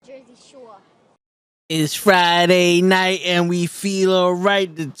Jersey Shore. It's Friday night and we feel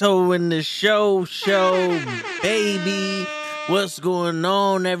alright. The toe in the show, baby. What's going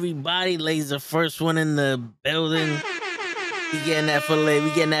on, everybody? Lay's the first one in the building. We getting that filet. We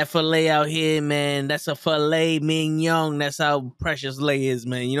getting that filet out here, man. That's a filet mignon. That's how precious Lay is,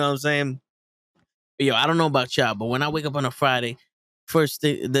 man. You know what I'm saying? Yo, I don't know about y'all, but when I wake up on a Friday,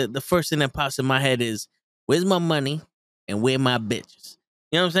 the first thing that pops in my head is, where's my money and where my bitches?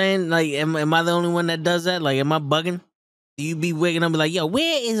 You know what I'm saying? Like, am I the only one that does that? Like, am I bugging? Do you be waking up and be like, yo,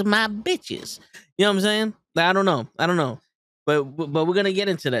 where is my bitches? You know what I'm saying? Like, I don't know. But we're gonna get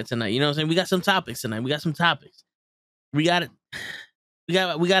into that tonight. You know what I'm saying? We got some topics tonight. We got it.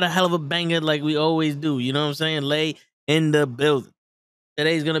 We got a hell of a banger like we always do. You know what I'm saying? Lay in the building.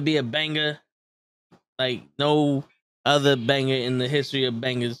 Today's gonna be a banger like no other banger in the history of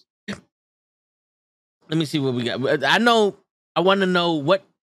bangers. Let me see what we got. I want to know, what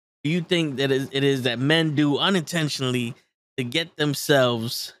do you think that it is that men do unintentionally to get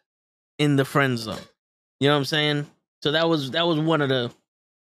themselves in the friend zone? You know what I'm saying? So that was one of the,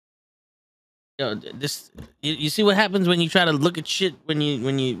 you see what happens when you try to look at shit when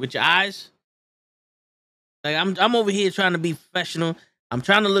you with your eyes. Like, I'm over here trying to be professional. I'm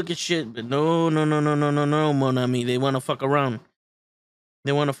trying to look at shit, but no, mon ami. They want to fuck around.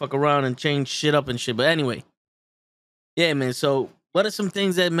 They want to fuck around and change shit up and shit. But anyway, yeah, man. So what are some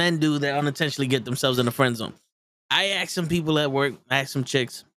things that men do that unintentionally get themselves in the friend zone? I asked some people at work. I asked some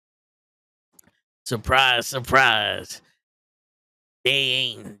chicks. Surprise, surprise. They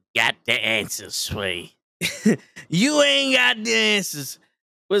ain't got the answers, Sway. You ain't got the answers.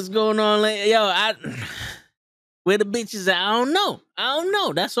 What's going on? Yo, where the bitches at? I don't know.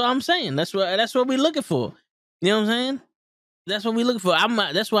 That's what I'm saying. That's what we looking for. You know what I'm saying? That's what we looking for.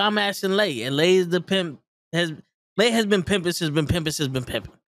 That's why I'm asking Lay. And Lay is the pimp. Lay has been pimping since been pimping. You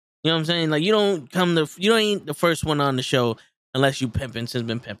know what I'm saying? Like, you ain't the first one on the show unless you pimping since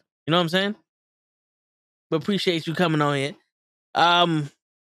been pimping. You know what I'm saying? But appreciate you coming on here. I'm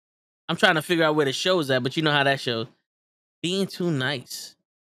trying to figure out where the show's at, but you know how that show. Being too nice.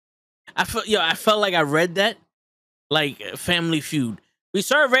 I felt like I read that like Family Feud. We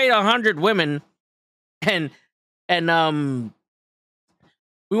surveyed 100 women and we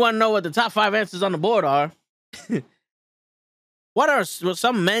want to know what the top 5 answers on the board are. What are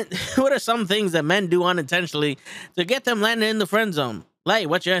some things that men do unintentionally to get them landed in the friend zone? Like,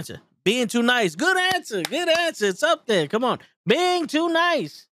 what's your answer? Being too nice. Good answer. It's up there. Come on. Being too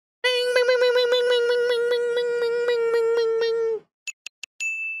nice. Bing, bing, bing, bing, bing, bing, bing, bing, bing, bing, bing, bing, bing, bing, bing.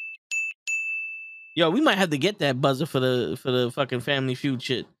 Yo, we might have to get that buzzer for the fucking Family Feud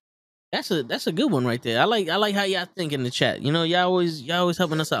shit. That's a good one right there. I like how y'all think in the chat. You know, y'all always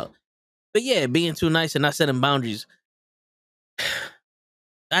helping us out. But yeah, being too nice and not setting boundaries.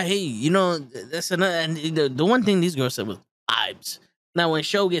 I hate you. You know, that's another. And the one thing these girls said was vibes. Now, when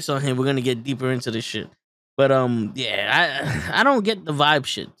show gets on here, we're gonna get deeper into this shit. But yeah, I don't get the vibe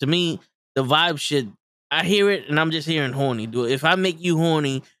shit. To me, the vibe shit, I hear it and I'm just hearing horny. If I make you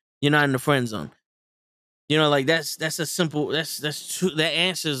horny, you're not in the friend zone. You know, like that's a simple. That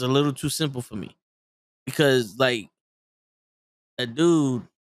answer is a little too simple for me, because like a dude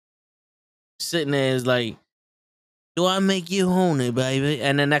sitting there is like, do I make you horny, baby?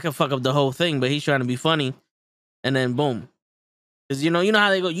 And then that can fuck up the whole thing. But he's trying to be funny, and then boom. Because you know how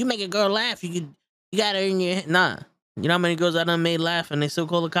they go. You make a girl laugh, you got her in your head. Nah, you know how many girls I done made laugh and they still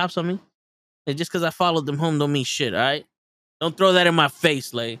call the cops on me? And just because I followed them home don't mean shit. All right, don't throw that in my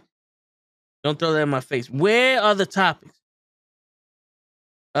face, Lay. Don't throw that in my face. Where are the topics?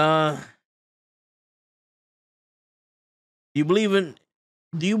 Do you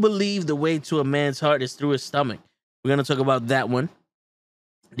believe the way to a man's heart is through his stomach? We're gonna talk about that one.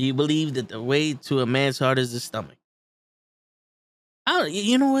 Do you believe that the way to a man's heart is his stomach?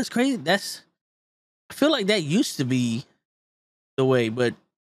 You know what's crazy? I feel like that used to be the way, but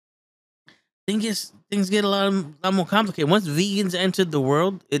things get a lot more complicated. Once vegans entered the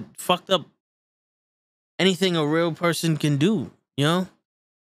world, it fucked up anything a real person can do. You know,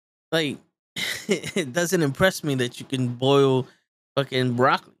 like it doesn't impress me that you can boil fucking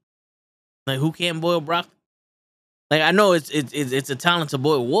broccoli. Like, who can't boil broccoli? Like, I know it's a talent to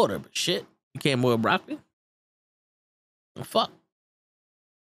boil water, but shit, you can't boil broccoli. Oh, fuck.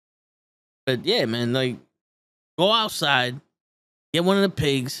 But yeah, man, like, go outside, get one of the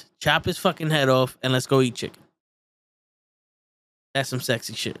pigs, chop his fucking head off, and let's go eat chicken. That's some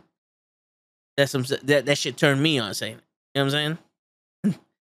sexy shit. That shit turned me on saying it. You know what I'm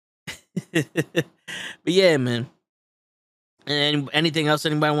saying? But yeah, man. And anything else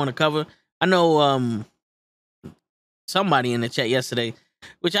anybody want to cover? I know somebody in the chat yesterday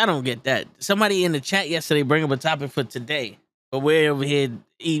Which I don't get that. Somebody in the chat yesterday bring up a topic for today, but we're over here,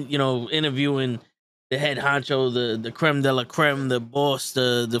 interviewing the head honcho, the creme de la creme, the boss,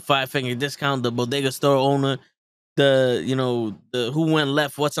 the 5 finger discount, the bodega store owner, the who went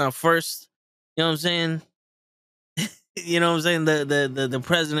left, what's on first. You know what I'm saying? You know what I'm saying? The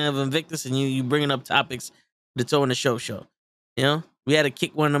president of Invictus, and you bringing up topics that's on the show. You know, we had to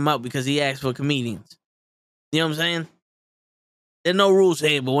kick one of them out because he asked for comedians. You know what I'm saying? There's no rules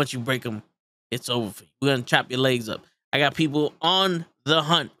here, but once you break them, it's over for you. We're gonna chop your legs up. I got people on the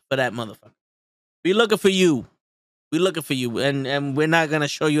hunt for that motherfucker. We looking for you. We looking for you, and we're not gonna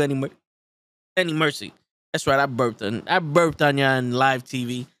show you any mercy. That's right. I burped on you on live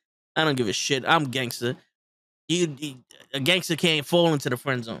TV. I don't give a shit. I'm gangster. A gangster can't fall into the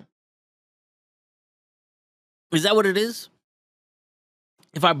friend zone. Is that what it is?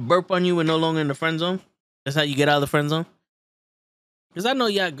 If I burp on you, we're no longer in the friend zone. That's how you get out of the friend zone. Because I know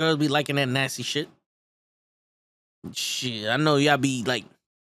y'all girls be liking that nasty shit. Shit, I know y'all be like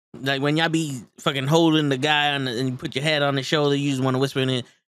when y'all be fucking holding the guy and you put your head on his shoulder, you just want to whisper in it,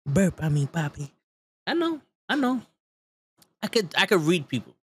 burp, I mean, Poppy. I know. I could read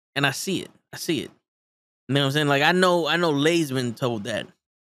people, and I see it. You know what I'm saying? Like I know Lay's been told that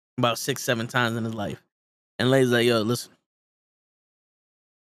about 6-7 times in his life, and Lay's like, yo, listen,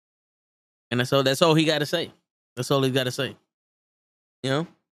 and that's all he got to say. That's all he got to say. You know?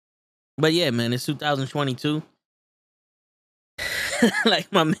 But yeah, man, it's 2022.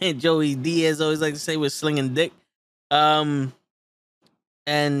 Like my man Joey Diaz always like to say, we're slinging dick. And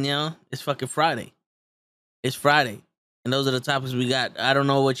it's fucking Friday. It's Friday. And those are the topics we got. I don't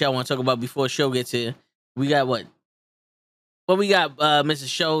know what y'all want to talk about before show gets here. We got what? Well, we got Mrs.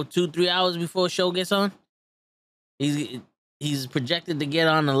 Show 2-3 hours before show gets on. He's projected to get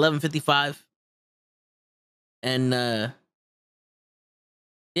on 11:55. And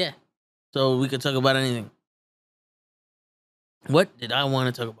yeah. So we could talk about anything. What did I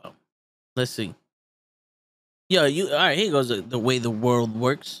want to talk about? Let's see. Yo, all right, here goes the way the world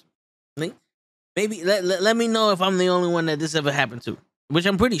works. Maybe let me know if I'm the only one that this ever happened to, which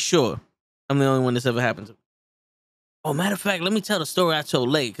I'm pretty sure I'm the only one this ever happened to. Oh, matter of fact, let me tell the story I told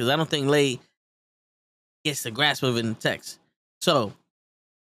Lay, because I don't think Lay gets the grasp of it in the text. So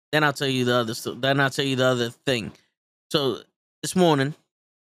then I'll tell you the other thing. So this morning,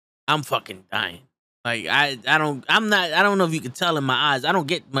 I'm fucking dying. Like I don't know if you can tell in my eyes. I don't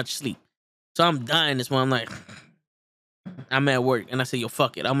get much sleep. So I'm dying this morning. I'm like, I'm at work, and I say, yo,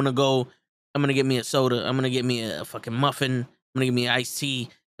 fuck it. I'm gonna get me a soda. I'm gonna get me a fucking muffin. I'm gonna get me an iced tea.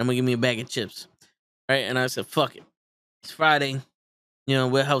 I'm gonna get me a bag of chips. Right? And I said, fuck it. It's Friday. You know,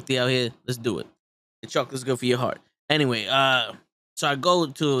 we're healthy out here. Let's do it. The chocolate's good for your heart. Anyway, so I go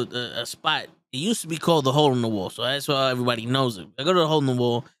to a spot. It used to be called the Hole in the Wall, so that's why everybody knows it. I go to the Hole in the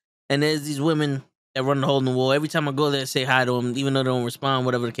Wall, and there's these women that run the Hole in the Wall. Every time I go there, I say hi to them, even though they don't respond,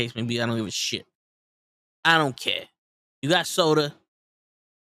 whatever the case may be. I don't give a shit. I don't care. You got soda,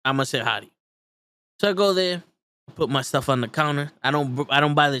 I'm gonna say hi to you. So I go there, put my stuff on the counter. I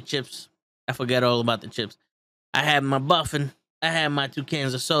don't buy the chips. I forget all about the chips. I have my muffin. I have my 2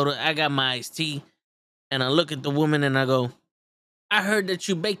 cans of soda. I got my iced tea. And I look at the woman and I go, I heard that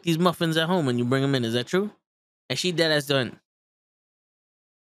you bake these muffins at home and you bring them in. Is that true? And she dead ass done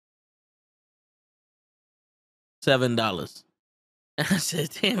 $7. And I said,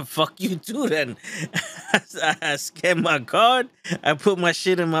 damn, fuck you too then. I scan my card, I put my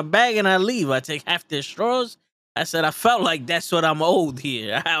shit in my bag, and I leave. I take half their straws. I said, I felt like that's what I'm owed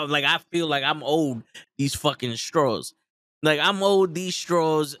here. I feel like I'm owed these fucking straws. Like, I'm owed these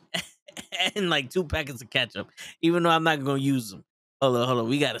straws and like 2 packets of ketchup, even though I'm not going to use them. Hold on.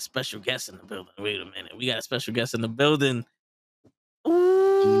 We got a special guest in the building. Wait a minute. We got a special guest in the building.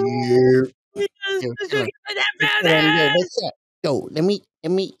 Ooh. Yeah. We got a Yo, special guest in the yo, building. what's up? Yo, let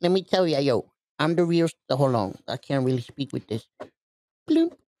me tell ya, yo, I'm the real. Hold on, I can't really speak with this.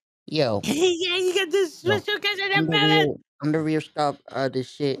 Bloop. Yo, Yeah, you got this yo, special guest in the building. I'm the real star of this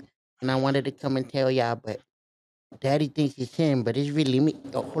shit, and I wanted to come and tell y'all, but Daddy thinks it's him, but it's really me.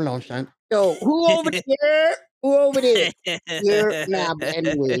 Yo, hold on, son. Yo, who over there? Who over there? Here, nah. But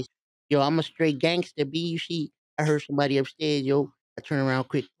anyways, yo, I'm a straight gangster. B, you see, I heard somebody upstairs. Yo, I turn around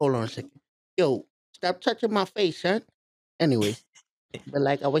quick. Hold on a second. Yo, stop touching my face, son. Anyways, but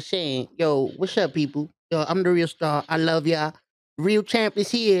like I was saying, yo, what's up, people? Yo, I'm the real star. I love y'all. Real champ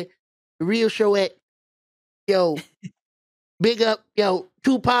is here. The real show at. Yo, big up, yo,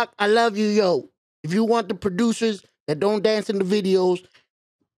 Tupac. I love you, yo. If you want the producers that don't dance in the videos,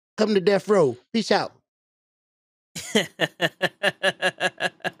 come to Death Row. Peace out.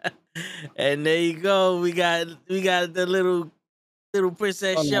 And there you go. We got the little Little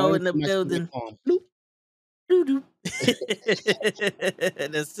Princess Oh no, Show let me in the put my smack building. on. Bloop. Doo-doo.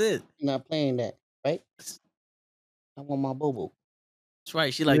 That's it. You're not playing that, right? I want my bobo. That's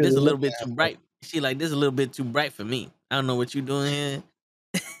right. She You like this really a little looking bit too at her. bright. She like this a little bit too bright for me. I don't know what you doing here.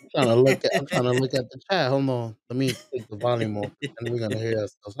 I'm trying to look at the chat. Hold on. Let me take the volume off, and we're gonna hear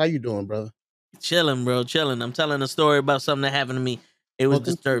ourselves. How you doing, brother? Chilling, bro. Chilling. I'm telling a story about something that happened to me. It was Well,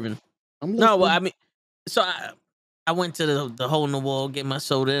 continue. disturbing. I'm No, well, listening. I mean, so I went to the hole in the wall, get my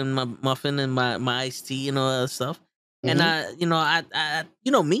soda and my muffin and my iced tea and all that stuff. And Mhm. I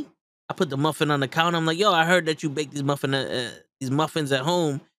you know me, I put the muffin on the counter. I'm like, yo, I heard that you bake these muffins at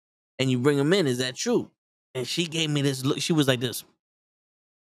home and you bring them in. Is that true? And she gave me this look. She was like this,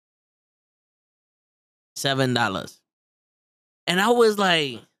 $7. And I was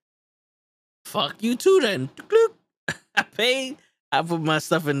like, fuck you too then. I paid. I put my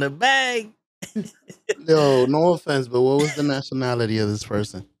stuff in the bag. Yo, no offense, but what was the nationality of this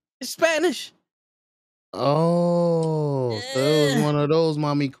person? It's Spanish. Oh, so it was Eh, one of those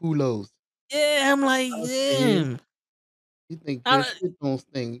mommy culos. yeah, I'm like, I see. damn. You think your I, shit don't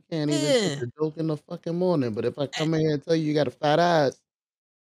stink. You can't even take yeah, a joke in the fucking morning. But if I eh, come in here and tell you you got a fat ass,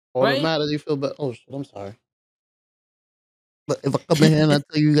 right? automatically feel bad. Oh shit, I'm sorry. But if I come in here and I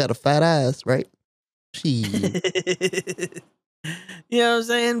tell you you got a fat ass, right? She You know what I'm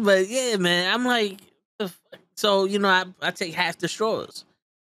saying? But yeah, man, I'm like, the fuck? So I take half the straws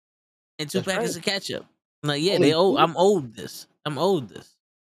and two that's right. packets of ketchup. I'm like, yeah, Only two? I'm owed this. I'm owed this.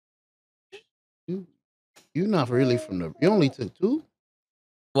 You you not really from the you only took two?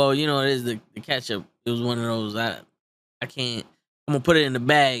 Well, it is the ketchup. It was one of those. I can't. I'm gonna put it in the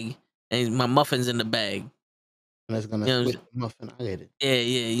bag, and my muffins in the bag. And that's gonna You know, what I'm squish saying? the muffin. I get it. Yeah,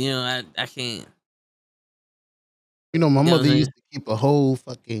 yeah. I can't. You know, my You know what mother I'm used saying? to keep a whole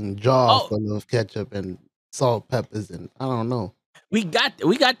fucking jar Oh, full of ketchup and salt, peppers, and I don't know. we got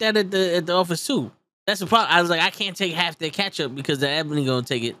that at the office too. That's the problem. I was like, I can't take half the ketchup because the Ebony gonna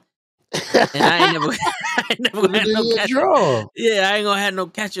take it, and I ain't never, I ain't never Put gonna it have in no your ketchup. drawer. Yeah, I ain't gonna have no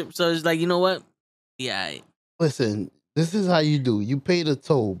ketchup. So it's like, you know what? Yeah, Listen, this is how you do. You pay the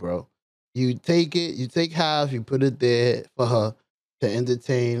toll, bro. You take it, you take half, you put it there for her to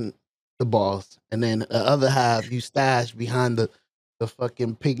entertain the boss, and then the other half you stash behind the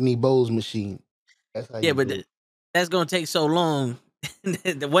fucking Pigney Bowls machine. That's how yeah, you but do it. that's gonna take so long.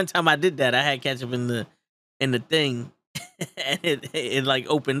 The one time I did that, I had ketchup in the thing, and it like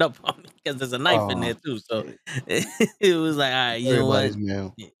opened up on me because there's a knife in Oh there too. So shit. it was like, all right, you know what? Everybody's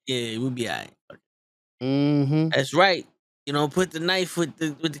male. Yeah, we'll be all right. Mm-hmm. That's right. Put the knife with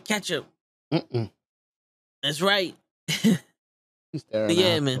the ketchup. Mm-mm. That's right. You But staring at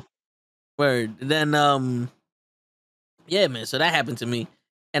yeah, her. man. Word. Then yeah, man. So that happened to me.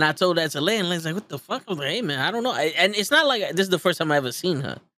 And I told that to Lynn. Lynn's like, what the fuck? I was like, hey man, I don't know. And it's not like this is the first time I ever seen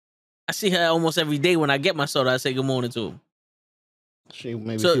her. I see her almost every day when I get my soda. I say good morning to her.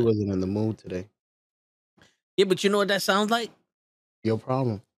 Maybe she So wasn't in the mood today. yeah, but you know what that sounds like? Your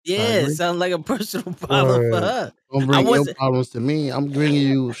problem. I Yeah, it agree. sounds like a personal problem for Word. her. Don't I bring your wasn't problems to me. I'm bringing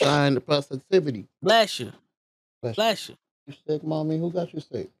you shine the positivity. bless you. Bless you. Bless you. You sick, mommy? Who got you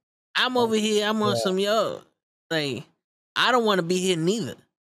sick? I'm Oh, over here, I'm on yeah, some like I don't want to be here neither.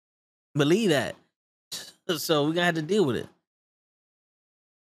 Believe that. So we're gonna have to deal with it.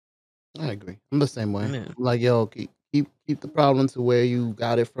 I agree. I'm the same way. Yeah. I'm like, yo, keep the problem to where you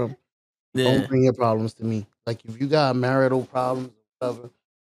got it from. Don't Yeah. bring your problems to me. Like if you got marital problems or whatever,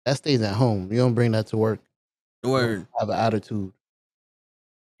 that stays at home. You don't bring that to work. You don't Word. have an attitude,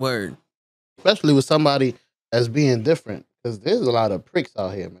 Word. especially with somebody that's being different. Because there's a lot of pricks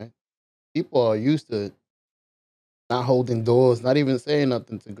out here, man. People are used to not holding doors, not even saying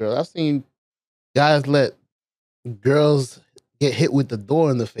nothing to girls. I've seen guys let girls get hit with the door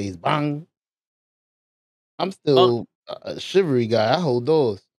in the face. Bang. I'm Oh, still a shivery guy. I hold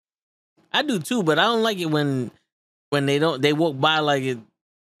doors. I do too, but I don't like it when they walk by like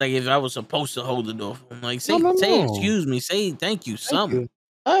if I was supposed to hold the door. I'm like, No, no, say no. excuse me, say thank you, Thank something. you.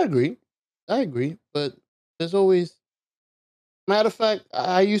 I agree. I agree. But there's always matter of fact,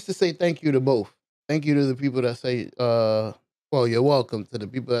 I used to say thank you to both. Thank you to the people that say, well, you're welcome to the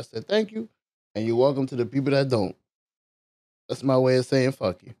people that said thank you, and you're welcome to the people that don't. That's my way of saying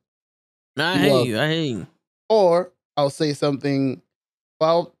fuck you. Nah, I You're hear you. I welcome. hear you. Or I'll say something,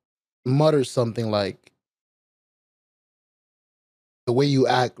 I'll mutter something like, the way you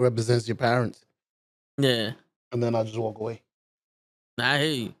act represents your parents. Yeah. And then I'll just walk away. Nah, I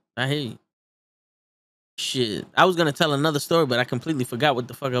hear you. I hear you. Shit. I was gonna tell another story, but I completely forgot what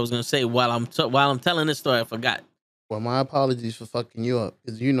the fuck I was gonna say while I'm telling this story. I forgot. Well, my apologies for fucking you up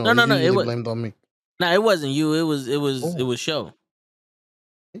because you know No, it's no, no. usually blamed on me. It wasn't you. It was Oh, show.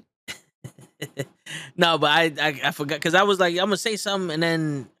 No, but I forgot because I was like, I'm gonna say something, and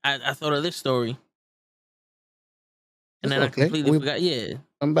then I thought of this story, and It's then I okay. completely We forgot. Yeah.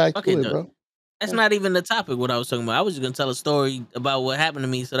 come back Okay, to it, no, bro. that's Yeah. not even the topic. What I was talking about. I was just gonna tell a story about what happened to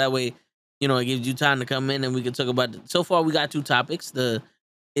me, so that way, it gives you time to come in and we can talk about. So far, we got two topics. The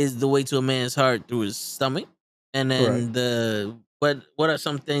way to a man's heart through his stomach, and Correct. then what are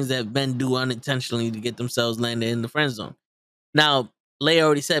some things that men do unintentionally to get themselves landed in the friend zone. Now, Leia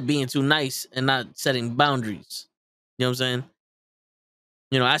already said being too nice and not setting boundaries. You know what I'm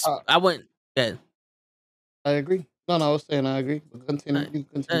saying? Uh, I went. Yeah, I agree. No, no, I was saying I agree. But uh, continue. You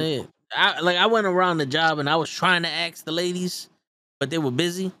continue. yeah. I went around the job and I was trying to ask the ladies, but they were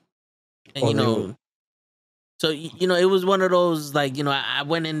busy, and Or they were. so it was one of those like I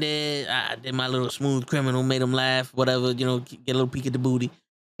went in there, I did my little smooth criminal, made them laugh, whatever, get a little peek at the booty,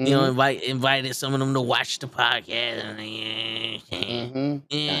 Mm-hmm. invited some of them to watch the podcast, Mm-hmm.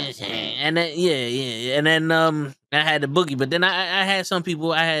 and then and then I had the boogie, but then I had some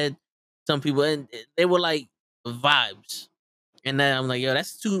people, and they were like vibes, and then I'm like, yo,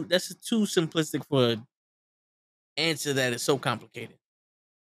 that's too simplistic for an answer that is so complicated.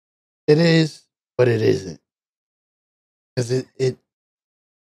 It is, but it isn't. Because it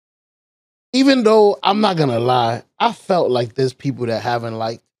even though I'm not gonna lie, I felt like there's people that haven't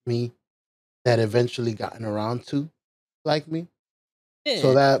liked me that eventually gotten around to like me. So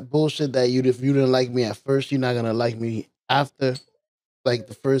Yeah, that bullshit that if you didn't like me at first, you're not gonna like me after, like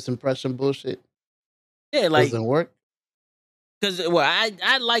the first impression bullshit yeah, like. doesn't work. Cause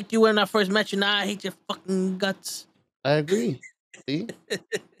I liked you when I first met you. Now I hate your fucking guts. I agree. See,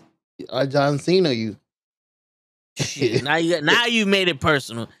 I John Cena you. Shit. Now you made it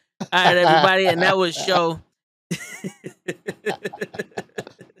personal. All right, everybody, and that was show.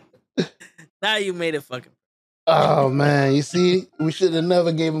 Now you made it fucking. Oh man, you see, we should have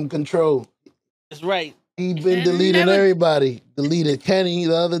never gave him control. That's right. He'd been And deleting never everybody. Deleted Kenny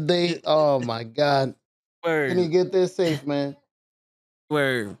the other day. Oh my god. Can he word get there safe, man?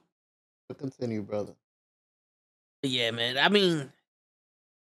 word. But continue, brother. But yeah, man. I mean,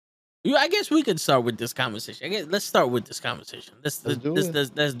 I guess we could start with this conversation. I guess let's start with this conversation. Let's do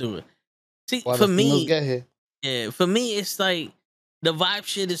it. Let's do it. See, Why the for females me, get here? yeah, for me, it's like the vibe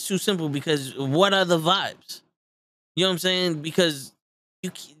shit is too simple because what are the vibes? You know what I'm saying? Because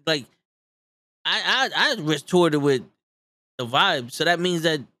like I retorted with the vibe, so that means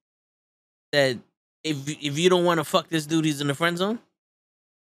that if you don't want to fuck this dude, he's in the friend zone.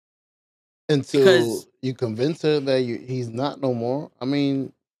 Until Because you convince her that he's not no more. I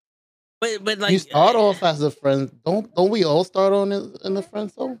mean, but you like start off as a friend. Don't we all start on in the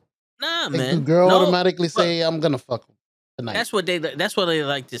friend zone? nah, Like the man, girl no. automatically But say, "I'm gonna fuck him tonight." that's what they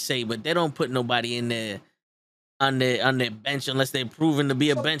like to say, but they don't put nobody in there on their bench unless they're proven to be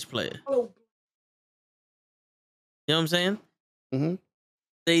a bench player. You know what I'm saying? Mm-hmm.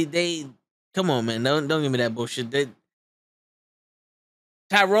 They come on, man. Don't give me that bullshit.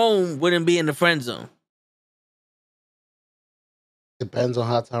 Tyrone wouldn't be in the friend zone. Depends on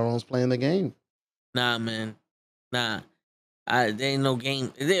how Tyrone's playing the game. Nah, man. Nah. There ain't no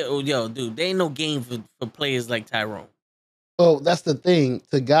game. Yo, dude, there ain't no game for players like Tyrone. Well, that's the thing.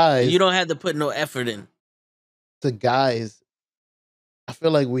 You don't have to put no effort in. To guys, I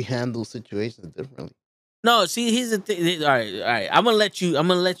feel like we handle situations differently. No, see, here's the thing. All right. I'm gonna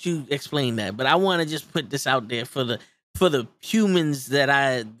let you explain that, but I want to just put this out there for the humans that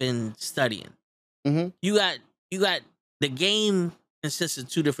I've been studying. Mm-hmm. You got the game consists of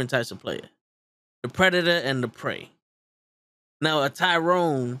two different types of player: the predator and the prey. Now, a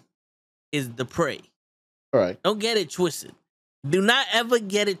Tyrone is the prey. All right. Don't get it twisted. Do not ever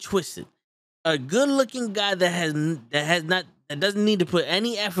get it twisted. A good-looking guy that doesn't need to put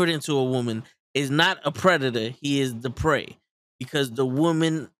any effort into a woman is not a predator. He is the prey because the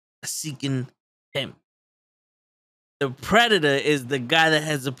woman is seeking him. The predator is the guy that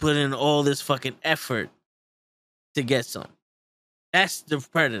has to put in all this fucking effort to get some. That's the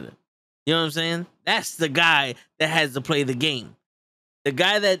predator. You know what I'm saying? That's the guy that has to play the game. The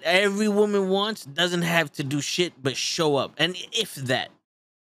guy that every woman wants doesn't have to do shit but show up, and if that.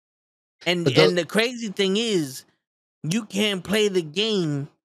 And the crazy thing is, you can't play the game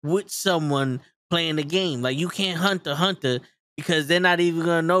with someone playing the game. Like you can't hunt the hunter because they're not even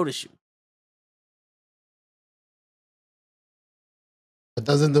gonna notice you. But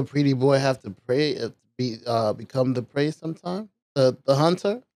doesn't the pretty boy have to become the prey sometime? The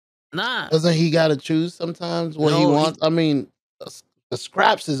hunter? Nah, Doesn't he got to choose sometimes what he no, wants? I mean, the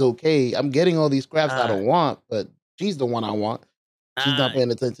scraps is okay. I'm getting all these scraps I uh, don't want, but she's the one I want. She's not uh,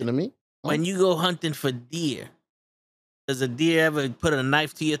 paying attention to me. No? when you go hunting for deer, does a deer ever put a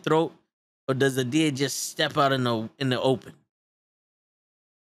knife to your throat or does the deer just step out in the open?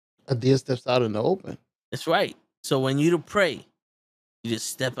 A deer steps out in the open. That's right. So when you to prey, you just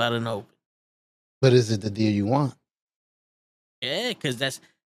step out in the open. But is it the deer you want? Yeah, because that's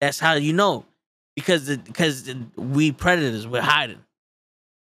how you know. Because we predators, we're hiding.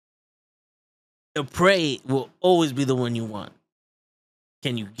 The prey will always be the one you want.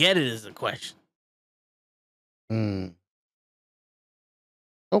 Can you get it is the question.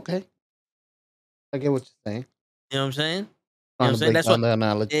 Okay. I get what you're saying. You know what I'm saying? You know what Trying I'm to saying? break down the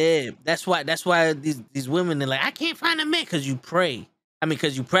analogy. Yeah, that's why these women, they're like, I can't find a man because you prey. I mean,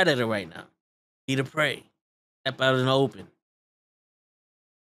 because you predator right now. Be the prey. Step out in the open.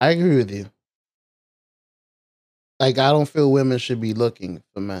 I agree with you. Like, I don't feel women should be looking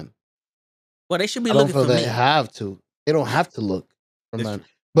for men. Well, they should be I don't looking feel for they me. have to. They don't have to look for That's men. true.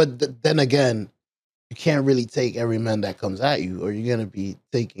 But then again, you can't really take every man that comes at you, or you're gonna be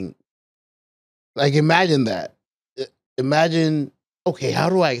taking. Like, imagine that. Imagine. Okay, how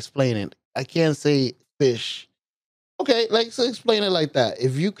do I explain it? I can't say fish. Okay, like, so explain it like that.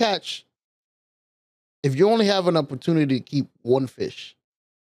 If you only have an opportunity to keep one fish,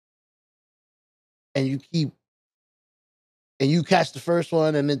 and you catch the first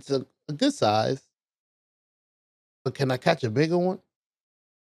one, and it's a good size, but can I catch a bigger one?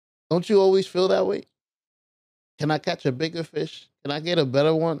 Don't you always feel that way? Can I catch a bigger fish? Can I get a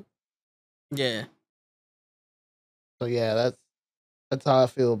better one? Yeah. So yeah, that's how I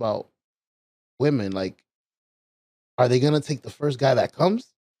feel about women. Like, are they gonna take the first guy that comes?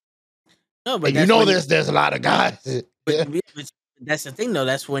 No, but And you that's know when you. there's a lot of guys. But that's the thing, though.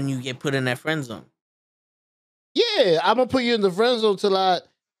 That's when you get put in that friend zone. Yeah, I'm gonna put you in the friend zone till I.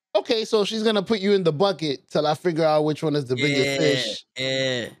 Okay, so she's gonna put you in the bucket till I figure out which one is the biggest fish,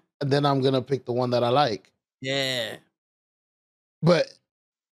 Yeah. and then I'm gonna pick the one that I like. Yeah. But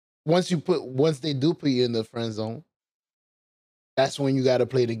once they do put you in the friend zone, that's when you got to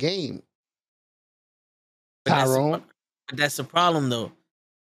play the game. But Tyrone. that's the problem, though.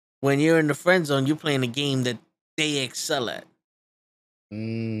 When you're in the friend zone, you're playing a game that they excel at.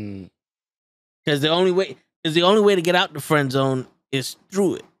 Because the only way to get out the friend zone is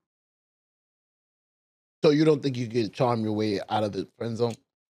through it. So you don't think you could charm your way out of the friend zone?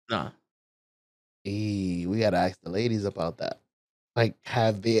 Nah. Hey, we gotta ask the ladies about that. Like,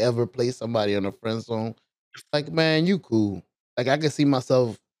 have they ever played somebody in a friend zone? Like, man, you cool. Like, I can see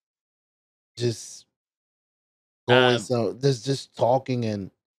myself just going just talking and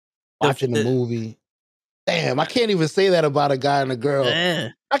watching a movie. Damn, I can't even say that about a guy and a girl. Yeah.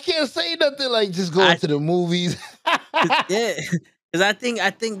 I can't say nothing like just going to the movies. Yeah, because I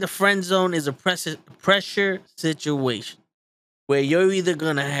think the friend zone is a pressure situation where you're either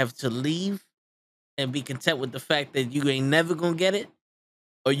gonna have to leave and be content with the fact that you ain't never gonna get it,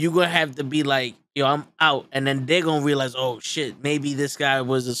 or you gonna have to be like, yo, I'm out, and then they're gonna realize, oh shit, maybe this guy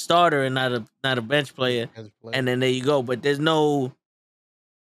was a starter and not a bench player, and then there you go. But there's no,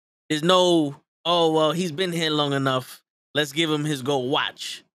 oh well, he's been here long enough. Let's give him his go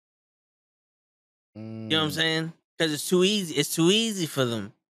watch. You know what I'm saying? Because it's too easy. It's too easy for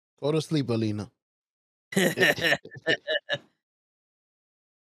them. Go to sleep, Alina.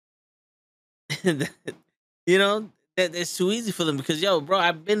 You know that it's too easy for them because bro,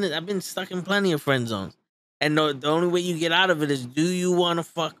 I've been stuck in plenty of friend zones, and the only way you get out of it is, do you want to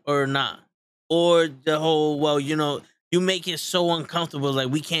fuck or not, or the whole, well, you make it so uncomfortable, like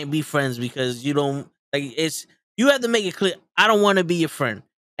we can't be friends because you don't like it's. You have to make it clear, I don't want to be your friend,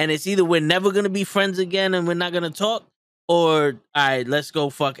 and it's either we're never gonna be friends again and we're not gonna talk, or all right, let's go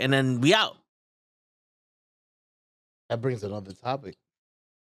fuck and then we out. That brings another topic.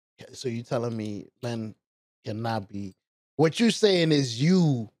 So you telling me men cannot be? What you're saying is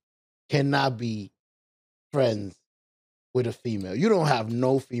you cannot be friends with a female. You don't have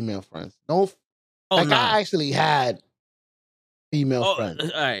no female friends. No. Oh, no. I actually had female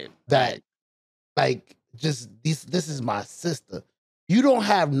friends. All right. That like just this is my sister. You don't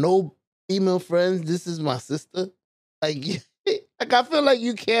have no female friends. This is my sister. Like I feel like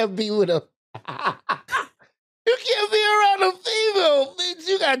you can't be with a. You can't be around a female, bitch.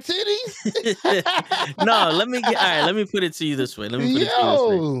 You got titties. No, let me put it to you this way.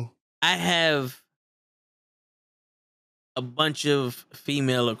 I have a bunch of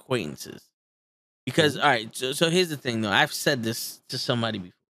female acquaintances because, all right. So here's the thing, though. I've said this to somebody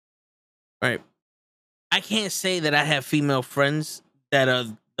before. Right. I can't say that I have female friends that are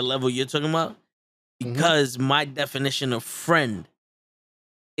the level you're talking about because my definition of friend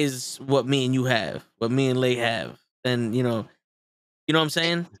is what me and you have, what me and Lay have. And you know what I'm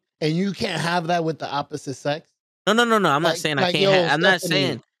saying? And you can't have that with the opposite sex? No. I'm not saying I can't have. I'm not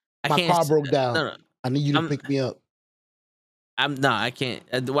saying I My can't. car broke down. No, no. I need you to I'm pick me up. I can't.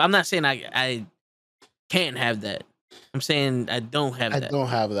 I'm not saying I can't have that. I'm saying I don't have I that don't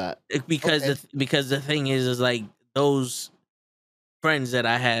have that. because Okay. because the thing is like those friends that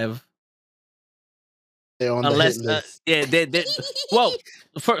I have, They're on the hit unless list. yeah, they well,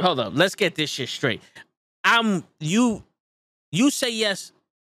 hold up, let's get this shit straight. I'm you say yes,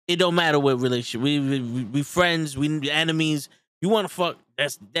 it don't matter what relationship. We friends, we enemies. You want to fuck?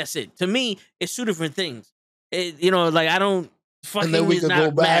 That's it. To me, it's two different things. Like I don't And then fucking we is could go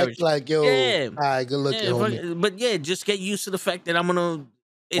not back marriage. like, yo, Yeah, all right, good looking, homie. but yeah, just get used to the fact that I'm gonna.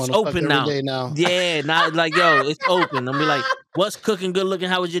 It's Want to fuck open every now. day now. Yeah, not like yo, it's open. I'm be like, what's cooking? Good looking.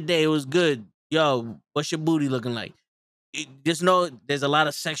 How was your day? It was good. Yo, what's your booty looking like? Just know there's a lot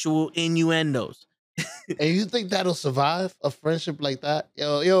of sexual innuendos. And you think that'll survive a friendship like that?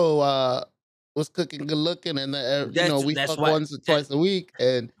 What's cooking? Good looking, and we That's fuck why. once or twice a week,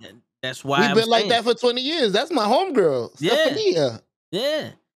 and That's why we've I'm been like saying. that for 20 years. That's my homegirl, Yeah, Stephanie. yeah.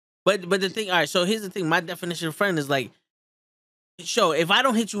 But the thing, all right. So here's the thing. My definition of friend is like, if I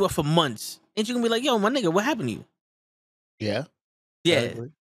don't hit you up for months, ain't you gonna be like, yo, my nigga, what happened to you? Yeah, Yeah,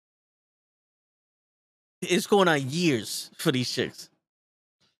 it's going on years for these chicks.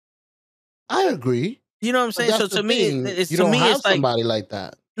 I agree. You know what I'm But saying? that's So the to me, thing. it's You don't have like somebody like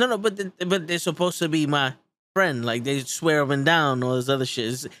that. no, but they're supposed to be my friend. Like they swear up and down all this other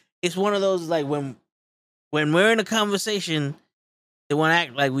shit. It's one of those like when we're in a conversation, they want to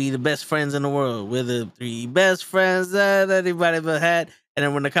act like we the best friends in the world. We're the three best friends that anybody ever had. And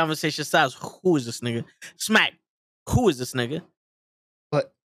then when the conversation stops, who is this nigga? Smack. Who is this nigga?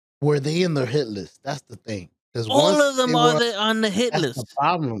 But were they in their hit list? That's the thing. Because All of them are on the hit that's the list.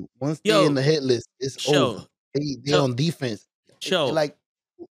 problem. Once they in Yo, the hit list, it's over. They on defense. Like,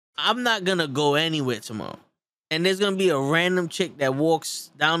 I'm not gonna go anywhere tomorrow. And there's gonna be a random chick that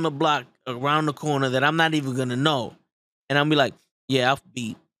walks down the block around the corner that I'm not even gonna know. And I'll be like, yeah, I'll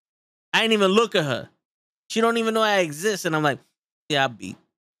beat. I ain't even look at her. She don't even know I exist. And I'm like, yeah, I'll beat.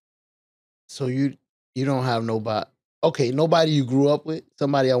 so you don't have nobody. Okay, nobody you grew up with,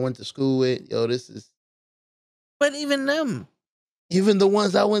 somebody I went to school with. Yo, this is. But even them. Even the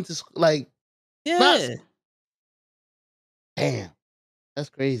ones I went to school, like, yeah. Damn, that's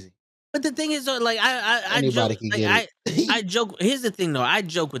crazy. But the thing is, like, I joke, like, I joke. Here's the thing, though. I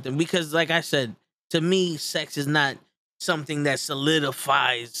joke with them because, like I said, to me, sex is not something that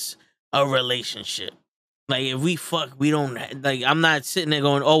solidifies a relationship. Like, if we fuck, we don't like. I'm not sitting there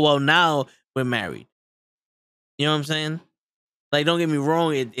going, "Oh well, now we're married." You know what I'm saying? Like, don't get me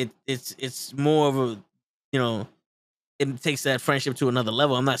wrong. It's more of a, it takes that friendship to another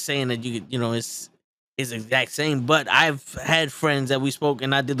level. I'm not saying that it's exact same, but I've had friends that we spoke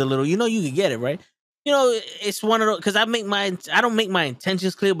and I did the little, you could get it, right? It's one of those, because I don't make my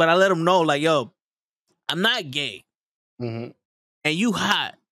intentions clear, but I let them know, like, yo, I'm not gay. Mm-hmm. And you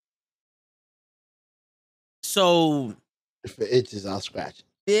hot. So if it itches, I'll scratch it.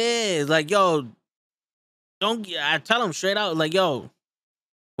 Yeah, like, yo, I tell them straight out, like, yo,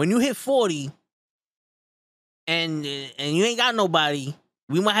 when you hit 40 and you ain't got nobody,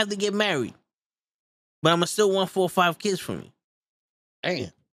 we might have to get married. But I'ma still want 4 or 5 kids from you. Damn.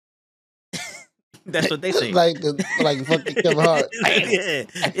 That's what they say. like fucking Kevin Hart. yeah.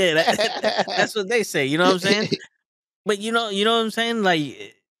 That's what they say. You know what I'm saying? But you know what I'm saying?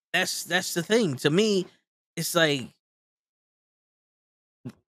 Like, that's the thing. To me, it's like,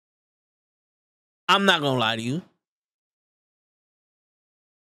 I'm not gonna lie to you.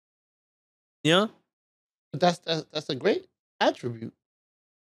 You know? That's a great attribute.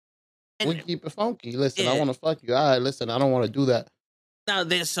 We keep it funky. Listen, I want to fuck you. All right, listen, I don't want to do that. Now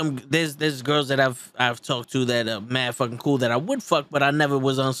there's girls that I've talked to that are mad fucking cool that I would fuck, but I never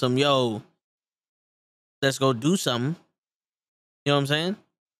was on some, yo, let's go do something. You know what I'm saying?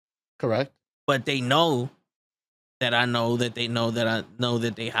 Correct. But they know that I know that they know that I know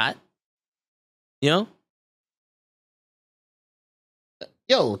that they hot. You know?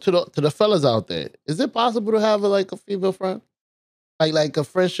 Yo, to the fellas out there, is it possible to have a female friend? Like a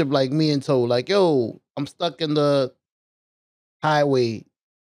friendship like me and Toe? Like, yo, I'm stuck in the highway.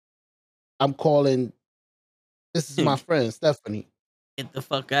 I'm calling. This is my friend, Stephanie. Get the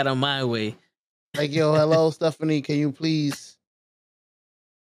fuck out of my way. Like, yo, hello, Stephanie. Can you please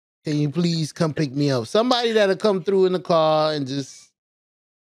come pick me up? Somebody that'll come through in the car and just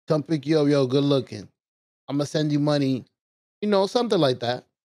come pick you up. Yo, good looking. I'm gonna send you money. Something like that.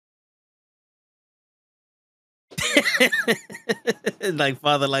 Like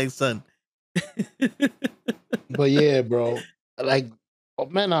father, like son. But yeah, bro. Like,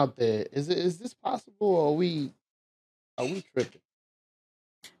 men out there, is this possible, or are we tripping?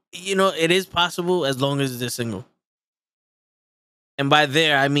 it is possible as long as they're single. And by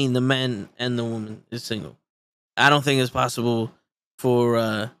there, I mean the man and the woman is single. I don't think it's possible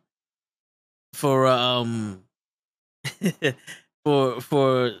for for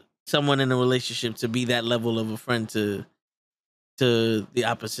for someone in a relationship to be that level of a friend to the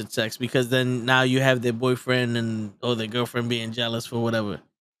opposite sex, because then now you have their boyfriend and or their girlfriend being jealous for whatever.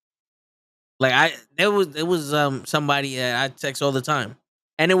 Like there was somebody I text all the time,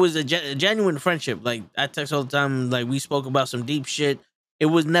 and it was a genuine friendship. Like I text all the time. Like we spoke about some deep shit. It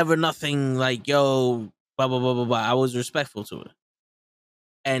was never nothing like yo blah blah blah blah blah. I was respectful to her,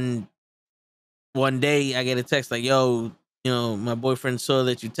 and one day I get a text like yo, my boyfriend saw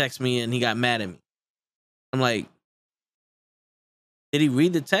that you text me and he got mad at me. I'm like, did he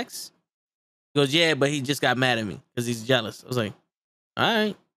read the text? He goes, yeah, but he just got mad at me because he's jealous. I was like, all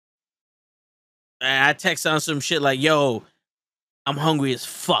right. And I text on some shit like, yo, I'm hungry as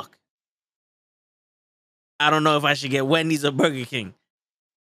fuck. I don't know if I should get Wendy's or Burger King.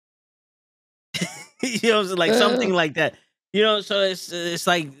 You know what I'm saying? Like something like that. So it's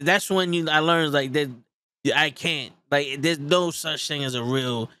like that's when I learned like that I can't. Like there's no such thing as a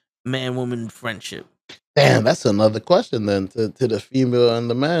real man woman friendship. Damn, that's another question then to the female and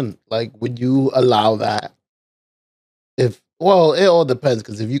the man. Like, would you allow that? Well, it all depends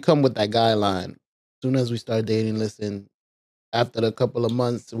because if you come with that guideline, as soon as we start dating, listen, after a couple of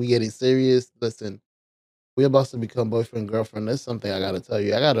months, we getting serious, listen, we're about to become boyfriend, girlfriend. That's something I gotta tell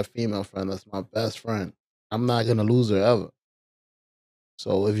you. I got a female friend that's my best friend. I'm not gonna lose her ever.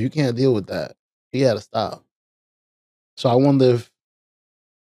 So if you can't deal with that, you gotta stop. So I wonder if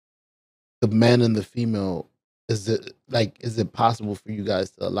the man and the female, is it possible for you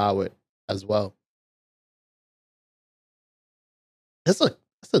guys to allow it as well? It's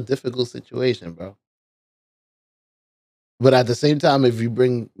a difficult situation, bro. But at the same time, if you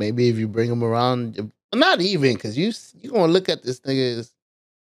bring him around, not even because you gonna look at this nigga as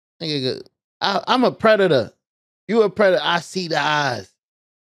nigga. I'm a predator. You a predator. I see the eyes.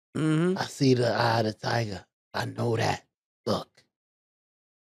 Mm-hmm. I see the eye of the tiger. I know that. Look,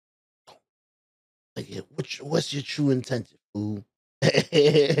 like, what's your true intention, fool? What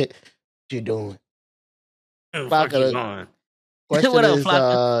you doing? Fuck you going. Question What up, is,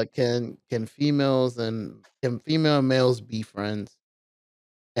 Flocka? can female and males be friends?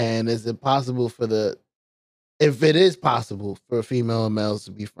 And is it possible if it is possible for female and males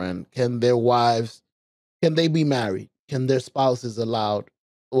to be friends, can they be married? Can their spouses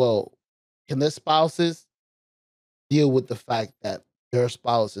well, can their spouses deal with the fact that their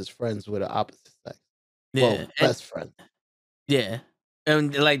spouse is friends with the opposite sex? Yeah, Well, best friend. yeah,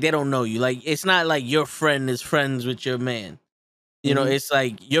 and like they don't know you. Like it's not like your friend is friends with your man. Mhm. It's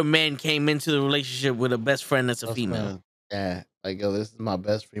like your man came into the relationship with a best friend that's a Best female. friend. Yeah. Like, yo, this is my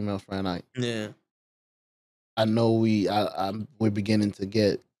best female friend. Yeah. I know we're beginning to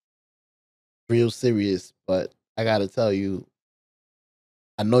get real serious, but I gotta tell you,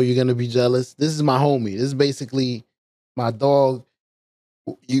 I know you're gonna be jealous. This is my homie. This is basically my dog.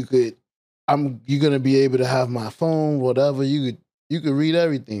 You could, you're gonna be able to have my phone, whatever. You could read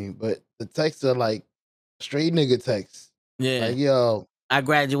everything, but the texts are like straight nigga texts. Yeah. Like, yo, I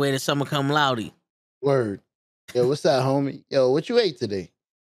graduated summa cum laude. word. Yo, what's that, homie? Yo, what you ate today?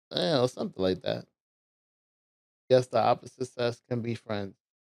 Yeah, or something like that. Yes, the opposite sex can be friends,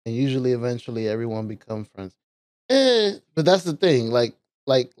 and usually, eventually, everyone become friends. But that's the thing. Like,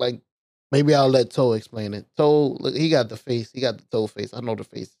 maybe I'll let Toe explain it. Toe, look, he got the face. He got the Toe face. I know the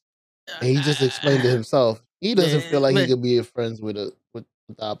face, and he just explained it himself. He doesn't feel like he But could be friends with the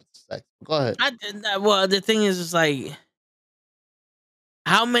opposite sex. Go ahead. well, the thing is, it's like,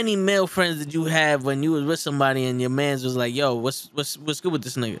 how many male friends did you have when you was with somebody and your man's was like, "Yo, what's good with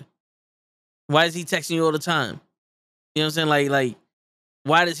this nigga? Why is he texting you all the time?" You know what I'm saying? Like,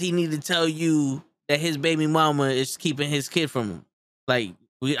 why does he need to tell you that his baby mama is keeping his kid from him? Like,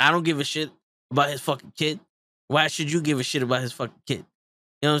 I don't give a shit about his fucking kid. Why should you give a shit about his fucking kid?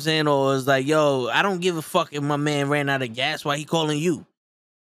 You know what I'm saying? Or it's like, yo, I don't give a fuck if my man ran out of gas. Why he calling you?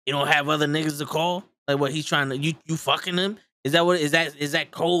 You don't have other niggas to call? Like, what he's trying to you fucking him? Is that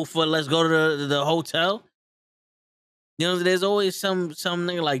code for let's go to the hotel? There's always some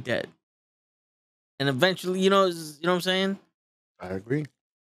nigga like that, and eventually, you know what I'm saying? I agree.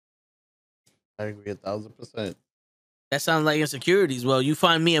 I agree 1,000%. That sounds like insecurities. Well, you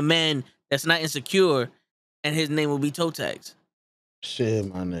find me a man that's not insecure, and his name will be toe tags. Shit,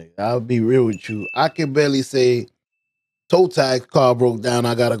 my nigga. I'll be real with you. I can barely say toe tag car broke down.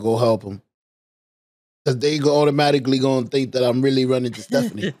 I gotta go help him because they go automatically gonna think that I'm really running to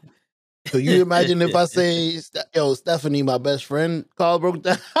Stephanie. So you imagine if I say, yo, Stephanie, my best friend, car broke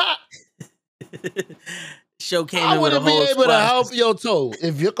down. Show came I in with a wouldn't be whole able to squad. help your toe.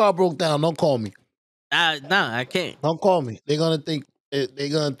 If your car broke down, don't call me. Nah, I can't. Don't call me. They're gonna think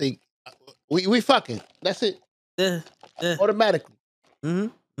we fucking. That's it. Yeah. Automatically.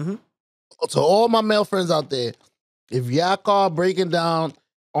 Mm-hmm. To all my male friends out there, if your car breaking down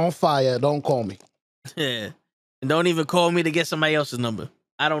on fire, don't call me. Yeah. And don't even call me to get somebody else's number.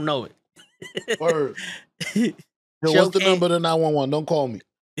 I don't know it. Word. Yo, what's the number to 911? Don't call me.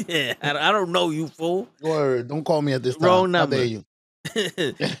 Yeah, I don't know you, fool. Word. Don't call me at this time. Wrong number. How dare you?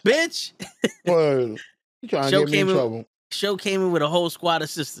 Bitch. Word. You trying to get me in trouble. Show came in with a whole squad of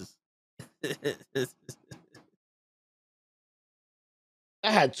sisters.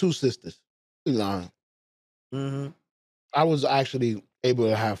 I had 2 sisters. You lying. Mm-hmm. I was actually able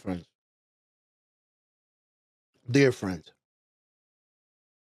to have friends. Dear friends.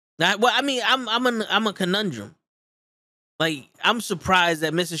 Well, I mean, I'm a conundrum. Like, I'm surprised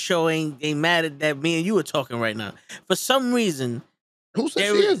that Mrs. Show ain't mad at that me and you are talking right now. For some reason, who said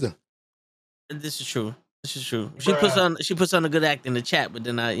she isn't? This is true. She puts on a good act in the chat, but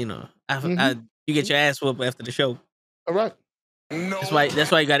then you get your ass whooped after the show. All right. No.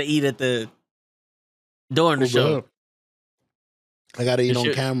 That's why you got to eat during the show. I got to eat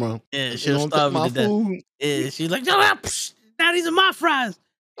on camera. Yeah, she'll starve me to death. Yeah, she's like, now these are my fries.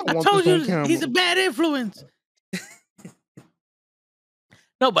 I told you he's a bad influence.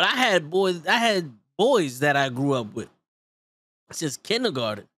 No, but I had boys that I grew up with since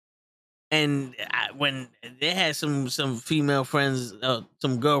kindergarten, and when they had some female friends,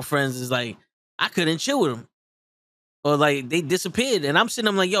 some girlfriends, is like I couldn't chill with them, or like they disappeared, and I'm sitting,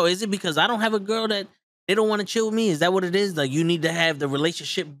 I'm like, yo, is it because I don't have a girl that they don't want to chill with me? Is that what it is? Like, you need to have the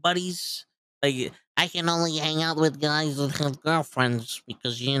relationship buddies. Like, I can only hang out with guys that have girlfriends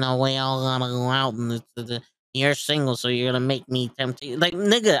because we all gotta go out and you're single, so you're gonna make me tempted. Like,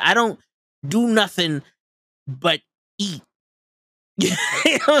 nigga, I don't do nothing but eat. You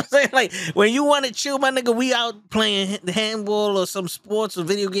know what I'm saying? Like, when you want to chill, my nigga, we out playing handball or some sports or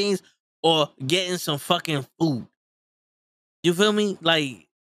video games or getting some fucking food. You feel me? Like,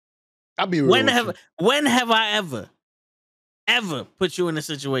 I'll be real. When have I ever put you in a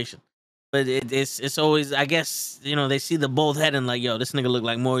situation? But it's always, I guess, they see the bald head and like, yo, this nigga look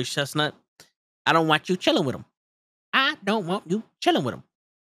like Maurice Chestnut. I don't want you chilling with him. I don't want you chilling with him.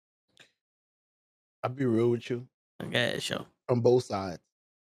 I'll be real with you. Okay, sure. From both sides.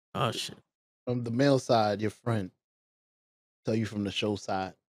 Oh, shit. From the male side, your friend. Tell you from the show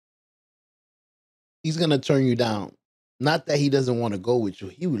side. He's going to turn you down. Not that he doesn't want to go with you.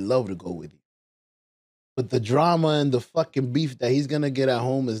 He would love to go with you. But the drama and the fucking beef that he's going to get at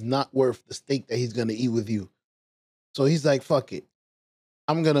home is not worth the steak that he's going to eat with you. So he's like, fuck it.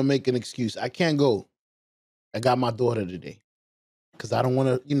 I'm going to make an excuse. I can't go. I got my daughter today. Because I don't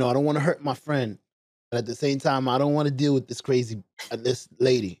want to, I don't want to hurt my friend. But at the same time, I don't want to deal with this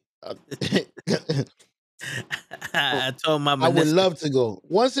lady. I told my I would love to go.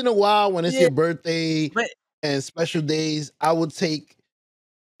 Once in a while, when it's your birthday and special days, I would take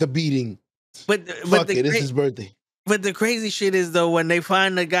the beating. Fuck it, it's his birthday. But the crazy shit is, though, when they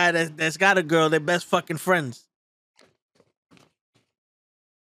find a guy that's got a girl, they're best fucking friends.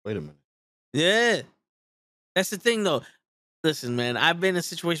 Wait a minute. Yeah. That's the thing, though. Listen, man, I've been in a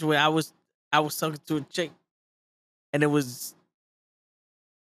situation where I was talking to a chick, and it was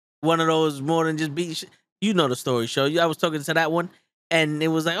one of those more than just beat shit. You know the story, Show. I was talking to that one, and it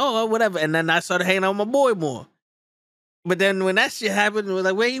was like, oh, whatever. And then I started hanging out with my boy more. But then when that shit happened, it was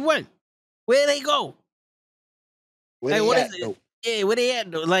like, where he went? Where they go? Where what they is it? Yeah, where they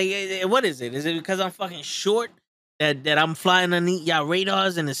at, though? Like, what is it? Is it because I'm fucking short that I'm flying underneath y'all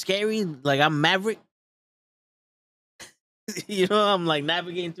radars and it's scary? Like, I'm Maverick? I'm like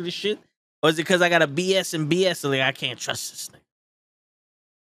navigating through the shit? Or is it because I got a BS and BS, so like I can't trust this nigga?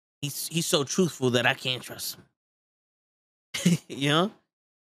 He's so truthful that I can't trust him.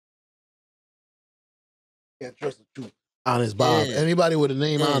 Can't trust the truth. Honest Bob. Yeah. Anybody with a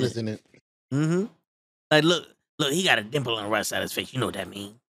name Honest in it. Mm-hmm. Like, look, he got a dimple on the right side of his face. You know what that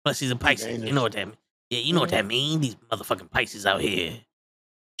means. Plus, he's a Pisces. You know what that means. Yeah, you know what that means. These motherfucking Pisces out here.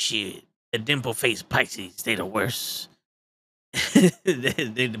 Shit. The dimple face Pisces, they the worst. They're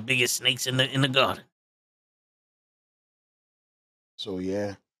the biggest snakes in the garden. So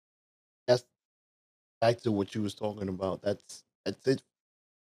yeah, that's back to what you was talking about. That's it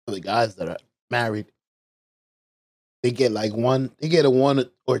for the guys that are married. They get a 1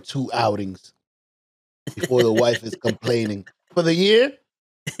 or 2 outings before the wife is complaining. For the year,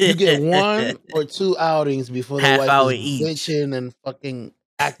 you get 1 or 2 outings before the wife is bitching and fucking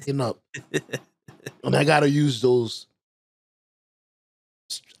acting up. And I gotta use those.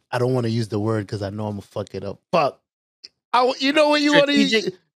 I don't want to use the word because I know I'm gonna fuck it up. Fuck. You know what you want to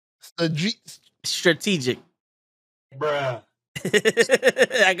use? Strategic. Bruh.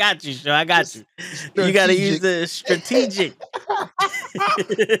 I got you, Sean. I got you. You gotta use the strategic.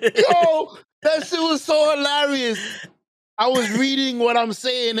 Yo, that shit was so hilarious. I was reading what I'm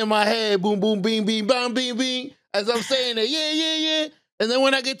saying in my head. Boom, boom, bing, bing, bang, bing, bing. As I'm saying it, yeah, yeah, yeah. And then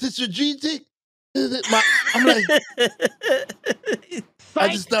when I get to strategic, I'm like, I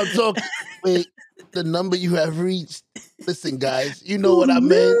just stopped talking. Wait, the number you have reached. Listen, guys, you know what I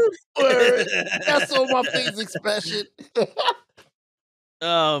meant. That's all my face expression.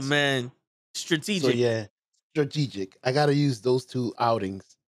 Oh man, strategic. So yeah, strategic. I gotta use those 2 outings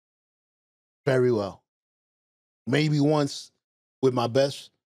very well. Maybe once with my best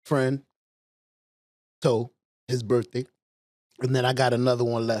friend, Toe, his birthday, and then I got another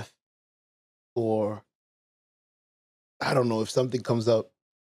one left for. I don't know if something comes up.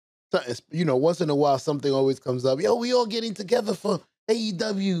 You know, once in a while, something always comes up. Yo, we all getting together for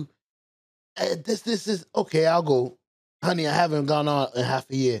AEW. This is okay. I'll go, honey. I haven't gone out in half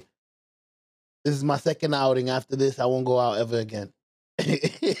a year. This is my second outing. After this, I won't go out ever again.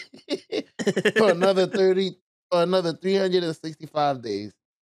 for another 365 days.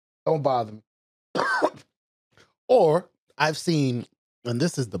 Don't bother me. Or I've seen, and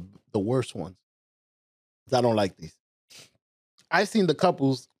this is the worst ones. I don't like these. I've seen the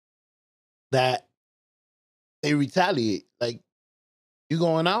couples that they retaliate. Like, you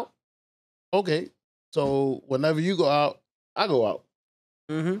going out? Okay. So whenever you go out, I go out.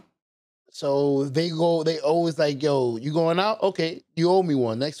 Mm-hmm. So they always like, yo, you going out? Okay, you owe me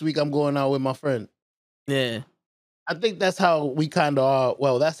one. Next week I'm going out with my friend. Yeah. I think that's how we kind of are.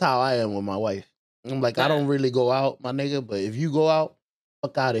 Well, that's how I am with my wife. I'm like, I don't really go out, my nigga, but if you go out,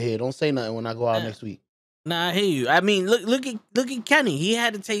 fuck out of here. Don't say nothing when I go out next week. Nah, I hear you. I mean, look at Kenny. He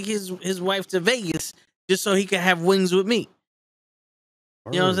had to take his wife to Vegas just so he could have wings with me.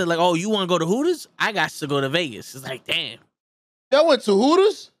 You know what I'm saying? Like, oh, you want to go to Hooters? I got to go to Vegas. It's like, damn. Y'all went to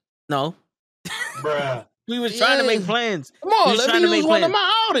Hooters? No. Bruh. We was trying to make plans. Come on, let me use one of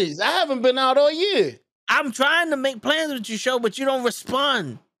my outings. I haven't been out all year. I'm trying to make plans with you, show, but you don't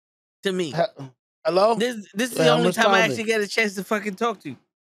respond to me. Hello? This is the only time I actually get a chance to fucking talk to you.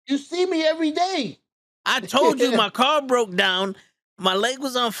 You see me every day. I told you my car broke down, my leg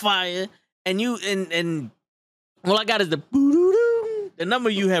was on fire, and you and all I got is the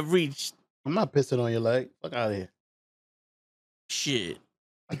number you have reached. I'm not pissing on your leg. Fuck out of here. Shit.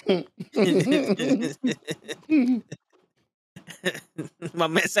 My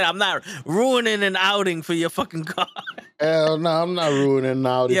man said I'm not ruining an outing for your fucking car. Hell no, I'm not ruining an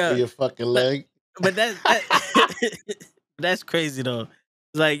outing for your fucking leg. But that's crazy though.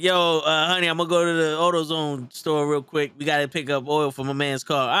 It's like, yo, honey, I'm gonna go to the AutoZone store real quick. We gotta pick up oil for my man's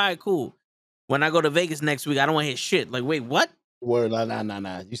car. All right, cool. When I go to Vegas next week, I don't want to hear shit. Like, wait, what? Word,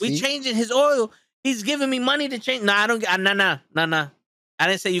 nah. You see? We changing his oil. He's giving me money to change. Nah, I don't. Nah. I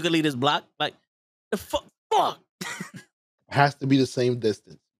didn't say you could leave this block. Like, the fuck. Has to be the same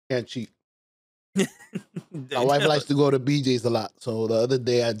distance. Can't cheat. My wife likes to go to BJ's a lot. So the other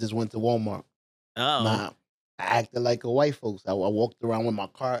day I just went to Walmart. Oh. Nah, I acted like a white folks. I walked around with my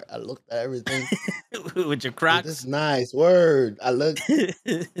cart. I looked at everything. With your Crocs? This is nice. Word. I looked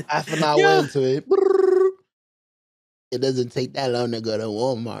half an hour into it. It doesn't take that long to go to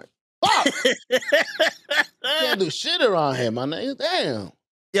Walmart. Fuck! Can't do shit around here, my nigga. Damn.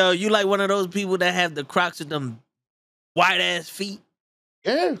 Yo, you like one of those people that have the Crocs with them white ass feet?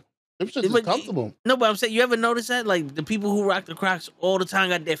 Yeah. Them shit is comfortable. No, but I'm saying, you ever notice that? Like, the people who rock the Crocs all the time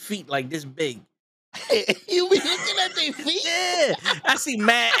got their feet like this big. You be looking at their feet? Yeah. I see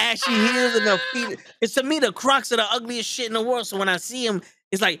mad ashy heels and their feet. It's, to me, the Crocs are the ugliest shit in the world. So when I see them,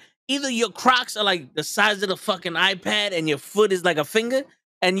 it's like either your Crocs are like the size of the fucking iPad and your foot is like a finger,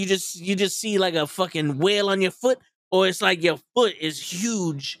 and you just see like a fucking whale on your foot, or it's like your foot is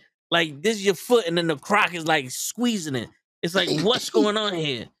huge. Like, this is your foot, and then the Croc is like squeezing it. It's like, what's going on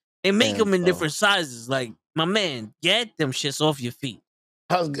here? They make them in different sizes. Like, my man, get them shits off your feet.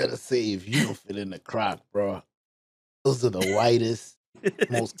 I was gonna say, if you don't fit in the Croc, bro, those are the whitest,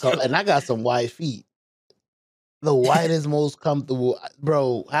 most comfortable. And I got some white feet. The whitest, most comfortable,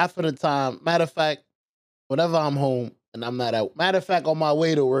 bro. Half of the time, matter of fact, whenever I'm home and I'm not out. Matter of fact, on my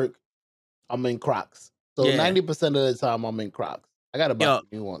way to work, I'm in Crocs. So 90% of the time, I'm in Crocs. I gotta buy some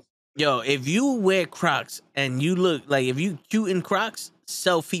new ones. Yo, if you wear Crocs and you look like, if you cute in Crocs,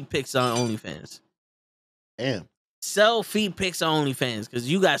 sell feet pics on OnlyFans. Damn. Sell feet pics on OnlyFans because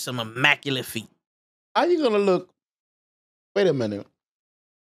you got some immaculate feet. How you gonna look? Wait a minute.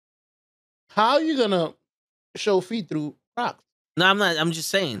 How you gonna show feet through Crocs? No, I'm not. I'm just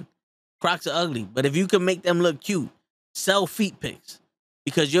saying, Crocs are ugly. But if you can make them look cute, sell feet pics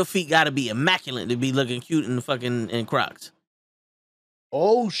because your feet got to be immaculate to be looking cute in the fucking in Crocs.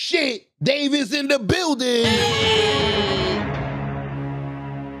 Oh shit! Dave is in the building.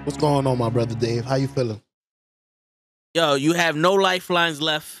 What's going on, my brother Dave? How you feeling? Yo, you have no lifelines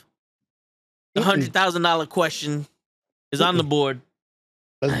left. The $100,000 question is on the board.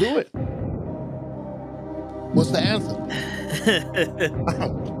 Let's do it. What's the answer?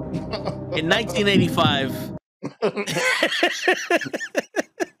 In 1985.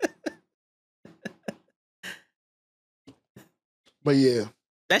 But yeah.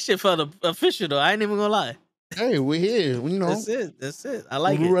 That shit felt official though. I ain't even gonna lie. Hey, we're here. You know. That's it. I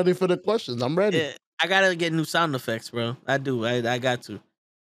like it. We're ready for the questions. I'm ready. Yeah, I gotta get new sound effects, bro. I do. I got to.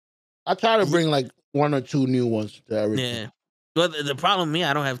 I try to bring like 1 or 2 new ones to everything. Yeah. But the problem me,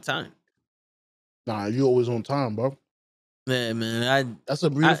 I don't have time. Nah, you always on time, bro. Yeah, man. That's a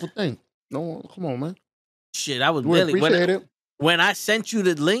beautiful thing. No, come on, man. Shit, I was We really appreciate it. When I sent you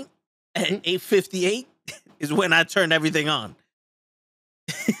the link at 8:58 is when I turned everything on.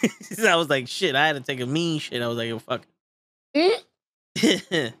 I was like, shit, I had to take a mean shit. I was like, yo, fuck it.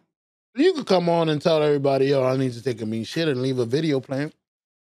 You could come on and tell everybody, yo, I need to take a mean shit and leave a video playing.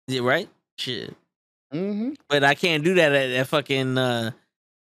 Yeah, right? Shit. Mm-hmm. But I can't do that at fucking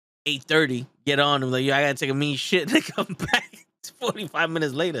 8:30. Get on and like, yo, I gotta take a mean shit and come back 45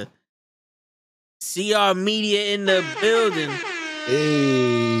 minutes later. CR Media in the building.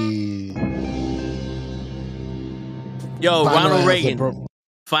 Hey. Yo, Final Ronald answer, Reagan. bro.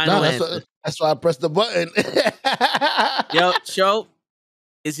 Final answer. That's why I pressed the button. Yo, show.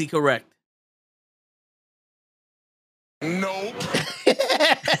 Is he correct? Nope.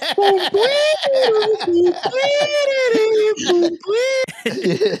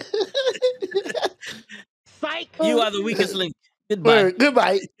 Psych. You are the weakest link. Goodbye. Word,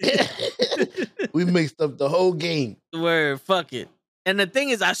 goodbye. We mixed up the whole game. Word, fuck it. And the thing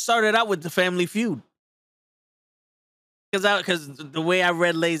is, I started out with the Family Feud. Because the way I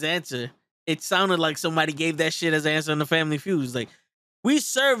read Lay's answer, it sounded like somebody gave that shit as an answer on the Family Feud. It's like, we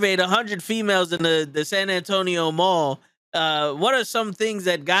surveyed 100 females in the San Antonio Mall. What are some things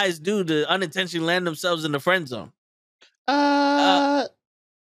that guys do to unintentionally land themselves in the friend zone?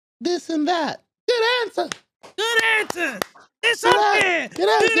 This and that. Good answer. Good answer. It's up there. Good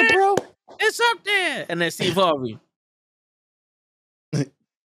answer, bro. It's up there. And then Steve Harvey.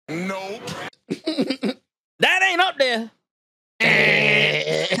 Nope. That ain't up there.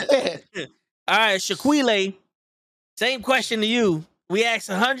 All right, Shaquille. Same question to you. We asked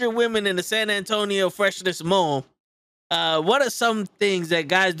 100 women in the San Antonio Freshness Mall. What are some things that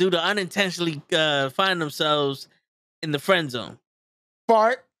guys do to unintentionally find themselves in the friend zone?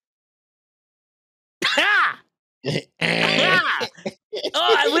 Fart.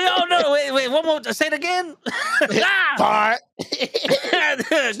 Oh, we all know. Wait, one more. Say it again. Fart. Good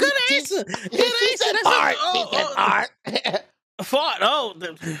answer. Good answer. Fart. Fart. Fart. Oh,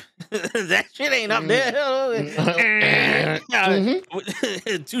 that shit ain't up there.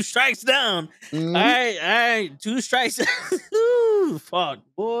 Mm-hmm. 2 strikes down. Mm-hmm. All right. 2 strikes. Ooh, fuck,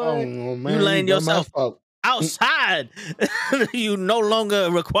 boy. Oh, man. You laying yourself outside. You no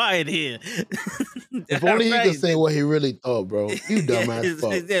longer required here. If only he could say what he really thought, bro. You dumbass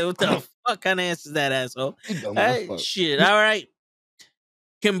fuck. Yeah, what the fuck kind of answer is that, asshole? You dumbass fuck. Shit. All right.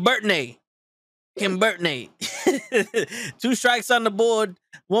 Kim Burtney. 2 strikes on the board.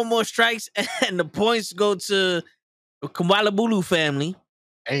 1 more strikes, and the points go to Kamala Bulu family.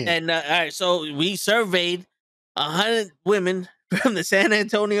 Damn. And all right, so we surveyed 100 women from the San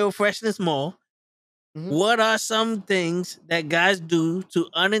Antonio Freshness Mall. Mm-hmm. What are some things that guys do to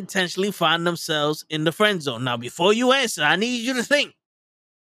unintentionally find themselves in the friend zone? Now, before you answer, I need you to think.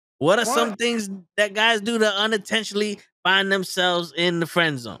 What are some things that guys do to unintentionally find themselves in the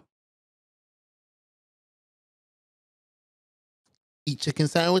friend zone? Eat chicken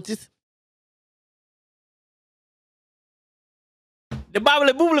sandwiches. The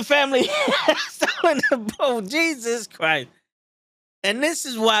Bobbly Boobly family still in the boat. Jesus Christ. And this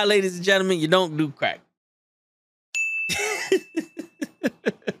is why, ladies and gentlemen, you don't do crack.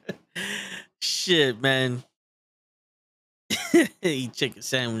 Shit, man. Eat chicken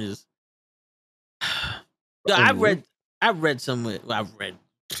sandwiches. Yo, I've read somewhere. I've read.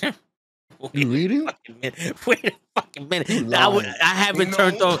 You reading? Wait a fucking minute. I haven't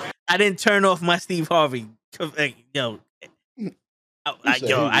turned off. I didn't turn off my Steve Harvey. Yo,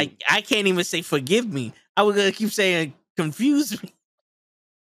 I can't even say forgive me. I was gonna keep saying confuse me.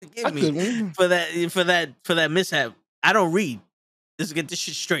 Forgive me for that mishap. I don't read. Let's get this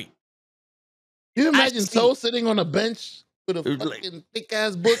shit straight. You I imagine see- Toe sitting on a bench with a It was like- fucking thick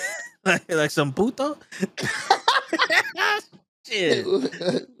ass book? like some puto. Shit.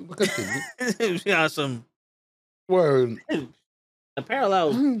 Continue. Yeah, some Word. the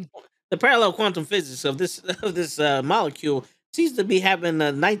parallel quantum physics of this molecule seems to be having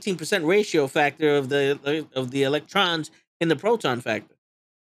a 19% ratio factor of the electrons in the proton factor,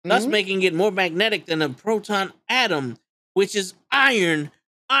 thus Mhm. making it more magnetic than a proton atom, which is iron.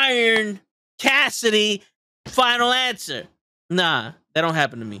 Iron Cassidy. Final answer. Nah, that don't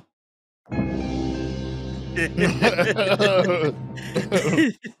happen to me.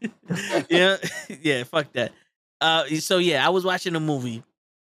 Yeah, yeah, fuck that. So yeah, I was watching a movie,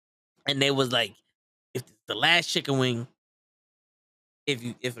 and they was like, if the last chicken wing,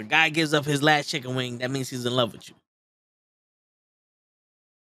 if a guy gives up his last chicken wing, that means he's in love with you.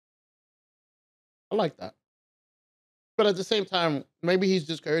 I like that. But at the same time, maybe he's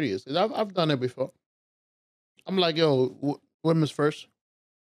just courteous. 'Cause I've done it before. I'm like, yo, women's first.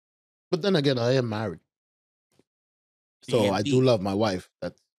 But then again, I am married. So Yeah, I do love my wife.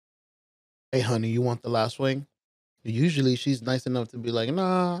 That's, hey, honey, you want the last wing? Usually she's nice enough to be like,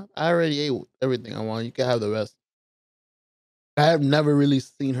 nah, I already ate everything I want. You can have the rest. I have never really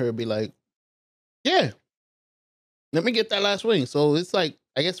seen her be like, yeah, let me get that last wing. So it's like,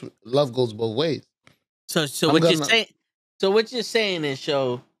 I guess love goes both ways. So I'm what you're gonna- saying? So what you're saying is,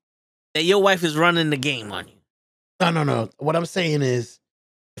 show that your wife is running the game on you. No. What I'm saying is,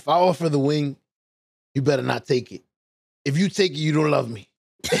 if I offer the wing, you better not take it. If you take it, you don't love me.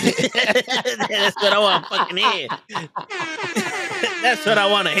 That's what I want to fucking hear. That's what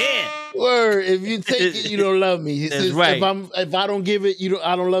I want to hear. Word. If you take it, you don't love me. He That's says, right. If I don't give it,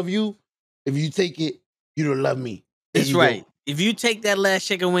 I don't love you. If you take it, you don't love me. There That's you go. right. If you take that last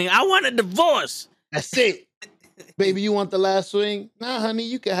chicken wing, I want a divorce. That's it. Baby, you want the last swing? Nah, honey,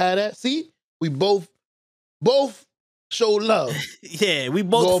 you can have that. See, we both show love. Yeah, we Go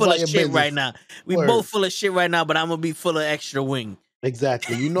both full about of your shit business. right now. We Word. both full of shit right now, but I'm gonna be full of extra wing.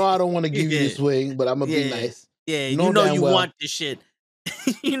 Exactly. You know I don't want to give you the Yeah. swing, but I'm gonna be Yeah. nice. Yeah, You know you know damn you well. want the shit.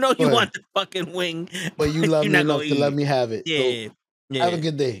 You know you Word. want the fucking wing, But you love you're me not enough gonna to let eat. me have it. Yeah, So yeah, have a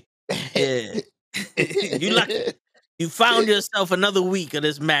good day. yeah. You lucky. You found yourself another week of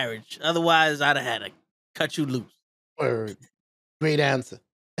this marriage. Otherwise, I'd have had to cut you loose. Word. Great answer.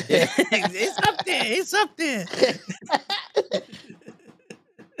 It's up there. It's up there.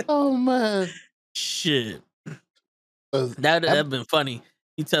 Oh man. Shit. 'Cause That'd been funny.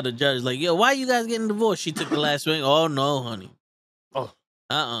 You tell the judge, like, yo, why you guys getting divorced? She took the last swing. Oh no, honey. Oh.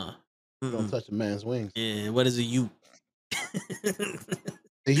 Uh-uh. Don't touch a man's wings. Yeah, what is it, you?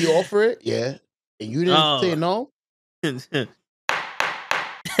 Did he offer it? Yeah. And you didn't say no?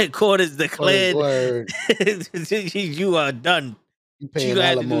 Court is declared. Word. You are done. You paying gonna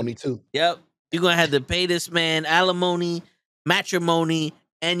have to do- alimony too. Yep. You're gonna have to pay this man alimony, matrimony,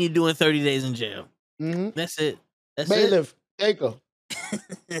 and you're doing 30 days in jail. Mm-hmm. That's it. That's Bailiff, take her.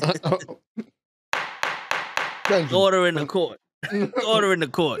 Thank it. you. Order in the court. Order in the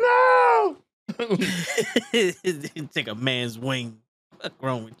court. No. Take a man's wing. What's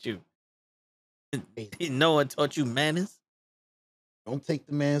wrong with you? No one taught you manners? Don't take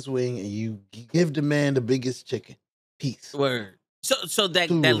the man's wing and you give the man the biggest chicken. Peace. Word. So that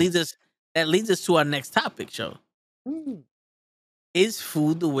Two leads us to our next topic, show. Mm. Is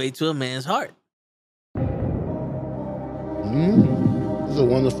food the way to a man's heart? Mm. This is a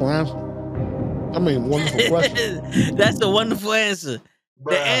wonderful answer. I mean, wonderful question. That's a wonderful answer.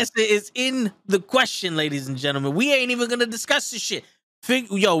 The Bruh. answer is in the question, ladies and gentlemen. We ain't even gonna discuss this shit. We're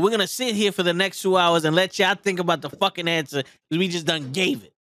gonna sit here for the next 2 hours and let y'all think about the fucking answer because we just done gave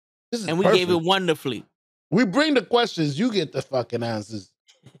it. This is And we perfect. gave it wonderfully. We bring the questions, you get the fucking answers.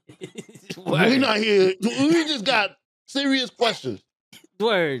 Word. We not here. We just got serious questions.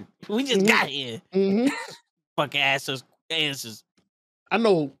 Word. We just Mhm. got here. Mm-hmm. Fucking answers. I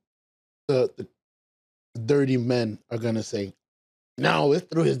know the dirty men are gonna say, no, it's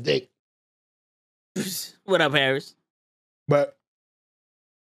through his dick. What up, Harris? But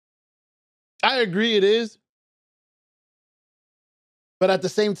I agree it is. But at the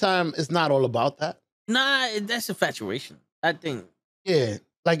same time, it's not all about that. Nah, that's infatuation. I think. Yeah.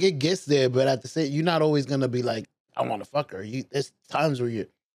 Like it gets there, but at the same, you're not always gonna be like, I want to fuck her. There's times where you're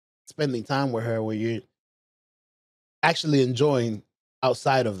spending time with her where you're actually enjoying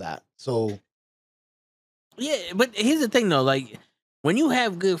outside of that. So Yeah, but here's the thing though, like when you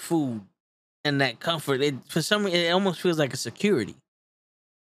have good food and that comfort, for some reason it almost feels like a security.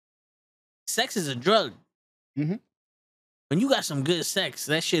 Sex is a drug. Mhm. When you got some good sex,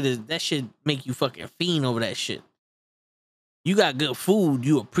 that should make you fucking fiend over that shit. You got good food,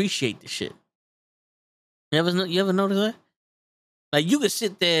 you appreciate the shit. You ever notice that? Like you could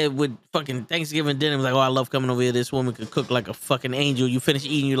sit there with fucking Thanksgiving dinner, and be like, oh, I love coming over here. This woman could cook like a fucking angel. You finish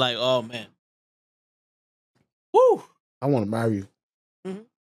eating, you're like, oh man, woo. I want to marry you.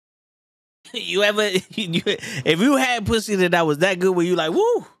 You ever, if you had pussy that was that good, where you like,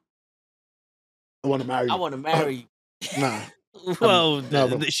 woo, I want to marry you. I want to marry you. Nah. Well,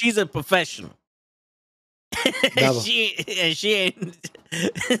 never. she's a professional. Never. she ain't.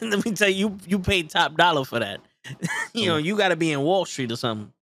 Let me tell you, you paid top dollar for that. You know, you got to be in Wall Street or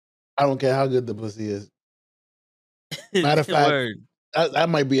something. I don't care how good the pussy is. Matter of fact, Word. that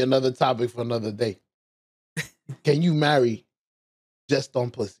might be another topic for another day. Can you marry just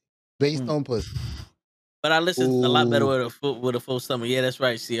on pussy? Based on pussy? But I listen a lot better Ooh. with a full stomach. Yeah, that's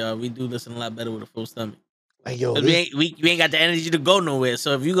right, CR. We do listen a lot better with a full stomach. Like, yo, 'Cause we ain't got the energy to go nowhere.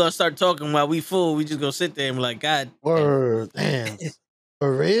 So if you gonna start talking while we full, we just gonna sit there and be like, God. word, damn.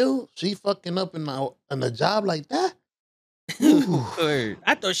 For real? She fucking up in a job like that? Ooh. Word.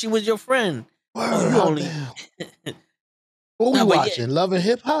 I thought she was your friend. Word, you only- damn. What we No, but watching? Love and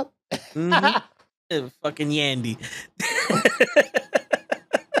Hip Hop? Fucking Yandy.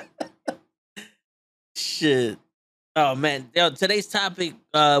 Shit. Oh man. Yo, today's topic,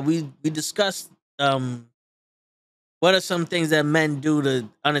 we discussed what are some things that men do to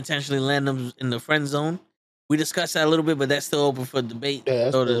unintentionally land them in the friend zone. We discussed that a little bit, but that's still open for debate. Yeah,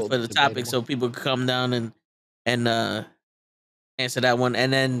 that's So still for the topic, debatable. so people can come down and answer that one.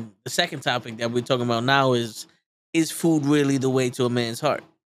 And then the second topic that we're talking about now is food really the way to a man's heart?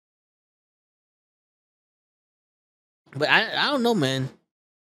 But I don't know, man.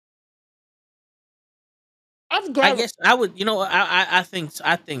 I guess I would, you know, I think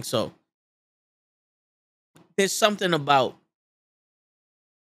so. There's something about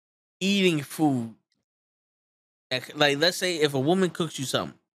eating food that, like, let's say if a woman cooks you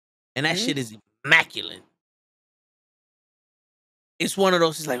something and that shit is immaculate, it's one of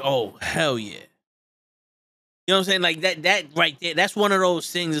those. It's like, oh hell yeah, you know what I'm saying? Like that right there. That's one of those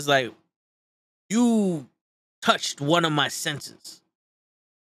things. Is like you touched one of my senses.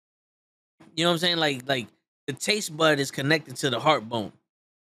 You know what I'm saying? Like the taste bud is connected to the heart bone.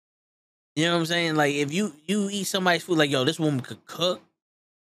 You know what I'm saying? Like if you eat somebody's food, like, yo, this woman could cook.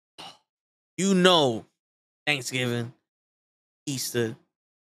 You know, Thanksgiving, Easter,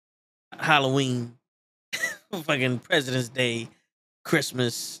 Halloween, fucking President's Day,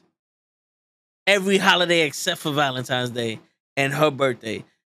 Christmas, every holiday except for Valentine's Day and her birthday,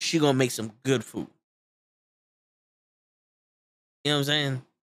 she gonna make some good food. You know what I'm saying?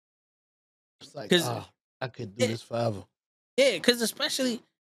 It's like, 'Cause- I could do this forever. Yeah, because especially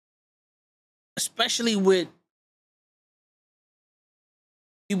with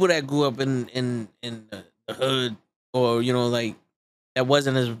people that grew up in the hood, or, you know, like that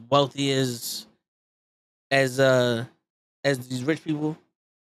wasn't as wealthy as these rich people.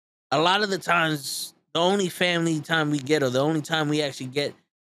 A lot of the times, the only family time we get, or the only time we actually get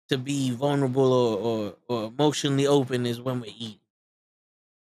to be vulnerable or emotionally open, is when we eat.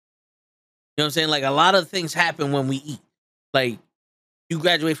 You know what I'm saying? Like, a lot of things happen when we eat. Like, you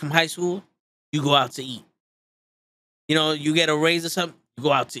graduate from high school, you go out to eat. You know, you get a raise or something, you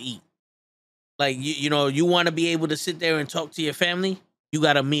go out to eat. Like, you know, you want to be able to sit there and talk to your family, you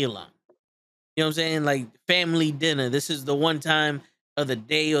got a meal on. You know what I'm saying? Like, family dinner. This is the one time of the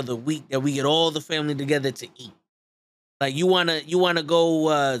day or the week that we get all the family together to eat. Like, you wanna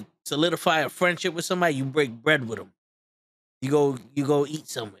go solidify a friendship with somebody, you break bread with them. You go eat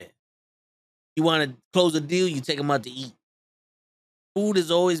somewhere. You want to close a deal, you take them out to eat. Food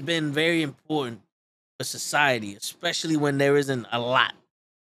has always been very important for society, especially when there isn't a lot.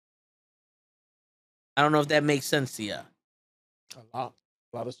 I don't know if that makes sense to you. A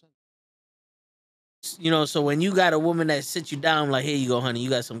lot of sense. You know, so when you got a woman that sits you down, like, here you go, honey, you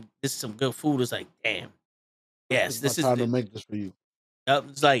got this is some good food. It's like, damn, yes, this is time to make this for you. Yep,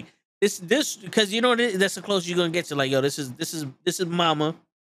 it's like this because, you know, that's the closest you're gonna get to, like, yo, this is mama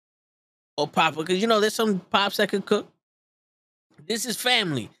or papa, because, you know, there's some pops that could cook. This is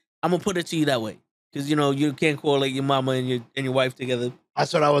family. I'm gonna put it to you that way, because, you know, you can't correlate your mama and your wife together.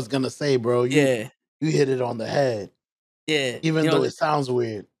 That's what I was gonna say, bro. You hit it on the head. Yeah, Even you know, though it sounds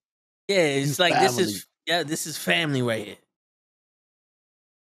weird. yeah, it's like family. this is family right here.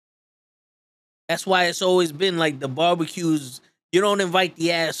 That's why it's always been like the barbecues. You don't invite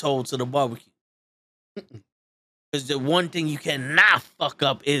the asshole to the barbecue, because the one thing you cannot fuck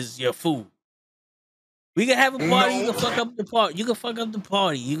up is your food. We can have a party. You can fuck up the party. You can fuck up the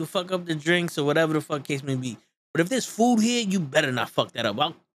party. You can fuck up the drinks or whatever the fuck case may be. But if there's food here, you better not fuck that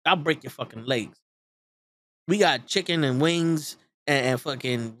up. I'll break your fucking legs. We got chicken and wings and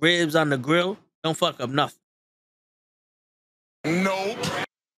fucking ribs on the grill. Don't fuck up nothing. Nope.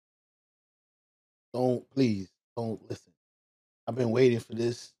 Please don't listen. I've been waiting for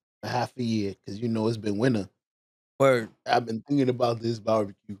this a half a year because you know it's been winter. Word. I've been thinking about this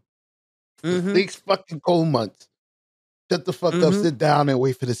barbecue for Mm-hmm. 6 fucking cold months. Shut the fuck up, sit down and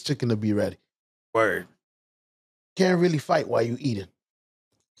wait for this chicken to be ready. Word. Can't really fight while you eating.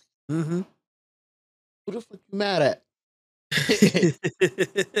 Mm-hmm. Who the fuck you mad at?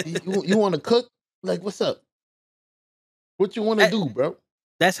 you want to cook? Like, what's up? What you want to do, bro?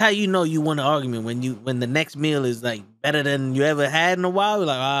 That's how you know you won an argument when the next meal is like better than you ever had in a while. You're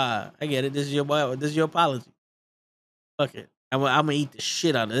like, I get it. This is your apology. Fuck it. I'm gonna eat the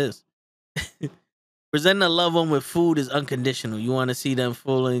shit out of this. Presenting a loved one with food is unconditional. You want to see them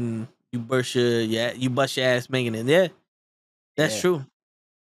full and you bust your ass making it. Yeah, that's true.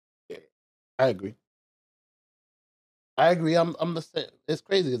 Yeah, I agree. I'm the same. It's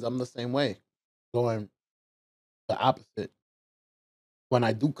crazy because I'm the same way. Going the opposite. When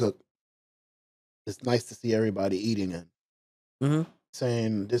I do cook, it's nice to see everybody eating and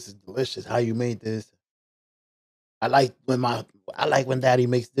saying this is delicious. How you made this? I like when Daddy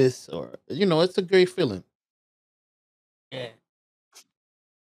makes this, or it's a great feeling. Yeah.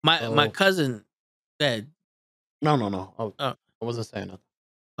 My cousin said, No. I wasn't saying nothing.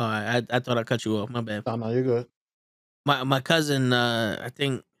 All right, I thought I cut you off. My bad. No, you're good. My cousin, I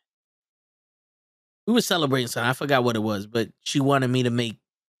think we were celebrating something. I forgot what it was, but she wanted me to make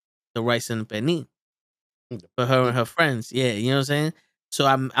the rice and penne for her and her friends. Yeah, you know what I'm saying? So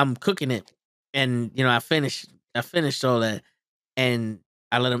I'm cooking it, and I finished all that, and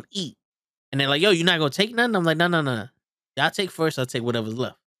I let them eat, and they're like, "Yo, you're not gonna take nothing?" I'm like, "No. Y'all take first. I'll take whatever's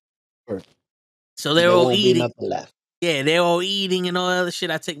left." First. So they're all eating. Be nothing left. Yeah, they're all eating and all that other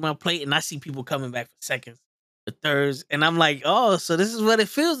shit. I take my plate, and I see people coming back for seconds, for thirds, and I'm like, "Oh, so this is what it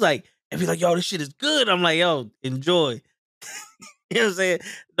feels like." And be like, "Yo, this shit is good." I'm like, "Yo, enjoy." You know what I'm saying?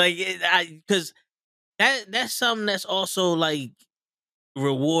 Like, because that's something that's also like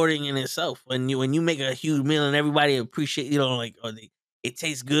rewarding in itself. When you make a huge meal and everybody appreciate, like, it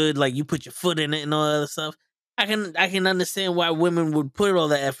tastes good. Like you put your foot in it and all that other stuff. I can understand why women would put all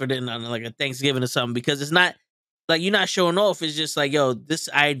the effort in on like a Thanksgiving or something, because it's not like you're not showing off. It's just like, yo,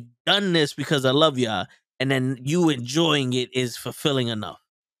 I done this because I love y'all, and then you enjoying it is fulfilling enough.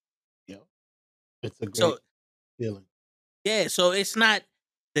 Yeah, it's a great feeling. Yeah, so it's not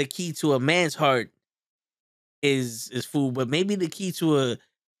the key to a man's heart is food, but maybe the key to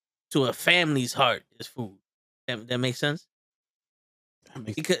a family's heart is food. That makes sense. That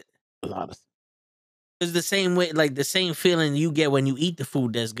makes Because a lot of sense. it's the same way, like the same feeling you get when you eat the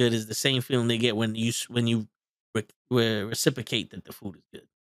food that's good is the same feeling they get when you reciprocate that the food is good.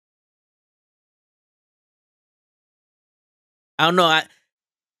 I don't know.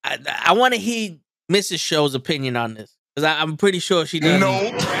 I want to hear Mrs. Show's opinion on this, because I'm pretty sure she doesn't.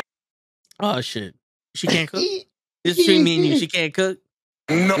 No. Oh shit, she can't cook. This between me and you, she can't cook.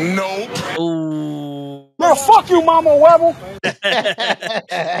 No. Oh. Man, fuck you, Mama Webble.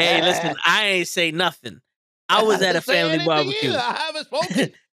 Hey, listen, I ain't say nothing. I was at a family barbecue. I haven't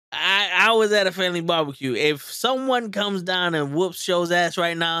spoken. I was at a family barbecue. If someone comes down and whoops Show's ass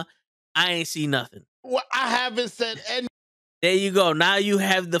right now, I ain't see nothing. Well, I haven't said anything. There you go. Now you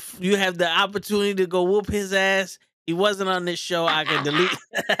have the opportunity to go whoop his ass. He wasn't on this show. I can delete.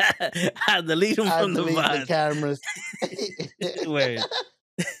 I delete him from the VOD. Cameras. Word.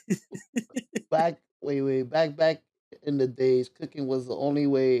 Back in the days, cooking was the only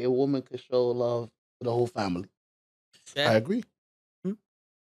way a woman could show love to the whole family. Yeah. I agree.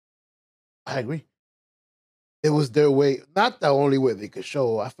 I agree. It was their way, not the only way they could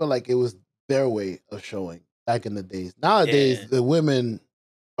show. I feel like it was their way of showing back in the days. Nowadays, the women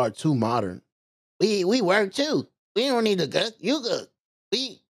are too modern. We work too. We don't need to cook. You cook.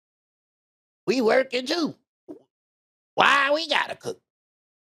 We working too. Why we gotta cook?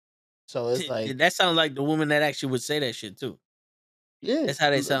 So it's like that sounds like the woman that actually would say that shit too. Yeah, that's how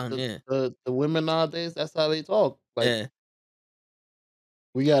they sound. The women nowadays, that's how they talk. Like,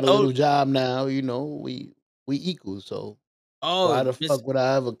 we got a Oh. little job now. We equal. So why the fuck would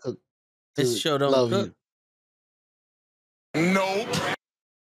I ever cook to This show don't love cook. you? No.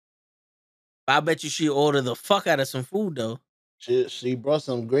 I bet you she ordered the fuck out of some food though. She brought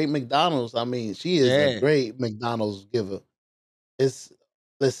some great McDonald's. I mean, she is a great McDonald's giver.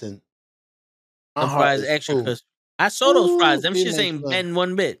 Listen. The fries extra crisp. I saw those fries. Them shits ain't bend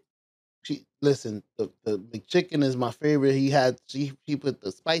one bit. Listen, the McChicken is my favorite. She put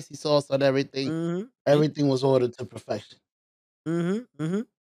the spicy sauce on everything. Mm-hmm. Everything was ordered to perfection. Mm-hmm.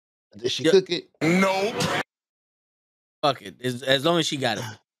 Did she cook it? No. Fuck it. As long as she got it.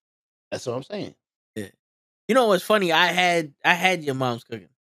 That's what I'm saying. Yeah. You know what's funny? I had your mom's cooking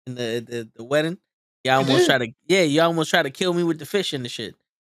in the wedding. You almost did? you almost try to kill me with the fish and the shit.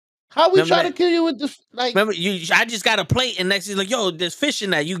 How we Remember try to that? kill you with the like? Remember I just got a plate and next he's like, yo, there's fish in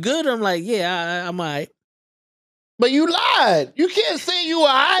that. You good? I'm like, yeah, I'm alright. But you lied. You can't say you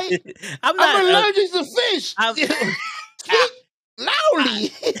alright. I'm I'm not allergic to fish. I'm- Speak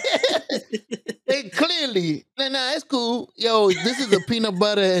loudly. Hey, clearly. Nah, it's cool. Yo, this is a peanut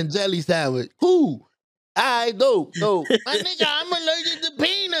butter and jelly sandwich. Cool. I dope. My nigga, I'm allergic to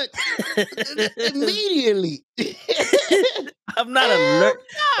peanuts. Immediately. I'm not allergic.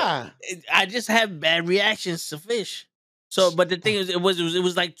 Nah. I just have bad reactions to fish. So, but the thing is, it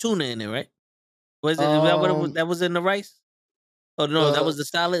was like tuna in it, right? Was it? Is that what it was? That was in the rice? Oh no, that was the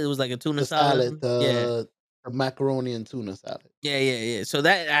salad. It was like a tuna The salad. Or salad, something? Yeah, the macaroni and tuna salad. yeah. So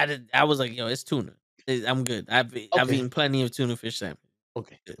that I was like, yo, it's tuna. I'm good. I've Okay. eaten plenty of tuna fish sandwich.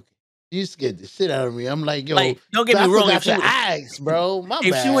 Okay. You scared the shit out of me. I'm like, yo, Like, don't get I me wrong. forgot to ask, bro. My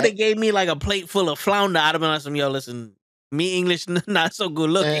If she would bad. have gave me like a plate full of flounder, I'd have been like, yo, listen, me English not so good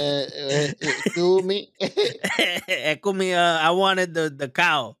looking. Excuse me. I wanted the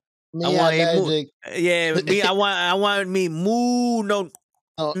cow. Me I want allergic. yeah, me. I want me moo. No,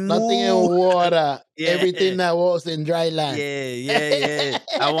 No, nothing in moo. water. Yeah. Everything that was in dry land. Yeah.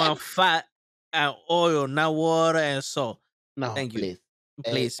 I want fat and oil, not water and salt. No, Thank you. please.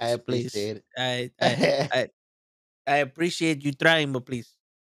 Please, I appreciate it. it. I appreciate you trying, but please,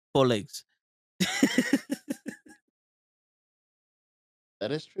 4 legs.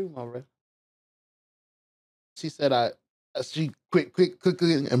 That is true, my friend. She said she quick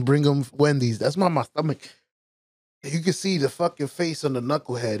and bring them Wendy's. That's my stomach. You can see the fucking face on the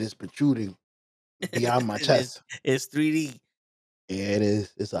knucklehead is protruding beyond my chest. It's 3D. Yeah, it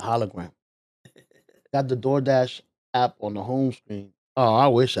is. It's a hologram. Got the DoorDash app on the home screen. Oh, I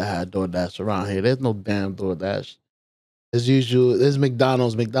wish I had DoorDash around here. There's no damn DoorDash. As usual, there's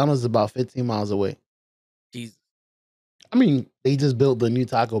McDonald's. McDonald's is about 15 miles away. Jesus. I mean, they just built the new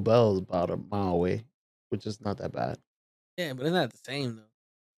Taco Bell about a mile away, which is not that bad. Yeah, but it's not the same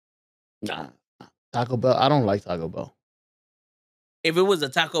though. Nah. Taco Bell, I don't like Taco Bell. If it was a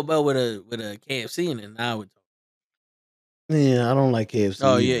Taco Bell with a KFC in it, now I would talk. Yeah, I don't like KFC.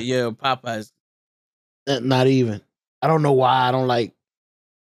 Oh either. yeah, Popeyes. Not even. I don't know why I don't like.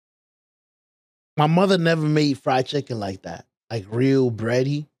 My mother never made fried chicken like that, like real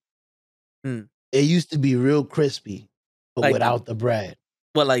bready. Hmm. It used to be real crispy, but Like without the bread.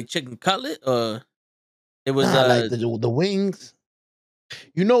 What, like chicken cutlet, or it was like the wings.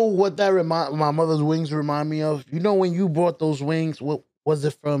 You know what that my mother's wings remind me of? You know when you brought those wings, what was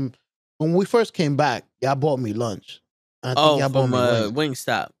it from? When we first came back, y'all bought me lunch. I think y'all bought from me wings.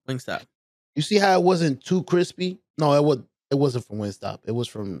 Wingstop. You see how it wasn't too crispy? No, it wasn't from Wingstop. It was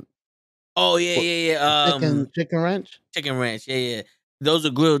from Oh yeah. Chicken Ranch. Chicken Ranch. Yeah. Those are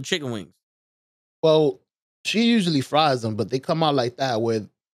grilled chicken wings. Well, she usually fries them, but they come out like that where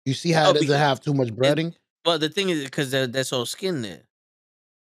you see how it doesn't have too much breading. Well, the thing is because there's all skin there.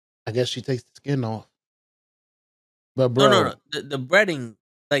 I guess she takes the skin off. But bro, No. The breading,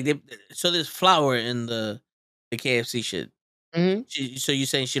 like so there's flour in the KFC shit. Mm-hmm. So you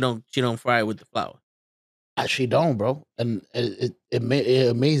saying she don't fry it with the flour? She don't, bro, and it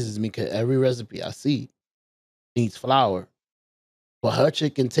amazes me because every recipe I see needs flour, but her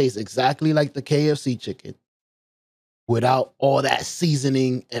chicken tastes exactly like the KFC chicken without all that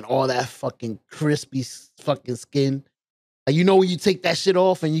seasoning and all that fucking crispy fucking skin. Like, you know when you take that shit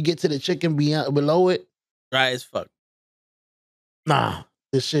off and you get to the chicken below it, Dry as fuck. Nah,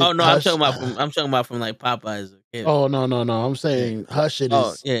 this shit. Oh no, I'm talking about from like Popeyes. Oh no, I'm saying her shit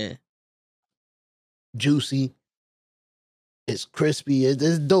is juicy. It's crispy.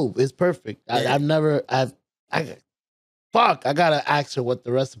 It's dope. It's perfect. Yeah. I gotta ask her what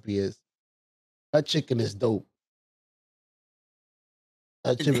the recipe is. Her chicken is dope.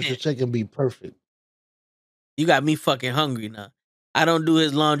 Her chicken be perfect. You got me fucking hungry now. I don't do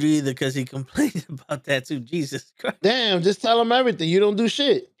his laundry either because he complained about that too. Jesus Christ. Damn, just tell him everything. You don't do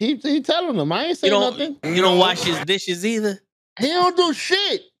shit. Keep telling him. I ain't saying nothing. You don't wash his dishes either? He don't do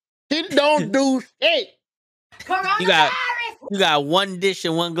shit. He don't do shit. You got one dish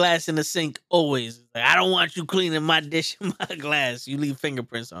and one glass in the sink always. Like, I don't want you cleaning my dish and my glass. You leave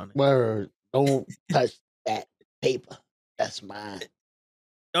fingerprints on it. Word. Don't touch that paper. That's mine.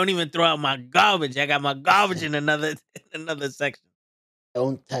 Don't even throw out my garbage. I got my garbage in another section.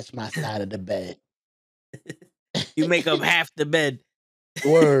 Don't touch my side of the bed. You make up half the bed.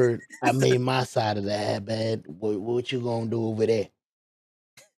 Word. I made my side of the bed. What you gonna do over there?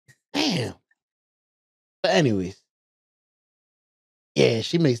 Damn. But anyways, yeah,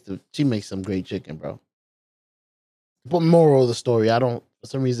 she makes some great chicken, bro. But moral of the story, I don't. For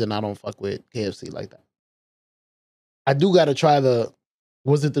some reason, I don't fuck with KFC like that. I do got to try the.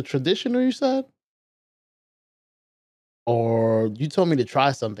 Was it the traditional you said, or you told me to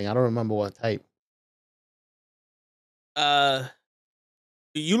try something? I don't remember what type. Uh,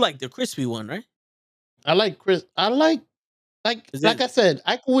 you like the crispy one, right? I like Chris. I like Is like it? I said,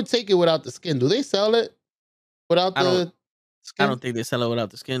 I would take it without the skin. Do they sell it without I don't. the I skin? don't think they sell it without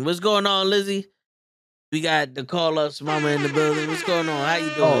the skin. What's going on, Lizzie? We got the call ups mama in the building. What's going on? How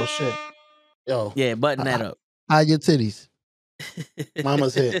you Oh doing? shit, yo, Yeah, button that h- up. hide your titties.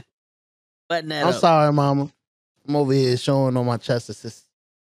 Mama's here. Button that I'm up. sorry, mama. I'm over here showing on my chest assist.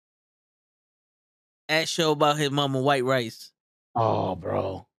 That show about his mama white rice. Oh,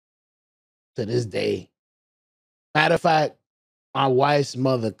 bro. To this day. Matter of fact, my wife's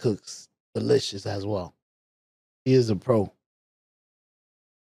mother cooks delicious as well. She is a pro.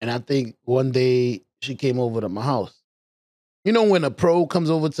 And I think one day she came over to my house. You know when a pro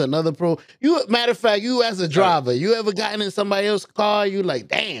comes over to another pro? You matter of fact, you as a Right. driver, you ever gotten in somebody else's car? You like,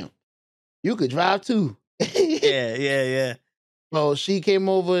 damn, you could drive too. Yeah. Well, she came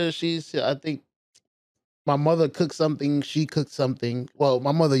over. I think my mother cooked something. She cooked something. Well,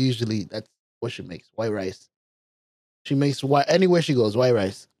 my mother usually that's what she makes, white rice. She makes white anywhere she goes, white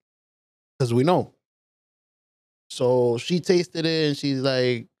rice. Because we know. So she tasted it and she's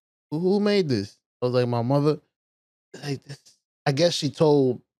like, who made this? I was like, my mother. Like this. I guess she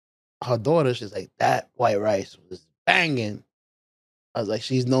told her daughter, she's like, that white rice was banging. I was like,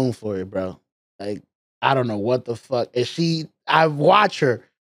 she's known for it, bro. Like, I don't know what the fuck. And I watch her.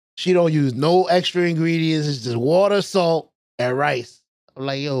 She don't use no extra ingredients. It's just water, salt, and rice. I'm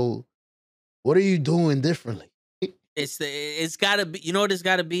like, yo, what are you doing differently? It's gotta be. You know what it's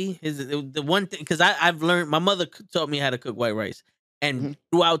gotta be is the one thing because I've learned. My mother taught me how to cook white rice, and Mhm.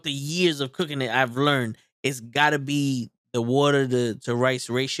 throughout the years of cooking it, I've learned it's gotta be the water to rice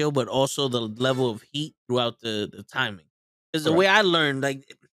ratio, but also the level of heat throughout the timing. Because the way Correct.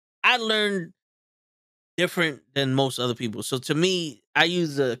 I learned different than most other people. So to me, I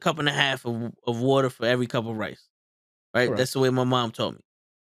use a cup and a half of water for every cup of rice. Right, Correct. that's the way my mom taught me.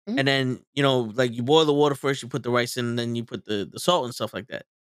 Mhm. And then, like you boil the water first, you put the rice in, and then you put the salt and stuff like that.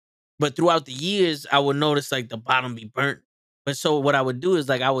 But throughout the years, I would notice like the bottom be burnt. But so what I would do is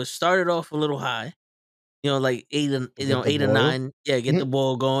like I would start it off a little high, like To get the eight or boil. nine. Yeah, get the Mhm.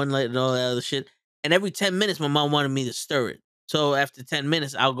 boil going, like and all that other shit. And every 10 minutes, my mom wanted me to stir it. So after 10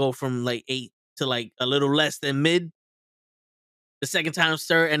 minutes, I'll go from like 8 to like a little less than mid. The second time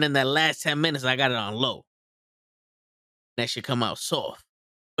stir, and then that last 10 minutes, I got it on low. That should come out soft.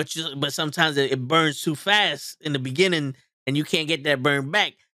 But sometimes it burns too fast in the beginning, and you can't get that burn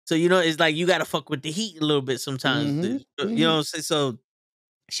back. So it's like you gotta fuck with the heat a little bit sometimes. Mhm. You know Mhm. what I'm saying? So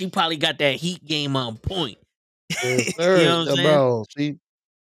she probably got that heat game on point. Yes, You sir. know what I'm saying? Bro, she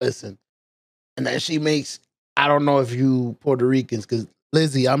listen. And then she makes, I don't know if you Puerto Ricans, because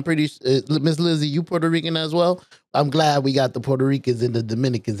Lizzie, I'm pretty Miss Lizzie, you Puerto Rican as well. I'm glad we got the Puerto Ricans and the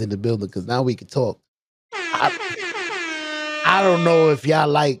Dominicans in the building because now we can talk. I I don't know if y'all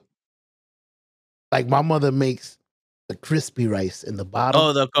like my mother makes the crispy rice in the bottom.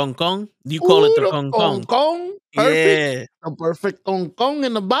 Oh, the Kong Kong. You call it Ooh, the the Kong Kong Kong. Kong, perfect, Yeah, the perfect Kong Kong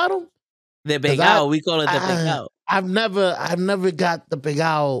in the bottom. the Cause I, pegao. We call it the pegao. I've never got the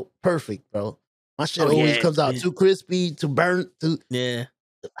pegao perfect, bro. My shit Oh always yeah, comes out too crispy, too burnt, too. yeah.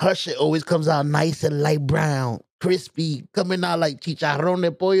 Her shit always comes out nice and light brown, crispy, coming out like chicharrón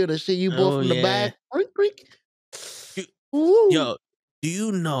de pollo, the shit you bought Oh from the yeah. bag. Creak, creak. You- Woo. Yo, do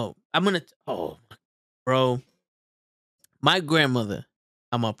you know? Oh, bro. My grandmother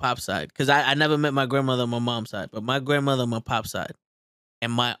on my pop side, because I never met my grandmother on my mom's side, but my grandmother on my pop side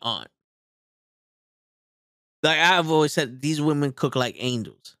and my aunt. Like I've always said, these women cook like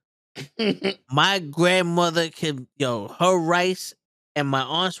angels. My grandmother can, her rice and my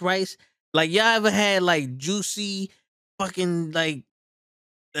aunt's rice. Like y'all ever had like juicy fucking like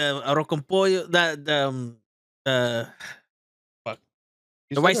arroz con pollo, uh, fuck,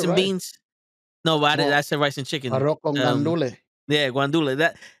 You the said rice it and right. beans? No, but No, I said rice and chicken. arroz con gandule. Yeah, guandule.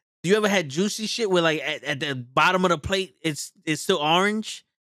 That you ever had juicy shit where like at the bottom of the plate it's still orange?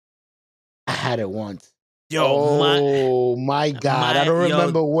 I had it once. Yo, Oh my God. I don't yo,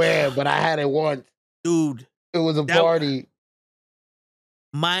 remember where, but I had it once. dude, It was a that party.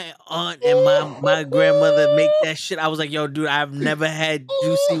 my aunt and my grandmother make that shit. I was like, yo, dude, I've never had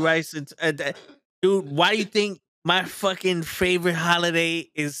juicy rice. Dude, why do you think my fucking favorite holiday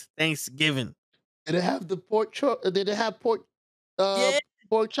is Thanksgiving? Did it have the pork chunk? Did it have uh Yeah,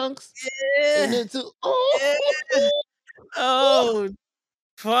 pork chunks in yeah, it too? Oh, yeah. oh, Oh,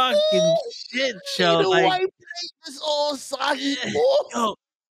 fucking oh. shit Need show. a Like, wipe. It's all soggy. Ooh.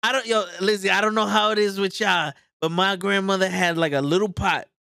 Yo, Lizzie, I don't know how it is with y'all, but my grandmother had like a little pot.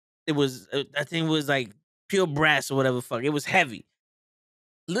 It was, I think it was like pure brass or whatever the fuck. It was heavy.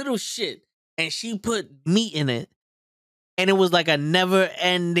 Little shit. And she put meat in it. And it was like a never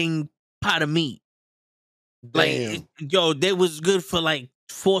ending pot of meat. Damn. Like, that was good for like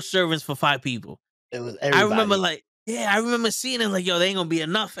 4 servings for 5 people. It was everybody. I remember I remember seeing it like, they ain't gonna be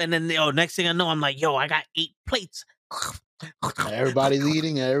enough. And then, next thing I know, I'm like, I got 8 plates. Everybody's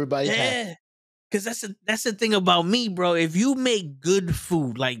eating and everybody's happy. Yeah. Cause that's the thing about me, bro. If you make good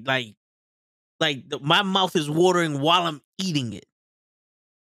food, my mouth is watering while I'm eating it,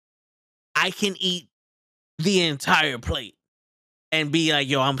 I can eat the entire plate and be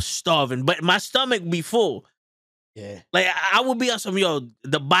like, I'm starving. But my stomach be full. Yeah. Like, I would be on some,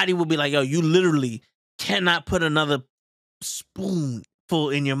 the body would be like, you literally cannot put another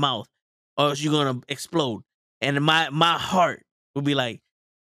spoonful in your mouth or else you're gonna explode. And my heart would be like,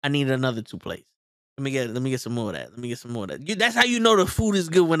 I need another 2 plates. Let me get some more of that. Let me get some more of that. That's how you know the food is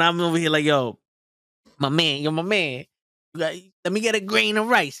good when I'm over here like, my man, you're my man. Let me get a grain of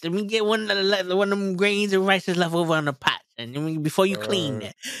rice. Let me get one of them grains of rice that's left over on the pot. And before you clean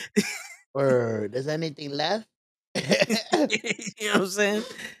that. Word. There's anything left? You know what I'm saying?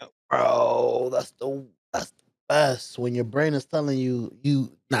 Bro, that's the best. When your brain is telling you,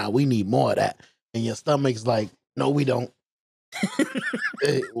 we need more of that. And your stomach's like, no, we don't.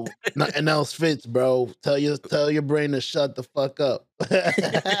 Nothing else fits, bro. Tell your brain to shut the fuck up.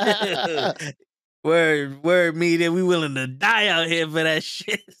 Word me that we willing to die out here for that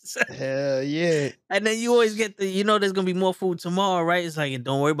shit. Hell yeah. And then you always get there's gonna be more food tomorrow, right? It's like,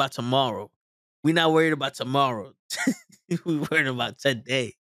 don't worry about tomorrow. We're not worried about tomorrow. We worried about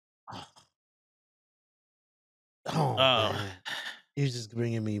today. Oh man. You're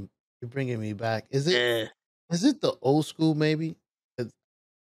bringing me back. Is it the old school maybe?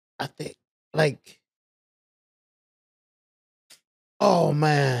 I think oh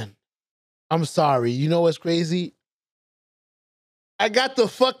man. I'm sorry. You know what's crazy? I got the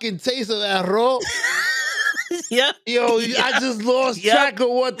fucking taste of that raw. Yeah. Yo, I just lost track of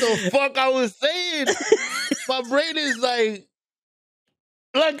what the fuck I was saying. My brain is like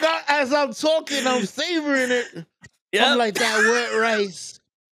as I'm talking, I'm savoring it. Yep. I'm like that wet rice.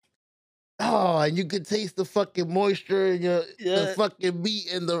 Oh, and you could taste the fucking moisture in the fucking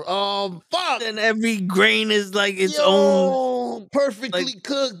meat and the fuck. And every grain is like its own perfectly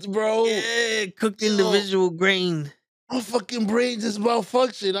cooked, bro. Yeah, cooked individual grain. My fucking brain just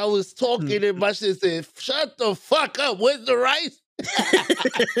malfunctioned. I was talking and my shit said, shut the fuck up. Where's the rice?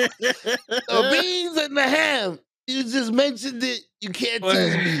 The beans and the ham. You just mentioned it. You can't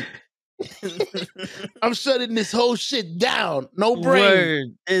test me. I'm shutting this whole shit down. No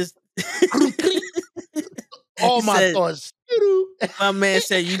brain. All my thoughts. My man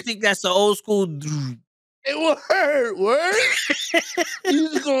said, you think that's an old school? It will hurt. Word?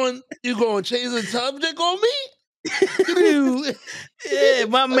 You going to change the subject on me? Yeah,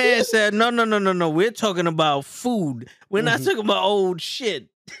 my man said, no. We're talking about food. We're not talking about old shit.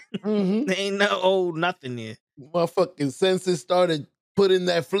 There ain't no old nothing here. My fucking senses started putting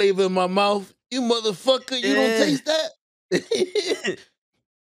that flavor in my mouth. You motherfucker, you don't taste that?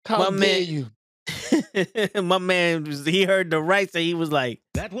 How dare you? My man, he heard the rice and he was like,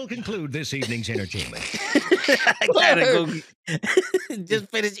 that will conclude this evening's entertainment. I gotta go just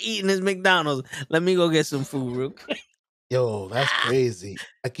finish eating this McDonald's. Let me go get some food real quick. Yo, that's crazy.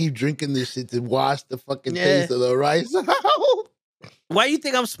 I keep drinking this shit to wash the fucking taste of the rice out. Why you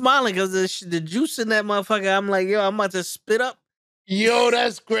think I'm smiling? Because the juice in that motherfucker, I'm like, I'm about to spit up. Yo,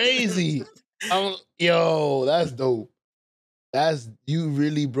 that's crazy. Yo, that's dope. You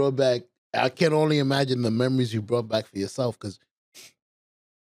really brought back. I can only imagine the memories you brought back for yourself, because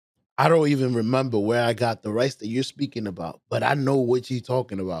I don't even remember where I got the rice that you're speaking about, but I know what you're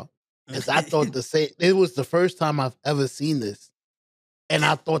talking about. Because I thought the same. It was the first time I've ever seen this, and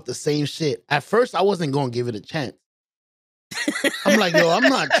I thought the same shit. At first, I wasn't going to give it a chance. I'm like, yo, I'm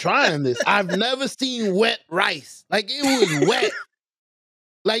not trying this. I've never seen wet rice. Like, it was wet.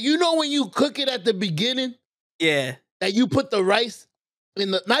 Like, you know when you cook it at the beginning? Yeah. That you put the rice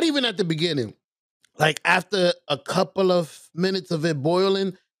not even at the beginning. Like, after a couple of minutes of it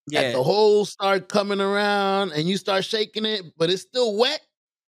boiling, that the holes start coming around and you start shaking it, but it's still wet.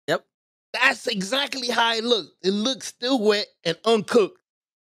 Yep. That's exactly how it looked. It looks still wet and uncooked.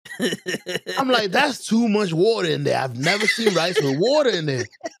 I'm like, that's too much water in there. I've never seen rice with water in there.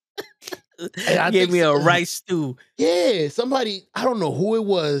 Gave me a rice stew. Yeah, somebody, I don't know who it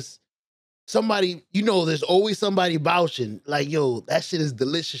was. Somebody, there's always somebody vouching. Like, yo, that shit is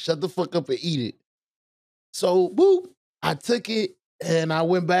delicious. Shut the fuck up and eat it. So, boop, I took it and I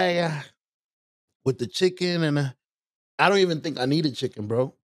went back with the chicken, and I don't even think I needed chicken,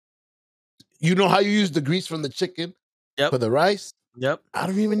 bro. You know how you use the grease from the chicken Yep. for the rice? Yep. I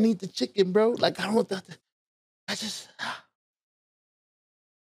don't even need the chicken, bro. Like, I don't. I just.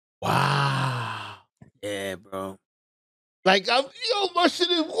 Wow. Yeah, bro. Like, my shit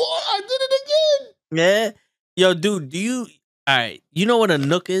is. What? I did it again. Yeah. Yo, dude, do you? All right. You know what a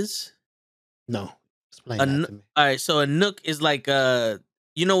nook is? No, explain A that nook. to me. All right. So a nook is like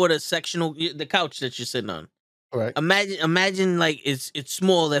you know what a sectional, the couch that you're sitting on. All right. Imagine like it's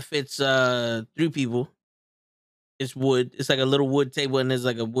small that fits 3 people. It's wood. It's like a little wood table, and there's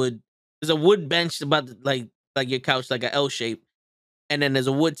like a wood. There's a wood bench about like your couch, like a L shape, and then there's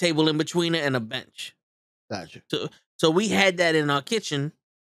a wood table in between it and a bench. Gotcha. So we had that in our kitchen,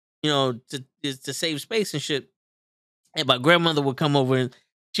 to save space and shit. And my grandmother would come over and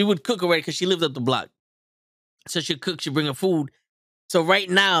she would cook already because she lived up the block. So she'd cook, she'd bring her food. So right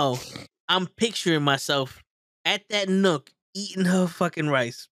now, I'm picturing myself at that nook eating her fucking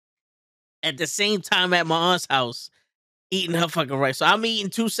rice. At the same time at my aunt's house, eating her fucking rice. So I'm eating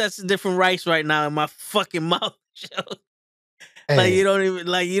 2 sets of different rice right now in my fucking mouth. Like Hey, you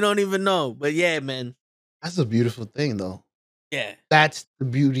don't even know. But yeah, man. that's a beautiful thing, though. Yeah. That's the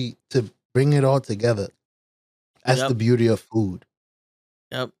beauty, to bring it all together. That's Yep. the beauty of food.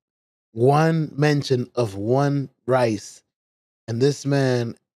 Yep. One mention of one rice, and this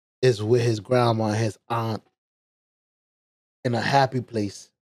man is with his grandma and his aunt in a happy place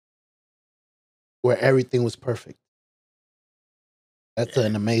where everything was perfect. That's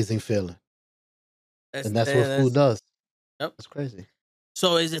an amazing feeling. And that's what food does. Yep. That's crazy.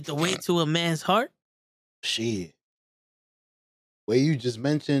 So is it the way to a man's heart? Shit. Way you just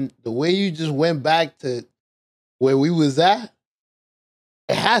mentioned, the way you just went back to where we was at,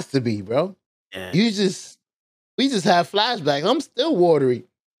 it has to be, bro. Yeah. We just have flashbacks. I'm still watery.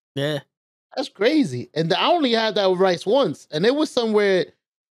 Yeah. That's crazy. And I only had that with rice once, and it was somewhere.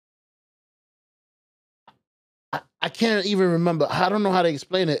 I can't even remember. I don't know how to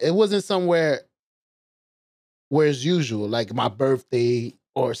explain it. It wasn't somewhere where it's usual, like my birthday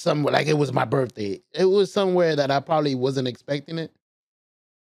or somewhere like it was my birthday. It was somewhere that I probably wasn't expecting it,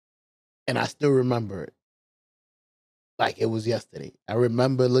 and I still remember it like it was yesterday. I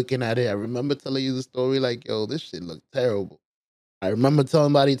remember looking at it. I remember telling you the story like, yo, this shit looked terrible. I remember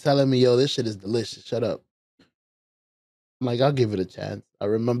somebody telling me, yo, this shit is delicious. Shut up. I'm like, I'll give it a chance. I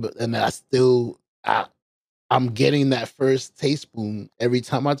remember, and I'm getting that first tablespoon every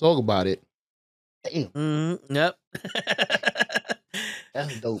time I talk about it. Damn, Yep.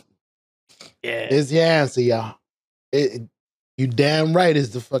 that's dope. Yeah. It's your answer, y'all. You damn right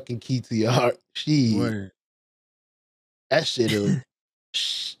is the fucking key to your heart. Word. That shit'll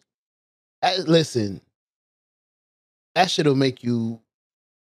listen. That shit'll make you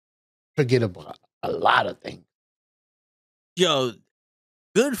forget about a lot of things. Yo,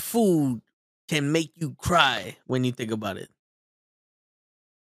 good food can make you cry when you think about it.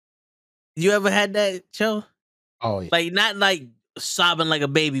 You ever had that, Joe? Oh yeah. Like not like sobbing like a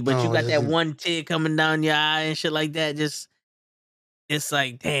baby, but you No, got that listen. one tear coming down your eye and shit like that. Just it's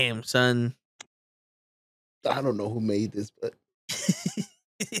like, damn, son. I don't know who made this, but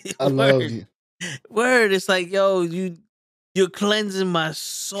I love you. Word. It's like, yo, you're cleansing my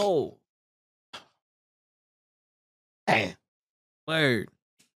soul. Damn. Word.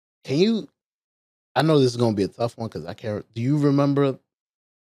 Can you? I know this is gonna be a tough one because I can't. Do you remember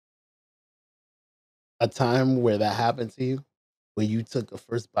a time where that happened to you, where you took a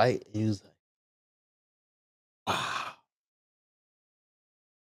first bite and you was like, "Wow,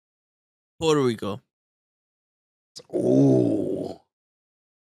 Puerto Rico. ooh,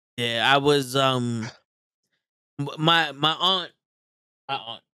 Yeah, I was my aunt.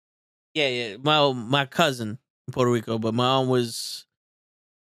 Yeah, my cousin in Puerto Rico, but my aunt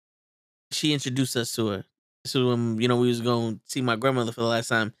she introduced us to her. So when we was going to see my grandmother for the last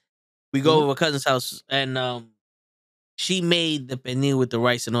time, we go Mhm. over a cousin's house and she made the pernil with the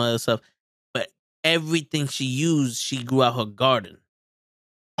rice and all that stuff, but everything she used, she grew out her garden,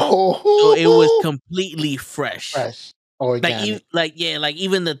 so it was oh, completely fresh. fresh, Like organic." like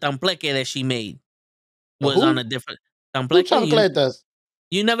even the templeque that she made was Who? on a different Who templeque. chancletas?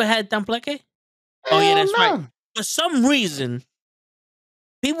 You never had templeque? Oh yeah, Hell that's right. no. For some reason,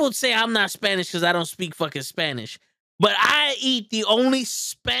 people would say I'm not Spanish because I don't speak fucking Spanish. But I eat the only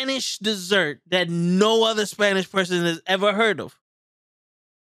Spanish dessert that no other Spanish person has ever heard of.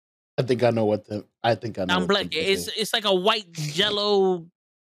 I think I know what Templeque. is. It's like a white jello.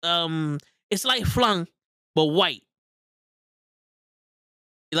 It's like flan, but white.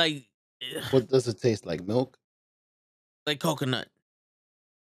 Like What does it taste like? Milk? like coconut,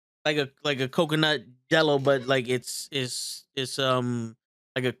 like a coconut jello, but like it's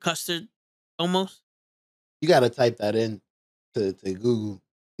like a custard almost. You gotta type that in to Google,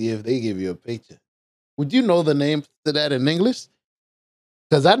 see if they give you a picture. Would you know the name to that in English?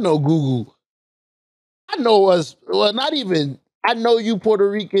 Because I know Google. I know us. Well, not even. I know you Puerto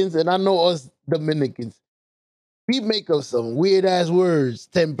Ricans, and I know us Dominicans. We make up some weird ass words.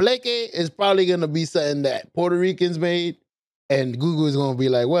 Tembleque is probably gonna be something that Puerto Ricans made, and Google is gonna be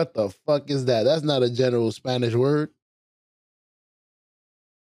like, "What the fuck is that? That's not a general Spanish word.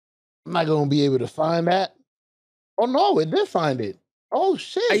 I'm not gonna be able to find that." Oh no, it did find it. Oh How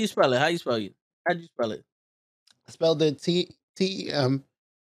shit! you spell it? How you spell it? How do you spell it? I spelled it Tem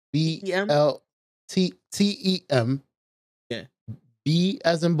B EM. L Tem Yeah. B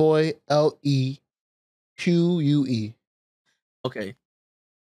as in boy LEQUE. Okay.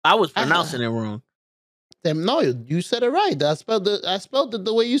 I was pronouncing it wrong. No, you said it right. I spelled it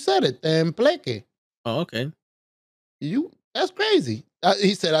the way you said it. Tembleque. Oh, okay. That's crazy.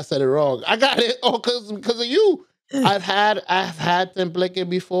 He said I said it wrong. I got it. Oh, because of you. I've had Tembleque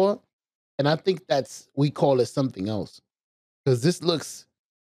before, and I think we call it something else. Because this looks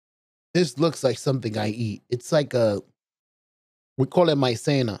like something I eat. It's like we call it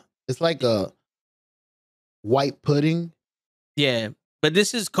maicena. It's like a white pudding. Yeah, but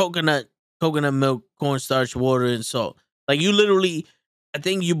this is coconut milk, cornstarch, water, and salt. Like you literally, I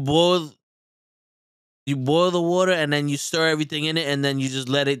think you boil the water and then you stir everything in it, and then you just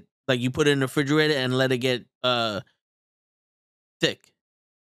let it, like you put it in the refrigerator and let it get thick.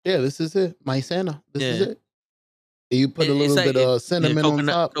 Yeah, this is it. Maicena. This is Yeah. it. And you put a It's little like bit of cinnamon on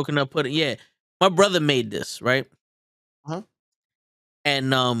top. coconut pudding. Yeah, my brother made this, right? Huh? And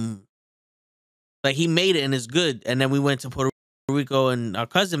like he made it and it's good. And then we went to Puerto Rico and our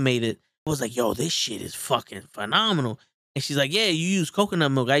cousin made it. I was like, yo, this shit is fucking phenomenal. And she's like, yeah, you use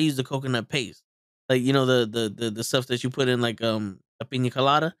coconut milk. I use the coconut paste. Like, you know, the stuff that you put in like a pina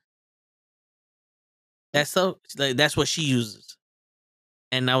colada. That stuff, like that's what she uses.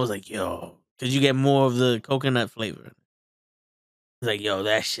 And I was like, yo, because you get more of the coconut flavor. It's like, yo,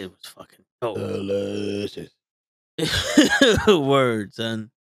 that shit was fucking dope. Delicious. Word,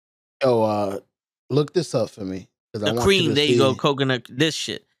 son. Yo, look this up for me. Because I The want cream, you to there see. you go, coconut, this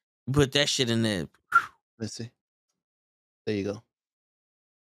shit. You put that shit in there. Let's see. There you go.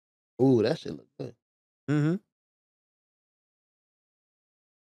 Ooh, that shit look good. Mm-hmm.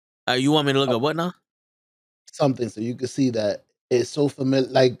 You want me to look up what now? Something so you can see that it's so familiar.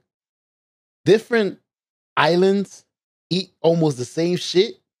 Like different islands eat almost the same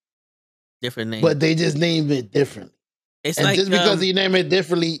shit, Different name. but they just name it differently. It's And like just because you name it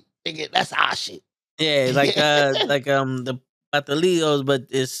differently, that's our shit. yeah, like the patelillos, but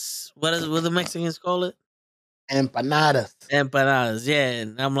it's what the Mexicans call it? Empanadas. Empanadas. Yeah,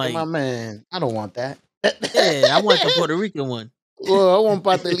 and I'm Hey, like, my man, I don't want that. yeah, I want the Puerto Rican one. Well, I want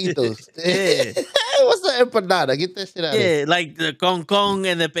patelitos. Yeah. What's the empanada? Get that shit out of here. Yeah, like the con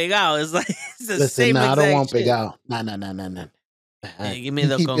and the pegao. It's like it's the Listen, same nah, I exact don't want shit. pegao. Nah. Yeah, give me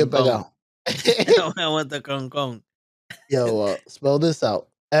the Keep your con. pegao. I want the con. Yo, spell this out.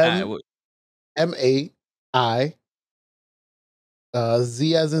 Alright, MAI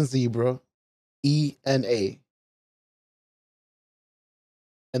Z as in zebra ENA.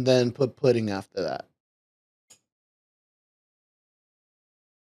 And then put pudding after that.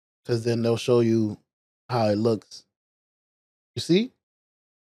 Because then they'll show you how it looks. You see?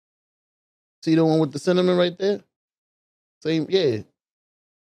 See the one with the cinnamon right there? Same, yeah.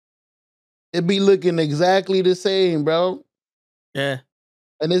 It be looking exactly the same, bro. yeah.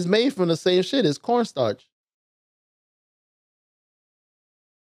 And it's made from the same shit. It's cornstarch.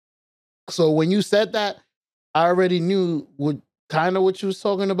 So when you said that, I already knew what you was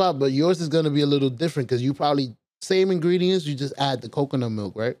talking about, but yours is gonna be a little different because you probably same ingredients, you just add the coconut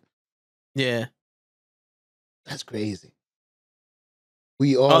milk, right? Yeah. That's crazy.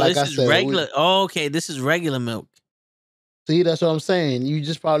 We all, Oh, like this I is said, regular. Oh, okay, this is regular milk. see, that's what I'm saying. You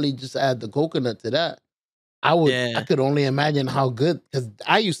just probably just add the coconut to that. I Yeah. could only imagine how good, because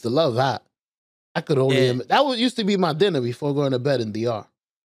I used to love that. I could only Yeah. that was used to be my dinner before going to bed in DR.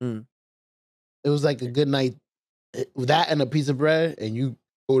 Mm. It was like a good night. That and a piece of bread, and you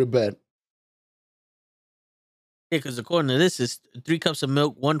go to bed. Yeah, because according to this, is 3 cups of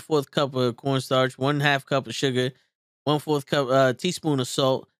milk, 1/4 cup of cornstarch, 1/2 cup of sugar, 1/4 cup teaspoon of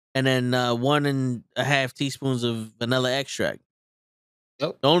salt, and then 1.5 teaspoons of vanilla extract.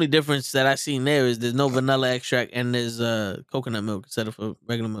 Yep. The only difference that I seen there is there's no vanilla extract and there's coconut milk instead of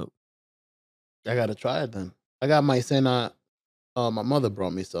regular milk. I gotta try it then. I got my senna. My mother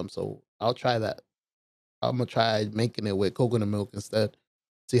brought me some, so I'll try that. I'm gonna try making it with coconut milk instead.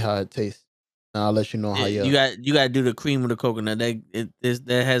 See how it tastes. And I'll let you know how You got to do the cream of the coconut. That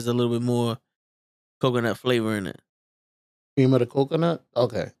has a little bit more coconut flavor in it. cream of the coconut.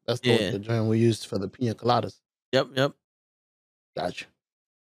 Okay, that's Yeah. the joint we used for the pina coladas. Yep. Gotcha.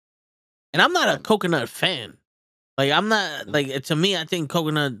 And I'm not a coconut fan. Like I'm not like to me. I think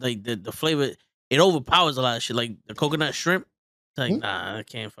coconut like the flavor it overpowers a lot of shit. Like the coconut shrimp. It's like nah, I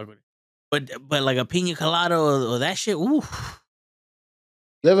can't fuck with it. But like a pina colada or that shit. Ooh.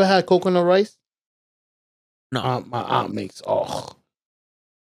 You ever had coconut rice? No. My aunt makes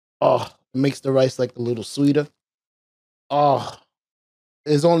makes the rice like a little sweeter.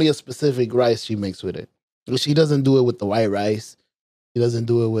 There's only a specific rice she makes with it. She doesn't do it with the white rice. She doesn't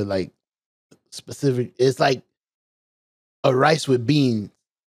do it with like specific. It's like a rice with beans.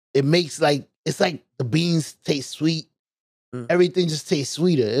 It makes like it's like the beans taste sweet. Everything just tastes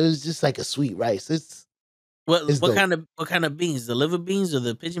sweeter. It was just like a sweet rice. It's what dope. kind of beans? The liver beans or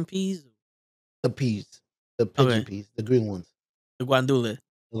the pigeon peas? The peas, the pigeon peas, the green ones. The guandule.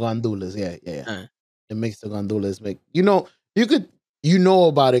 The gandulas, yeah. Uh. It makes the gandulas make. You know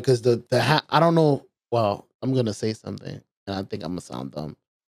about it because the I don't know. Well, I'm gonna say something, and I think I'm gonna sound dumb.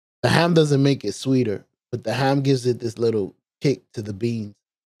 The ham doesn't make it sweeter, but the ham gives it this little kick to the beans.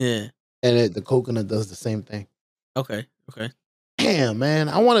 Yeah, and the coconut does the same thing. Okay. Damn, man,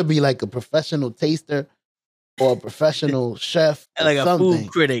 I want to be like a professional taster or a professional chef, or like a something.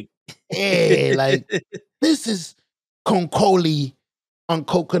 food critic. Yeah, like this is concoli on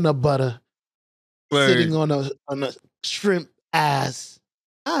coconut butter, sitting on a shrimp ass.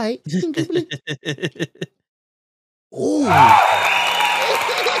 All right. Ooh.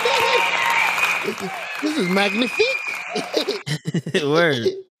 This is magnifique. Word.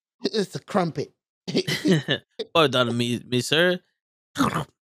 It's a crumpet. Oh, darling, me, sir.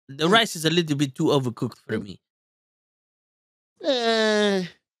 The rice is a little bit too overcooked for me. I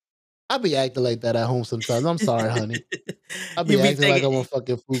be acting like that at home sometimes. I'm sorry, honey. I be acting like I'm a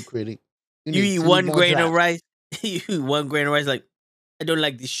fucking food critic. You eat one grain of rice. You eat one grain of rice. Like I don't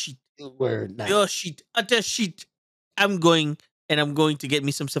like this shit. Word, nah. Your shit, utter shit. I'm going to get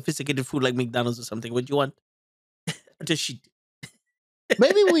me some sophisticated food like McDonald's or something. What do you want? Utter shit.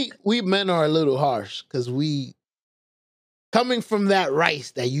 Maybe we men are a little harsh because we coming from that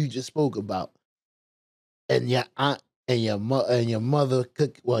rice that you just spoke about, and your aunt and your mother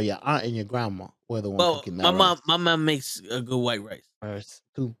cook. Well, your aunt and your grandma were the one cooking that rice. My mom makes a good white rice.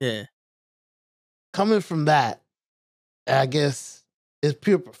 Too. Yeah. Coming from that, I guess it's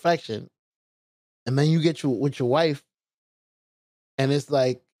pure perfection, and then you get with your wife, and it's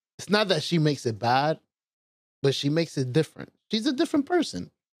like it's not that she makes it bad, but she makes it different. She's a different person.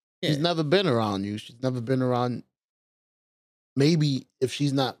 Yeah. She's never been around you. She's never been around. Maybe if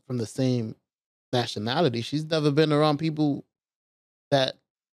she's not from the same nationality, she's never been around people that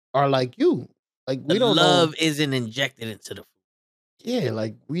are like you. Like we don't love know. Isn't injected into the food. Yeah,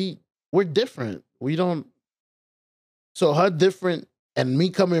 like we're different. We don't. So her different and me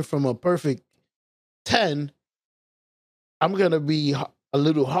coming from a perfect 10, I'm gonna be a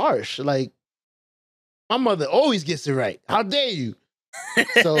little harsh. Like my mother always gets it right. How dare you?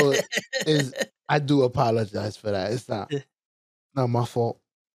 So I do apologize for that. It's not my fault.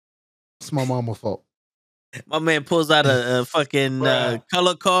 It's my mama's fault. My man pulls out a fucking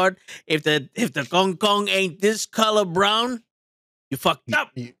color card. If the Kong Kong ain't this color brown, you fucked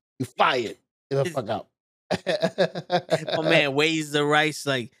up. You fired. Get the fuck out. My man weighs the rice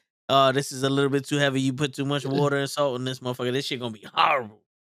like, oh, this is a little bit too heavy. You put too much water and salt in this motherfucker. This shit gonna be horrible.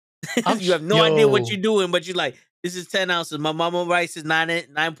 You have no idea what you're doing, but you're like, this is 10 ounces. My mama rice is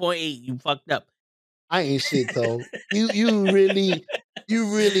 9.8. You fucked up. I ain't shit though. You really,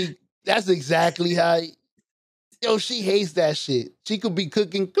 that's exactly how. Yo, she hates that shit. She could be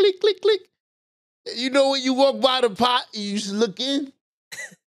cooking, click, click, click. You know when you walk by the pot, you just look in.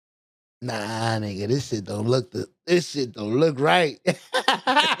 Nah, nigga, this shit don't look right.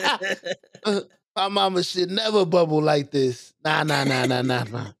 My mama should never bubble like this. Nah.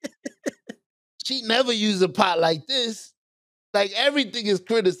 She never use a pot like this. Like everything is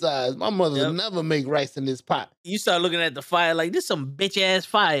criticized. My mother never make rice in this pot. You start looking at the fire like this some bitch ass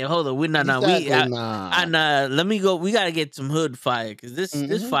fire. Hold on, let me go. We gotta get some hood fire because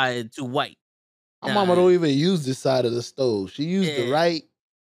this fire is too white. My mama don't even use this side of the stove. She used the right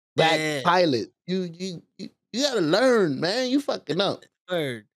back pilot. You gotta learn, man. You fucking up.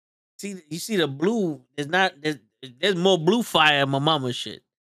 Word. See, you see the blue. There's more blue fire in my mama's shit.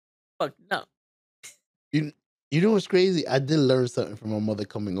 Fuck no. You know what's crazy? I did learn something from my mother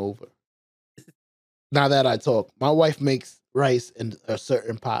coming over. Now that I talk, my wife makes rice in a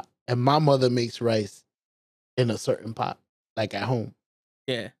certain pot, and my mother makes rice in a certain pot, like at home.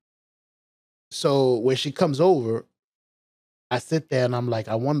 Yeah. So when she comes over, I sit there and I'm like,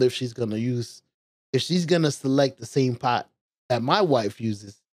 I wonder if she's gonna select the same pot that my wife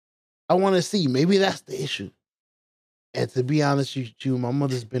uses. I want to see. Maybe that's the issue. And to be honest with you, my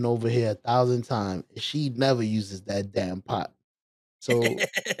mother's been over here 1,000 times. And she never uses that damn pot. So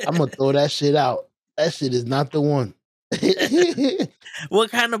I'm gonna throw that shit out. That shit is not the one.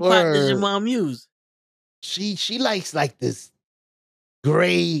 What kind of pot does your Word. mom use? She likes like this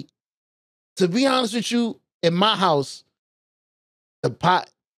gray. To be honest with you, in my house, the pot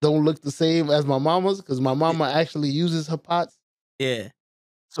don't look the same as my mama's because my mama actually uses her pots. Yeah.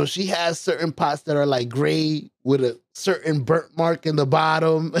 So she has certain pots that are like gray with a certain burnt mark in the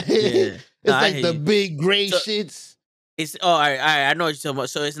bottom. Yeah. It's No, I like hear the you. big gray So- shits. It's all right. I know what you're talking about.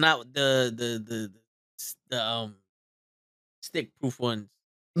 So it's not the stick proof ones.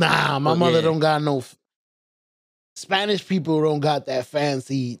 Nah, my Oh, mother yeah. don't got no. Spanish people don't got that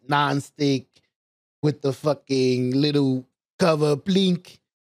fancy non-stick with the fucking little cover blink.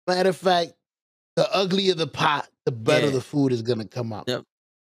 Matter of fact, the uglier the pot, the better Yeah. the food is gonna come out. Yep.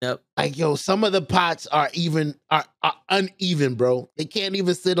 Like, yo, some of the pots are uneven, bro. They can't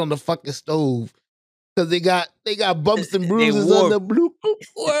even sit on the fucking stove because they got bumps and They bruises on warp. the blue.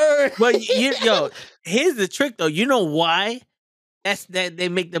 Word. But yo, here's the trick though. You know why? That they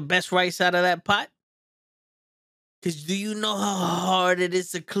make the best rice out of that pot? Cause do you know how hard it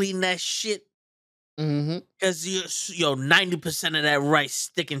is to clean that shit? Mm-hmm. Cause 90% of that rice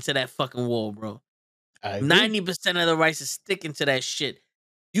sticking to that fucking wall, bro. 90% of the rice is sticking to that shit.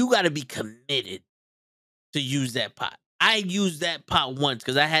 You got to be committed to use that pot. I used that pot once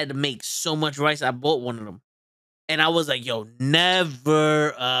because I had to make so much rice. I bought one of them. And I was like, yo,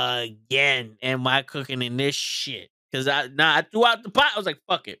 never again am I cooking in this shit. Because I threw out the pot. I was like,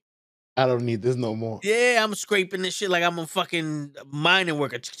 fuck it. I don't need this no more. Yeah, I'm scraping this shit like I'm a fucking mining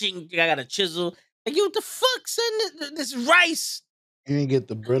worker. I got a chisel. Like, yo, what the fuck, son? This rice. You didn't get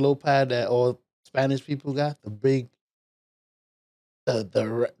the Brillo pad that all Spanish people got? The big,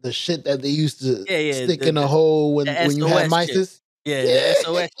 the shit that they used to stick in a hole when you had mices? Yeah, the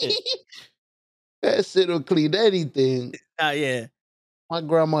SOS shit. That shit will clean anything. Yeah. My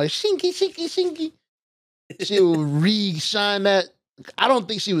grandma, shinky. She would re-shine that. I don't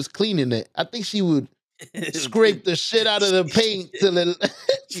think she was cleaning it. I think she would scrape the shit out of the paint till it.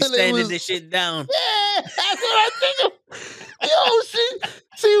 She's sanding this shit down. Yeah, that's what I think of. Yo,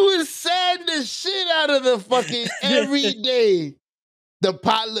 she would sand the shit out of the fucking every day. The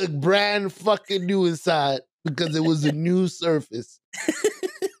pot looked brand fucking new inside because it was a new surface.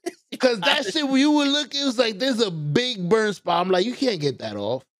 Because that shit, when you would look, it was like there's a big burn spot. I'm like, you can't get that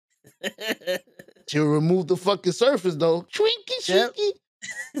off. She'll remove the fucking surface though. Twinky.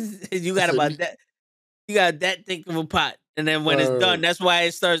 You got about that. You got that thick of a pot, and then when it's done, that's why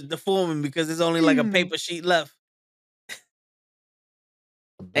it starts deforming because there's only like a paper sheet left.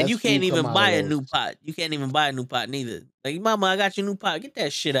 And you can't even buy a new pot. You can't even buy a new pot neither. Like, mama, I got your new pot. Get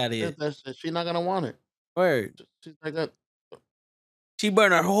that shit out of here. She's not gonna want it. Word. She's like she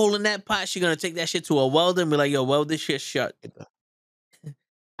burn a hole in that pot. She gonna take that shit to a welder and be like, yo, weld this shit shut.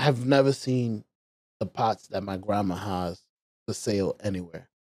 I've never seen the pots that my grandma has for sale anywhere.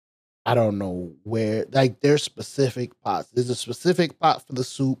 I don't know where. Like, there's specific pots. There's a specific pot for the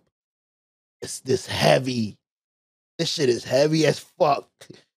soup. It's this heavy. This shit is heavy as fuck.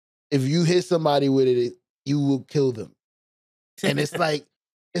 If you hit somebody with it, you will kill them. And it's like,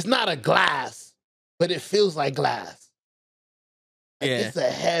 it's not a glass, but it feels like glass. Like, it's a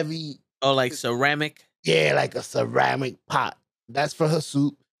heavy. Oh, like ceramic? Yeah, like a ceramic pot. That's for her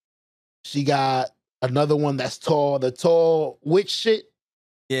soup. She got another one that's tall, the tall witch shit.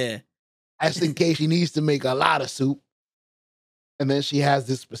 Yeah. That's in case she needs to make a lot of soup. And then she has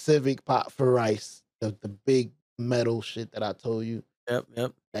this specific pot for rice, the big metal shit that I told you.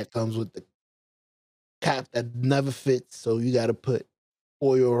 Yep. That comes with the cap that never fits, so you got to put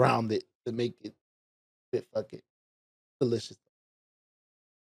oil around it to make it fit. Fuck it. Delicious.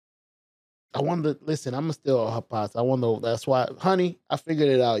 I wonder, listen, I'm going to steal all her pots. I wonder, that's why, honey, I figured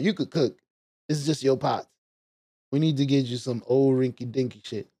it out. You could cook. This is just your pots. We need to get you some old rinky dinky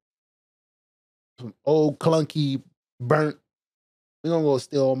shit. Some old clunky burnt. We're going to go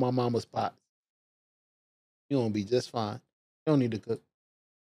steal all my mama's pots. You're going to be just fine. You don't need to cook.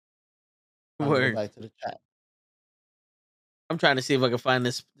 Word. Go back to the chat. I'm trying to see if I can find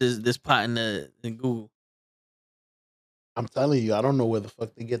this pot in Google. I'm telling you, I don't know where the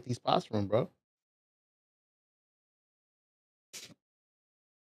fuck they get these pots from, bro.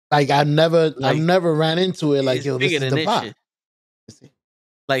 Like, I've never ran into it like, yo, this is the pot.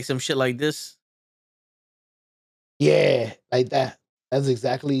 Like some shit like this. Yeah, like that. That's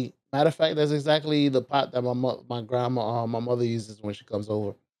exactly. Matter of fact, that's exactly the pot that my grandma, my mother uses when she comes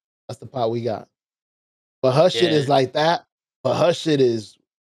over. That's the pot we got. But her shit Yeah. is like that. But her shit is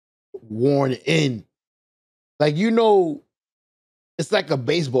worn in. Like it's like a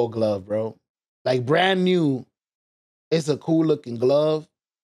baseball glove, bro. Like brand new. It's a cool looking glove,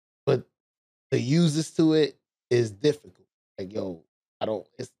 but the uses to it is difficult. Like yo, I don't.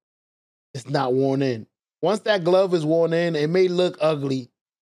 It's not worn in. Once that glove is worn in, it may look ugly,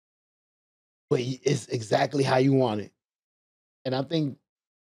 but it's exactly how you want it. And I think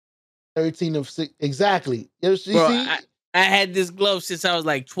 13 of 6 exactly. You Bro, see? I had this glove since I was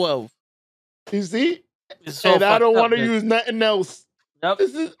like 12. You see? It's so And I fucked don't up, want to man. use nothing else. Yep.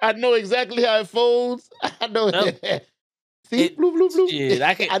 I know exactly how it folds. I know. Yep. See, bloop, bloop, bloop. Shit,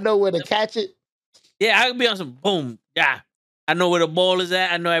 I know where to catch it. Yeah, I could be on some boom. Yeah. I know where the ball is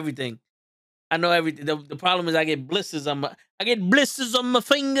at. I know everything. I know everything. The problem is I get blisters on my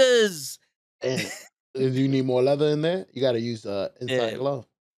fingers. And do you need more leather in there? You got to use inside Yeah. glove.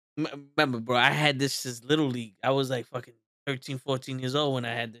 Remember, bro, I had this since Little League. I was like fucking 13, 14 years old when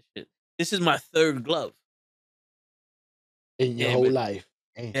I had this shit. This is my third glove. In your Yeah, whole but- life.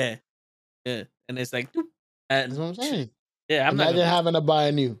 Damn. Yeah. Yeah. And it's like, That's what I'm saying. yeah, I'm Imagine not having to buy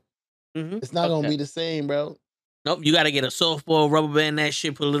a new. gonna, It's not going to be the same, bro. Nope, you got to get a softball, rubber band that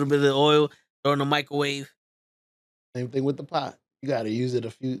shit, put a little bit of oil, throw in the microwave. Same thing with the pot. You got to use it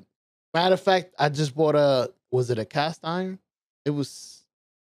a few. Matter of fact, I just bought was it a cast iron? I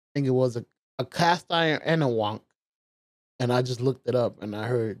think it was a cast iron and a wonk. And I just looked it up and I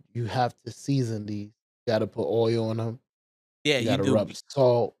heard you have to season these. You got to put oil on them. Yeah, You you got to do. rub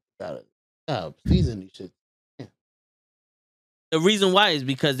salt. You got to season these shit. Yeah. The reason why is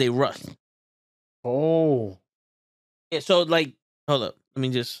because they rust. Oh. Yeah, so like, hold up. Let me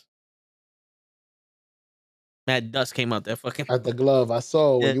just. Mad dust came out that fucking. At the glove, I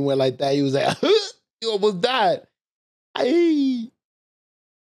saw when Yeah. you went like that, you was like, you almost died. Hey,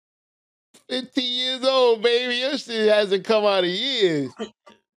 15 years old, baby. Your shit hasn't come out of years.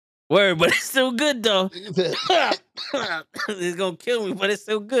 Word, but it's still good though. It's gonna kill me, but it's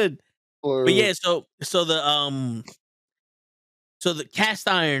still good. But yeah, so the cast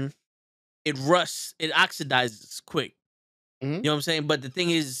iron, it rusts, it oxidizes quick. Mhm. You know what I'm saying? But the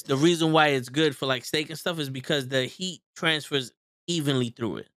thing is, the reason why it's good for like steak and stuff is because the heat transfers evenly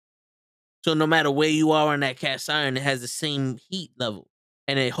through it. So no matter where you are on that cast iron, it has the same heat level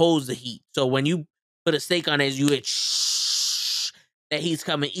and it holds the heat. So when you put a steak on it, you hit that heat's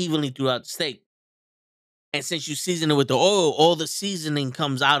coming evenly throughout the steak. And since you season it with the oil, all the seasoning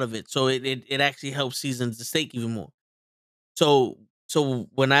comes out of it. So it actually helps season the steak even more. So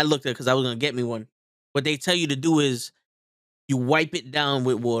when I looked at, because I was gonna get me one, what they tell you to do is you wipe it down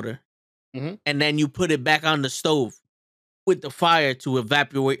with water, Mhm. and then you put it back on the stove with the fire to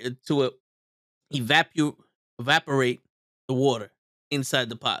evaporate the water inside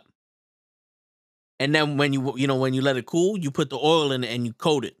the pot. And then when you let it cool, you put the oil in it and you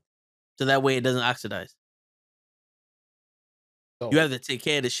coat it, so that way it doesn't oxidize. You have to take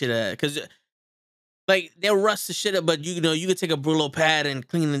care of the shit out because, like, they'll rust the shit up, but you can take a Brillo pad and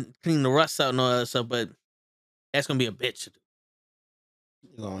clean the rust out and all that stuff, but that's gonna be a bitch.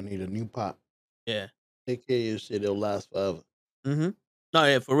 You're going to need a new pot. Yeah. Take care of your shit. It'll last forever. Mm-hmm. No,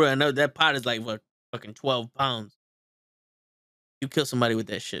 yeah, for real. I know that pot is like what, fucking 12 pounds. You kill somebody with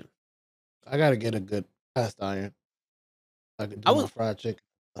that shit. I got to get a good cast iron. I could I do my was- fried chicken.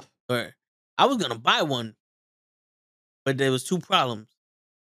 Or I was gonna buy one, but there was two problems.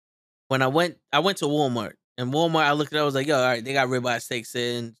 When I went to Walmart, and Walmart, I looked at it, I was like, yo, all right, they got ribeye steaks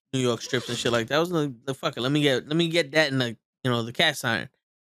in New York strips and shit like that. I was like, fuck it, let me get that in the cast iron.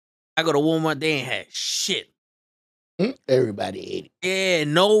 I go to Walmart, they ain't had shit. Everybody ate it. Yeah,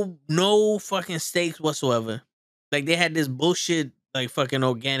 no fucking steaks whatsoever. Like they had this bullshit like fucking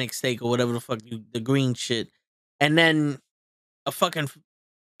organic steak or whatever the fuck the green shit, and then a fucking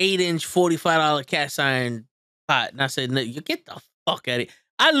 8-inch $45 cast iron pot. And I said, no, you get the fuck out of here.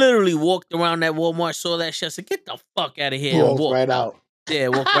 I literally walked around that Walmart, saw that shit, I said, get the fuck out of here. And Walked right out. Yeah,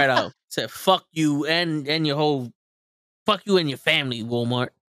 walk right out. Said, fuck you and fuck you and your family, Walmart.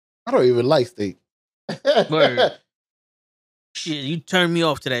 I don't even like steak. Word. Shit, you turned me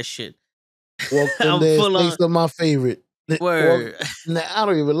off to that shit. Walked in I'm there. full Steaks are my favorite. Word. Nah, I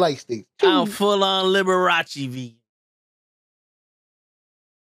don't even like steaks. I'm full on Liberace vegan.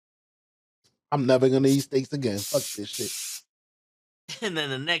 I'm never gonna eat steaks again. Fuck this shit. And then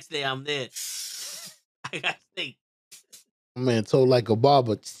the next day I'm there. I got steak. My man told like a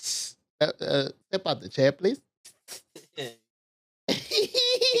barber. Step out the chair, please.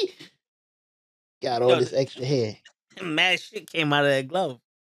 Got all Yo, this extra hair. mad shit came out of that glove.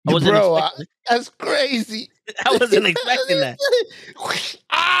 I wasn't Bro, expecting that's crazy. I wasn't expecting that.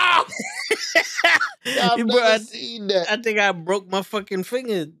 Ah! I've Bro, never seen that. I think I broke my fucking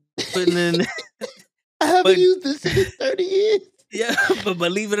finger putting in. I haven't but- used this shit in 30 years. Yeah, but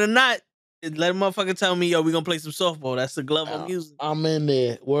believe it or not, let a motherfucker tell me, yo, we gonna play some softball. That's the glove I'm using. I'm in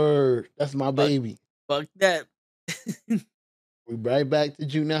there. Word. That's my baby. Fuck that. We right back to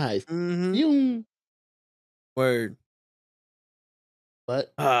junior high school. Mhm. Word.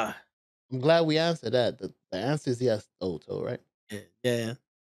 But Ah, I'm glad we answered that. The answer is yes, though, right? yeah.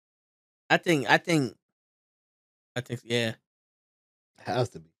 I think, yeah. It has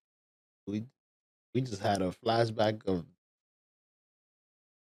to be. We just had a flashback of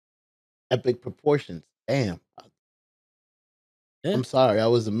epic proportions. Damn. Yeah. I'm sorry. I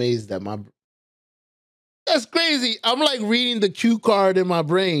was amazed that that's crazy. I'm like reading the cue card in my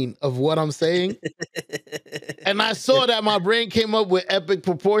brain of what I'm saying. And I saw that my brain came up with epic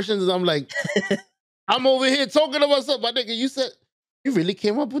proportions. And I'm like, I'm over here talking to myself. My nigga, you really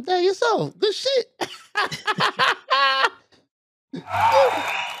came up with that yourself. Good shit.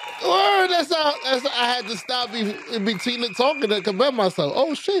 Word, that's how I had to stop in between the talking to commend myself.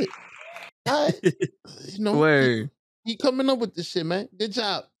 Oh shit. Word. He coming up with this shit, man. Good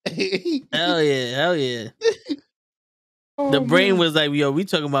job. Hell yeah. Oh, The brain man. was like, yo, we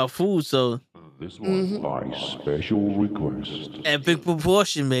talking about food, so This was my special request. epic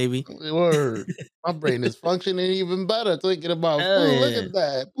proportion, baby. Word. My brain is functioning even better thinking about Hell food. Look yeah. at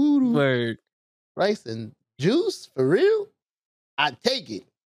that. Voodoo. Word. Rice and juice? For real? I take it.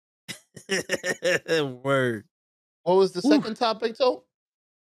 Word. What was the second topic, though?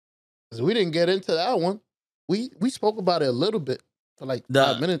 Because we didn't get into that one. We spoke about it a little bit for like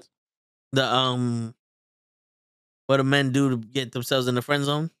 5 minutes. The what do men do to get themselves in the friend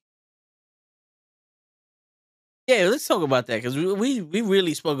zone? Yeah, let's talk about that because we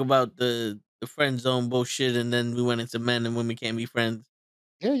really spoke about the friend zone bullshit, and then we went into men and women can't be friends.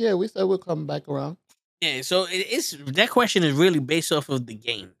 Yeah, we said we'll come back around. Yeah, so it's that question is really based off of the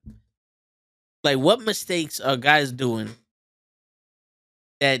game. Like, what mistakes are guys doing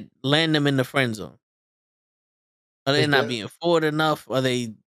that land them in the friend zone? Are they not being forward enough? Are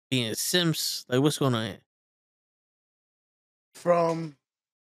they being simps? Like, what's going on here?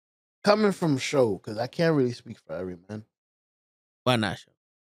 Coming from show, because I can't really speak for every man. Why not show?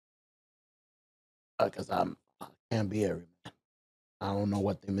 Because I can't be every man. I don't know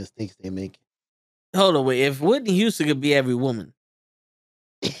what the mistakes they make. Hold on, wait. If Whitney Houston could be every woman,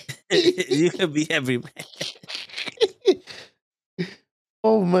 you could be every man.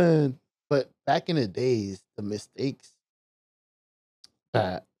 Oh man. But back in the days, the mistakes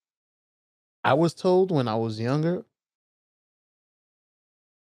that I was told when I was younger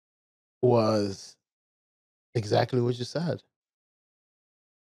was exactly what you said.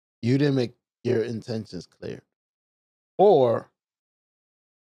 You didn't make your intentions clear. Or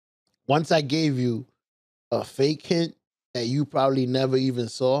once I gave you a fake hint that you probably never even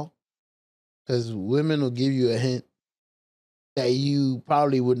saw, because women will give you a hint that you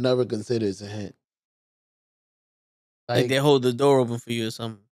probably would never consider as a hint. Like they hold the door open for you or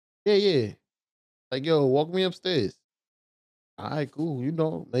something. Yeah. Like, yo, walk me upstairs. All right, cool. You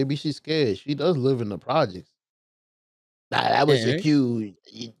know, maybe she's scared. She does live in the projects. Nah, that was your cue.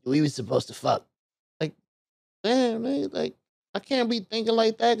 We were supposed to fuck. Like, damn, man. Like, I can't be thinking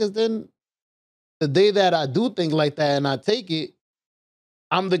like that because then the day that I do think like that and I take it,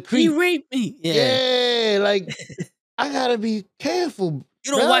 I'm the creep. He raped me. Yeah, like, I gotta be careful.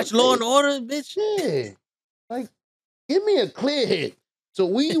 You don't watch Law and Order, bitch? Yeah. Like, give me a clear hit so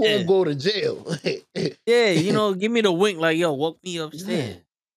we won't go to jail. Yeah, you know, give me the wink like, yo, walk me upstairs. Yeah.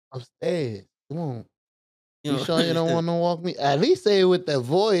 Upstairs. Come on. You You know? sure you don't want to walk me? At least say it with that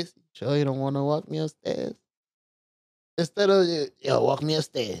voice. Sure you don't want to walk me upstairs? Instead of, yo, walk me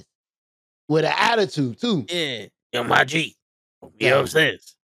upstairs. With an attitude, too. Yeah. Yo, my G. Walk me Yo.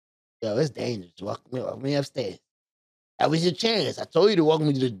 upstairs. Yo, it's dangerous. Walk me upstairs. That was your chance. I told you to walk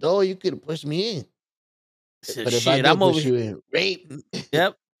me to the door. You could have pushed me in. But if I Shit, did I'm over push you in, rape.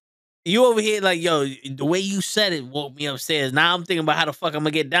 Yep. You over here like, yo, the way you said it woke me upstairs. Now I'm thinking about how the fuck I'm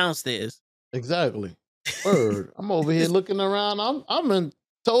gonna get downstairs. Exactly. Word. I'm over here looking around. I'm in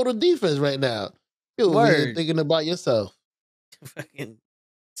total defense right now. You over here Word. thinking about yourself. Fucking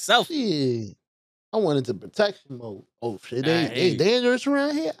self. Shit. I went into protection mode. Oh shit, I they hear you. dangerous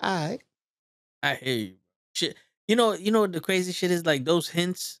around here. All right. I hear you. Shit. You know what the crazy shit is? Like those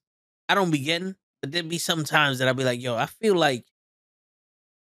hints, I don't be getting, but there be some times that I'll be like, yo, I feel like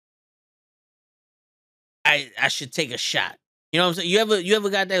I should take a shot. You know what I'm saying? You ever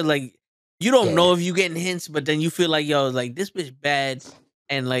got that like you don't know Yeah. if you getting hints, but then you feel like, yo, like this bitch bad,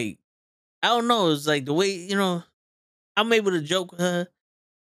 and like I don't know, it's like the way, you know, I'm able to joke with her.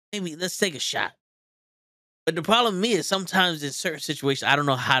 Maybe let's take a shot. But the problem with me is sometimes in certain situations I don't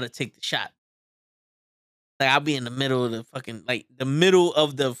know how to take the shot. Like I'll be in the middle of the fucking like the middle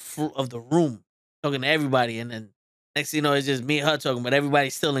of the room talking to everybody, and then next thing you know it's just me and her talking, but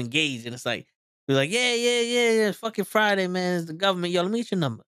everybody's still engaged, and it's like we're like, yeah, it's fucking Friday, man. It's the government. Yo, let me get your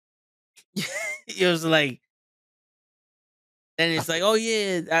number. It was like, and it's like, oh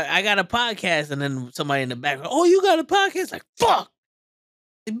yeah, I got a podcast, and then somebody in the background, oh, you got a podcast? Like, fuck,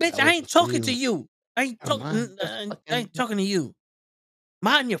 bitch, That I was ain't the talking to feeling. you. I ain't Come on, talking. just I fucking- ain't talking to you.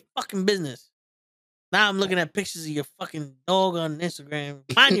 Mind your fucking business. Now I'm looking at pictures of your fucking dog on Instagram.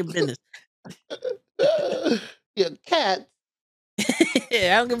 Mind your business. Your cat.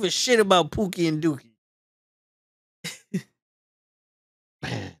 Yeah, I don't give a shit about Pookie and Dookie,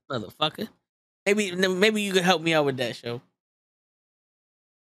 Man, motherfucker. Maybe you can help me out with that show.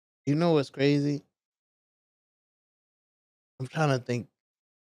 you know what's crazy? I'm trying to think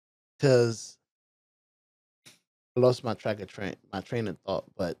because I lost my track of my train of thought,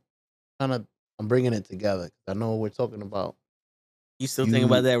 but I'm bringing it together. I know what we're talking about. You still think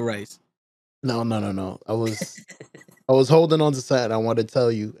about that rice? No. I was holding on to something I wanted to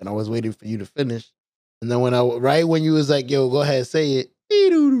tell you, and I was waiting for you to finish. And then right when you was like, "Yo, go ahead, say it,"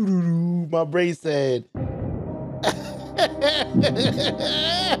 my brain said,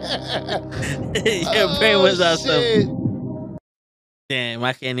 Your brain was "Oh out shit!" something. Damn,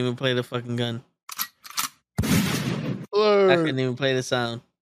 I can't even play the fucking gun. I Word. couldn't even play the sound.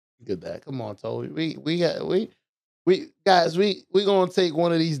 Good that. Come on, Toby. We guys, we gonna take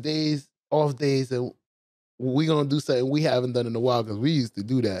one of these days, off days, and we gonna do something we haven't done in a while because we used to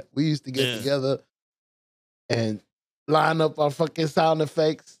do that. We used to get Yeah. together and line up our fucking sound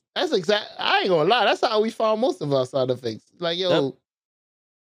effects. That's I ain't gonna lie. That's how we found most of our sound effects. Like, yo,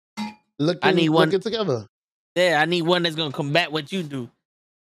 I need one. looking together. Yeah, I need one that's gonna combat what you do.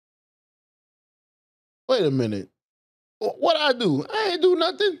 Wait a minute. What I do? I ain't do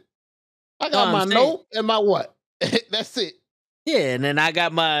nothing. I got I'm my saying. note and my what? That's it. Yeah, and then I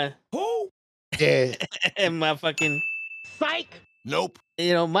got my Yeah. and my fucking Nope.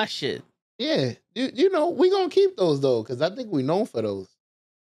 you know, my shit. Yeah, you know we gonna keep those though, because I think we known for those.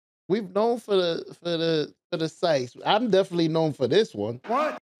 We've known for the sites. I'm definitely known for this one.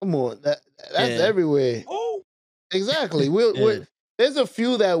 What? Come on, that's Yeah. everywhere. Oh, Exactly. Yeah. There's a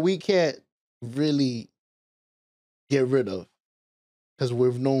few that we can't really get rid of because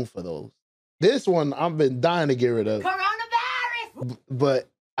we're known for those. This one I've been dying to get rid of, but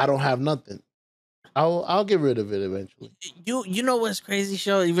I don't have nothing. I'll get rid of it eventually. You know what's crazy,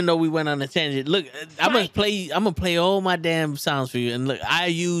 show? Even though we went on a tangent, look, I'm gonna play all my damn sounds for you, and look, I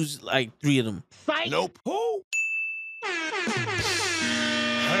use like 3 of them. Nope. who?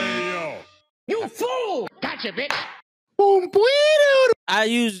 Hey, yo. Boom, boom. I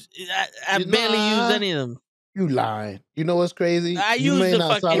You barely nah. use any of them. You lying. You know what's crazy? I you use may the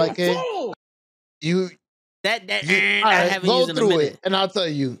not sound fucking- like it. You That all I right, haven't go used in a through minute. it, and I'll tell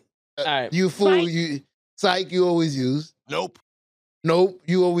you. All right, You fool, you psych. You always use. Nope. Nope,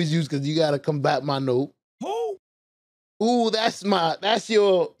 you always use because you gotta combat my nope. Who? Ooh, that's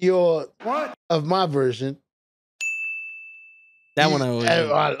your What? of my version. that one I always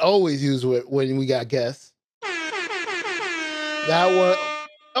use. I always use when we got guests. That one.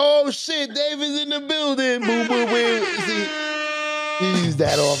 Oh shit, David's in the building. Boom, boom, boom. See, you use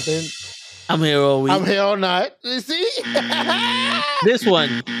that often. I'm here all week. I'm here all night. You see? This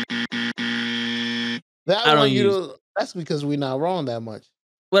one, That I don't one you use. don't. That's because we're not wrong that much.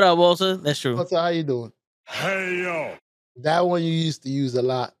 What up, Walter? That's true. What's how you doing? Hey, yo. That one you used to use a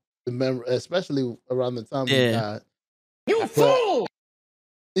lot, remember, especially around the time we Yeah. died. You fool!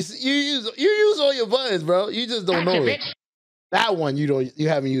 You use all your buttons, bro. You just don't know it. That one you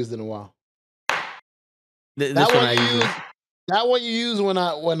haven't used in a while. This That one one I you use. use. That one you use when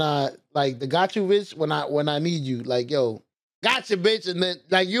I like the got you bitch when I need you, like, yo, gotcha bitch, and then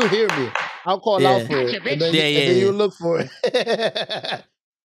like you hear me. I'll call out Yeah. for it. And then, Yeah, and yeah, then yeah. you look for it.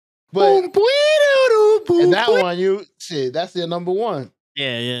 But and that one that's your number one.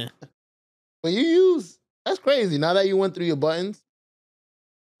 Yeah. But you use, that's crazy. Now that you went through your buttons,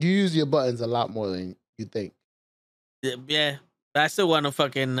 you use your buttons a lot more than you think. Yeah. But I still want to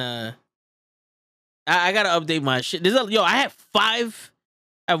fucking. I gotta update my shit. I have 5.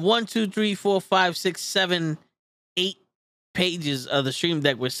 I have 1, 2, 3, 4, 5, 6, 7, 8 pages of the stream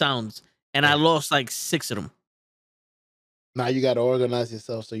deck with sounds, and I lost like 6 of them. Now you got to organize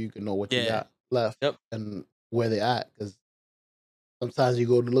yourself so you can know what you Yeah. got left Yep. and where they at. Because Sometimes you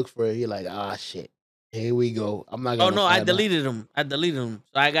go to look for it, you're like, ah, shit. Here we go. I'm not Oh gonna no, I find that. deleted them.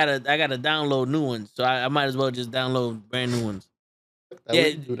 So I gotta download new ones. So I might as well just download brand new ones. That Yeah, way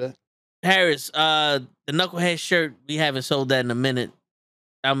you do that. Harris, the Knucklehead shirt, we haven't sold that in a minute.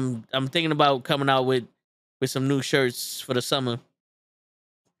 I'm thinking about coming out with some new shirts for the summer.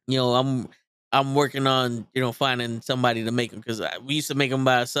 You know, I'm working on, you know, finding somebody to make them because we used to make them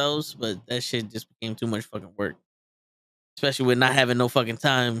by ourselves, but that shit just became too much fucking work, especially with not having no fucking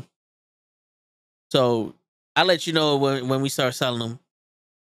time. So I'll let you know when we start selling them.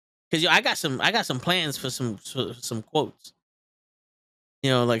 Cause I got some plans for some quotes. You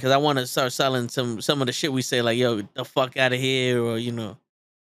know, like, cause I want to start selling some of the shit we say, like, yo, get the fuck out of here, or you know,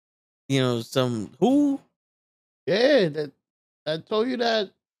 some who. Yeah, I told you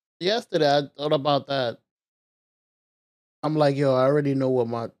that yesterday. I thought about that. I'm like, yo, I already know what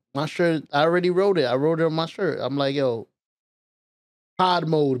my shirt. I already wrote it. I wrote it on my shirt. I'm like, yo, pod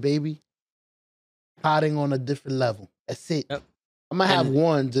mode, baby. Podding on a different level. That's it. Yep. I'm gonna have And-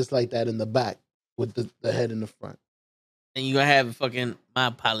 one just like that in the back with the head in the front. And you gonna have fucking my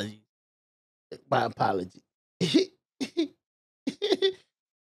apologies. My apology.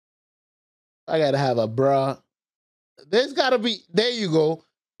 I gotta have a bra. There's gotta be. There you go.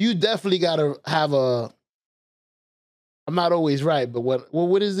 You definitely gotta have a. I'm not always right, but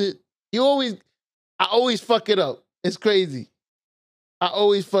what is it? I always fuck it up. It's crazy. I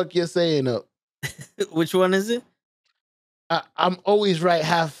always fuck your saying up. Which one is it? I'm always right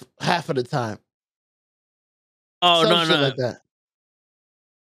half of the time. Oh, Some no, shit no. like that.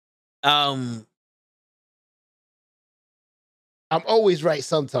 I'm always right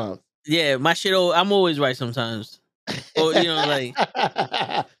sometimes. Yeah, my shit. I'm always right sometimes. Or you know, like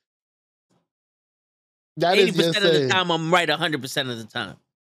that 80% is your of the saying. time, I'm right 100% of the time.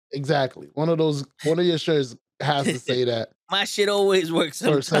 Exactly. One of your shirts has to say that. My shit always works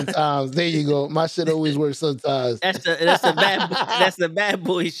Or sometimes. sometimes. There you go. My shit always works sometimes. That's the bad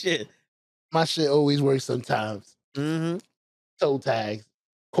boy shit. My shit always works sometimes. Mm-hmm. Toe tags,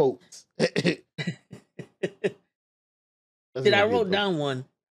 quotes. Did I wrote down one?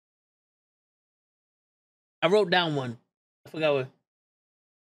 I forgot what.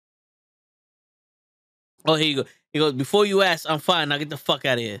 Oh, here you go. He goes, before you ask, I'm fine. Now get the fuck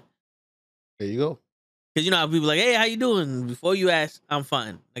out of here. There you go. Because you know how people like, hey, how you doing? Before you ask, I'm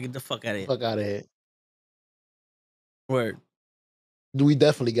fine. Now get the fuck out of here. Fuck out of here. Word. We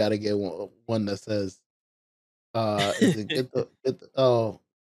definitely got to get one that says, is it get the oh,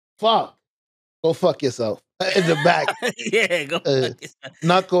 fuck. Go fuck yourself. In the back. Yeah, go fuck yourself.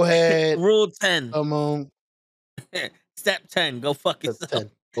 Knucklehead. Rule 10. Come on. Step 10. Go fuck yourself. 10.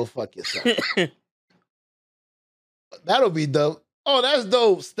 Go fuck yourself. That'll be dope. Oh, that's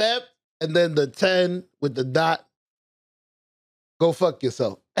dope. Step. And then the 10 with the dot. Go fuck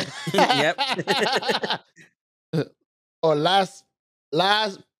yourself. Yep. Or last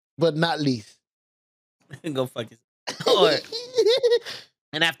but not least. Go fuck yourself.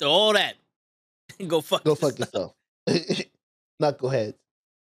 And after all that, go fuck yourself. Knucklehead.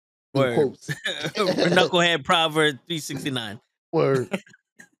 Word. Quotes. Knucklehead Proverb 369. Word.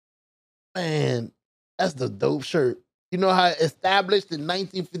 Man, that's the dope shirt. You know how established in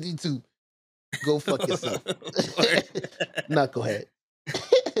 1952. Go fuck yourself. Knucklehead.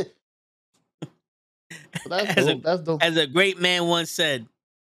 That's dope. As a great man once said,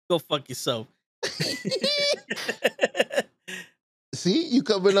 go fuck yourself. See, you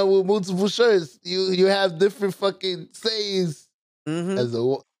coming up with multiple shirts. You have different fucking sayings.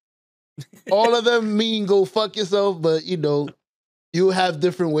 Mm-hmm. All of them mean go fuck yourself, but you have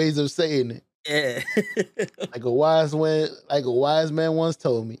different ways of saying it. Yeah. like a wise man once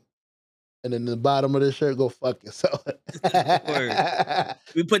told me. And then the bottom of the shirt, go fuck yourself.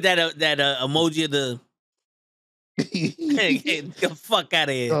 We put that emoji of the get the fuck out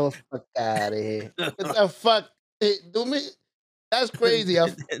of here. Go fuck out of here. What the fuck? Hey, do me. That's crazy.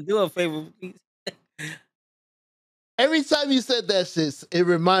 Do a favor, please. Every time you said that shit, it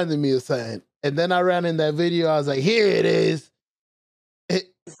reminded me of something. And then I ran in that video. I was like, here it is. Get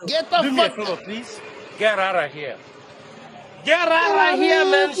the Do fuck me a favor, please. Get out of here. Get out of here,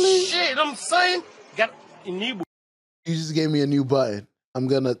 man. Shit, I'm saying. Get a new. You just gave me a new button.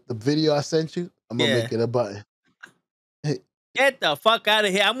 The video I sent you, I'm going to make it a button. Get the fuck out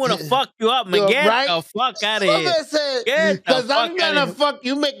of here. I'm going to fuck you up, man. Get the fuck out of here. Because I'm going to fuck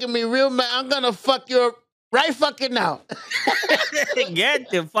you, making me real mad. I'm going to fuck you right fucking now. Get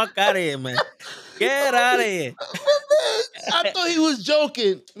the fuck out of here, man. Get out of here. I thought he was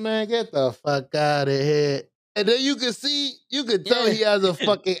joking. Man, get the fuck out of here. And then you could tell he has a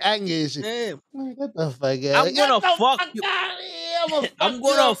fucking anger issue. Yeah. Man, get the fuck out. I'm gonna fuck you. Out of here. I'm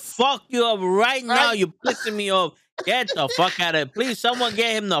gonna fuck you up right now. Right? You're pissing me off. Get the fuck out of here. Please, someone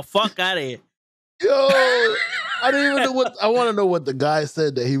get him the fuck out of here. Yo, I don't even know what I want to know what the guy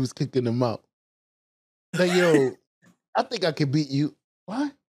said that he was kicking him out. Like, yo, I think I can beat you.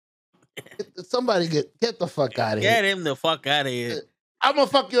 What? Somebody get the fuck out of here. Get him the fuck out of here. I'm gonna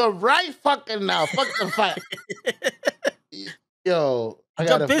fuck you up right fucking now. Fuck the fight. Yo, I You're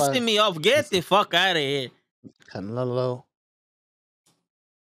gotta pissing find me off. Get the fuck out of here. Canelo.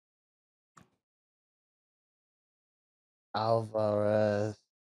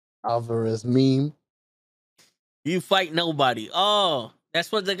 Alvarez meme. You fight nobody. Oh,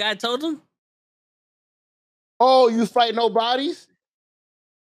 that's what the guy told him? Oh, you fight nobodies?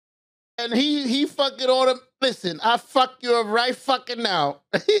 And he fucking on him. Listen, I fuck you up right fucking now.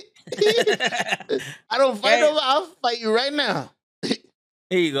 I don't fight nobody. I'll fight you right now.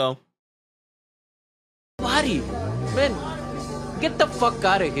 Here you go. Body, man, get the fuck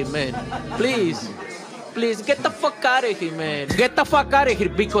out of here, man. Please, get the fuck out of here, man. Get the fuck out of here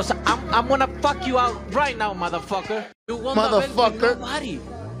because I'm gonna fuck you out right now, motherfucker. You want motherfucker. Nobody,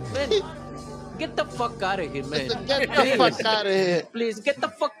 man. Get the fuck out of here, man. Get the fuck out of here. Please get the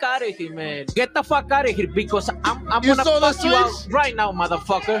fuck out of here, man. Get the fuck out of here because I'm You gonna saw the fuck you out switch? right now,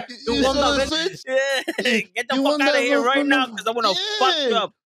 motherfucker. You saw the switch? Yeah. Get the You fuck won out of that here little right from now the- because I'm gonna fuck you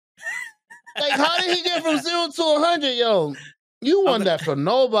up. Like, how did he get from 0 to 100, yo? You won that for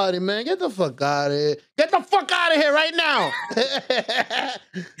nobody, man. Get the fuck out of here. Get the fuck out of here right now.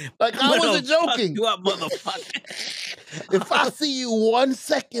 Like, I wasn't joking. You up, motherfucker. If I see you 1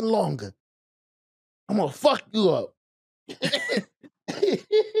 second longer, I'm gonna fuck you up.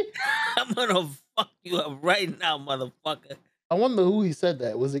 I'm gonna fuck you up right now, motherfucker. I wonder who he said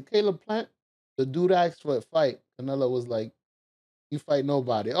that. Was it Caleb Plant? The dude asked for a fight. Canelo was like, you fight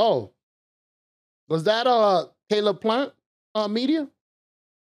nobody. Oh. Was that Caleb Plant media?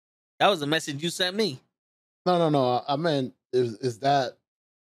 That was the message you sent me. No. I meant is that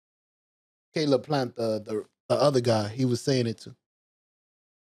Caleb Plant the other guy he was saying it to?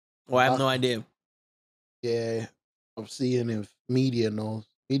 Well, I have no idea. Yeah, I'm seeing if media knows.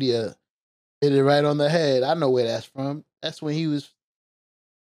 Media hit it right on the head. I know where that's from. That's when he was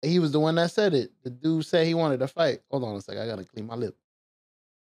the one that said it. The dude said he wanted to fight. Hold on a second. I gotta clean my lip.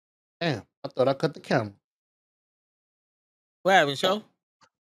 Damn, I thought I cut the camera. What happened, show?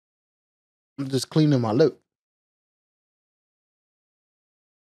 I'm just cleaning my lip.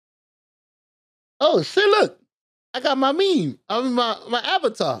 Oh shit! Look, I got my meme. I mean my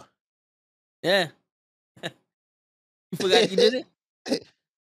avatar. Yeah. You forgot you did it?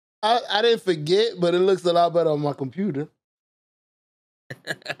 I didn't forget, but it looks a lot better on my computer.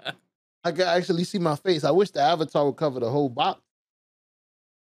 I can actually see my face. I wish the avatar would cover the whole box.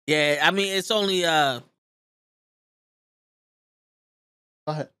 Yeah, I mean it's only Go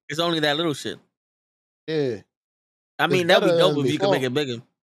ahead. it's only that little shit. Yeah. I mean It's that'd be better dope than if you could before. make it bigger.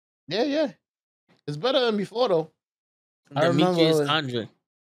 Yeah. It's better than before though. I remember Demetrius when- Andre.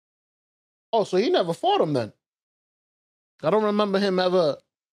 Oh, so he never fought him then. I don't remember him ever.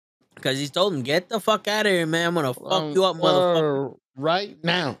 Because he told him, get the fuck out of here, man. I'm gonna fuck you up, motherfucker. Right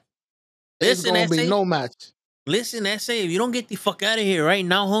now. There's Listen, gonna be SA. no match. Listen, SA, if you don't get the fuck out of here right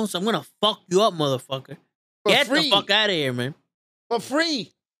now, Holmes, I'm gonna fuck you up, motherfucker. For Get free. the fuck out of here, man. For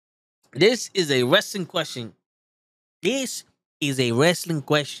free. This is a wrestling question. This is a wrestling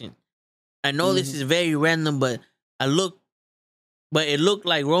question. I know this is very random, but it looked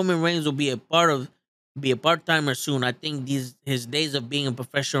like Roman Reigns will be a part-timer soon. I think his days of being a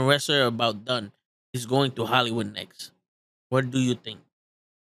professional wrestler are about done. He's going to Hollywood next. What do you think?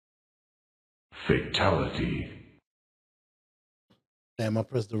 Fatality. Damn, I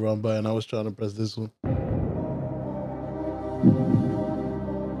pressed the wrong button. I was trying to press this one.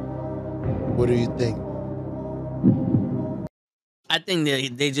 What do you think? I think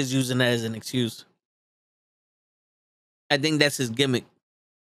they just using that as an excuse. I think that's his gimmick.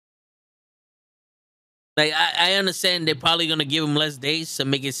 Like I understand they're probably gonna give him less days to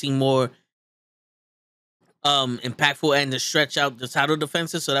make it seem more impactful and to stretch out the title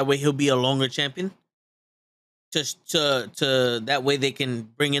defenses so that way he'll be a longer champion. Just to that way they can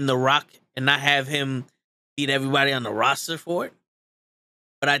bring in The Rock and not have him beat everybody on the roster for it.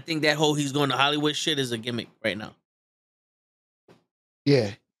 But I think that whole he's going to Hollywood shit is a gimmick right now.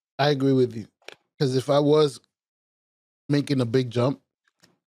 Yeah, I agree with you. Because if I was making a big jump,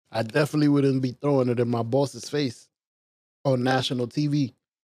 I definitely wouldn't be throwing it in my boss's face on national TV.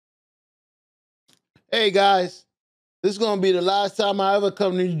 Hey guys, this is gonna be the last time I ever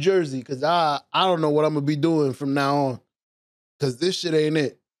come to New Jersey because I don't know what I'm gonna be doing from now on. Because this shit ain't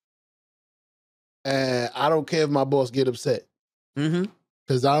it. And I don't care if my boss get upset. Mm-hmm.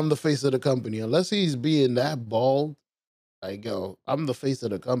 Because I'm the face of the company. Unless he's being that bald, like, yo, I'm the face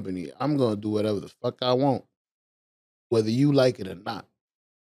of the company. I'm going to do whatever the fuck I want, whether you like it or not.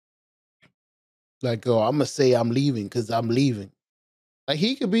 Like, oh, I'm going to say I'm leaving because I'm leaving. Like,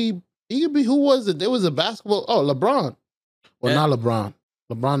 he could be, who was it? There was a basketball, LeBron. Well, Yeah. not LeBron.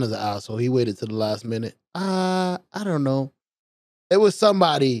 LeBron is an asshole. He waited to the last minute. I don't know. It was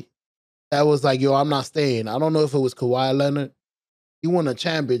somebody that was like, yo, I'm not staying. I don't know if it was Kawhi Leonard. He won a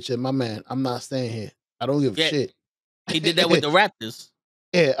championship, my man. I'm not staying here. I don't give a shit. He did that with the Raptors.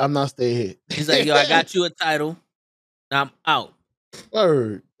 Yeah, I'm not staying here. He's like, yo, I got you a title. Now I'm out.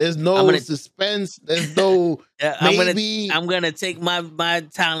 Word. There's no suspense. There's no maybe. I'm gonna take my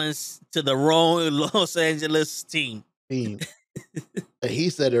talents to the wrong Los Angeles team. And he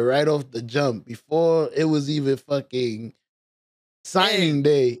said it right off the jump before it was even fucking signing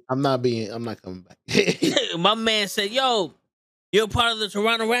day. I'm not coming back. My man said, yo, you're part of the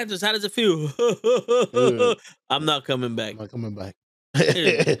Toronto Raptors. How does it feel? I'm not coming back. I'm not coming back.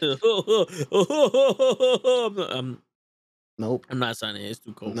 Nope. I'm not signing it. It's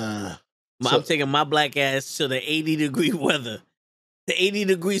too cold. Nah. I'm taking my black ass to the 80-degree weather. The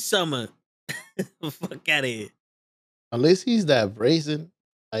 80-degree summer. Fuck out of here. Unless he's that brazen,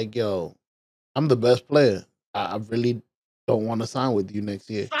 like, yo, I'm the best player. I really don't want to sign with you next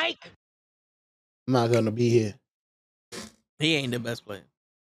year. Psych! I'm not going to be here. He ain't the best player.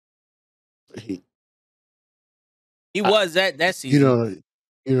 He was that season.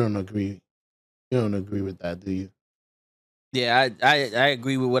 You don't agree. You don't agree with that, do you? Yeah, I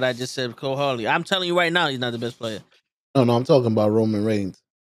agree with what I just said, Cole Harley. I'm telling you right now, he's not the best player. No, I'm talking about Roman Reigns.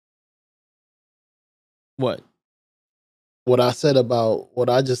 What? What I just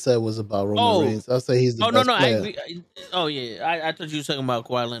said was about Roman Reigns. I say he's the best player. I agree. Oh yeah, I thought you were talking about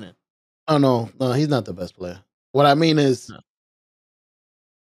Kawhi Leonard. Oh no, he's not the best player. What I mean is,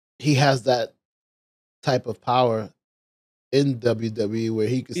 he has that type of power in WWE where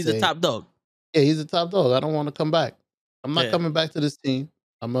he could he's say, a top dog. Yeah, he's a top dog. I don't want to come back. I'm not coming back to this team.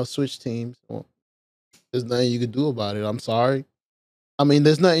 I'm gonna switch teams. There's nothing you could do about it. I'm sorry. I mean,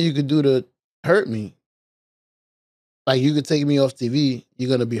 there's nothing you could do to hurt me. Like, you could take me off TV, you're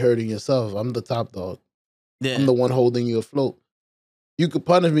gonna be hurting yourself. I'm the top dog. Yeah. I'm the one holding you afloat. You could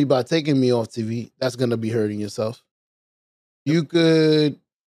punish me by taking me off TV. That's gonna be hurting yourself. You could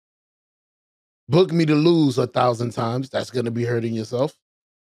book me to lose 1,000 times. That's gonna be hurting yourself.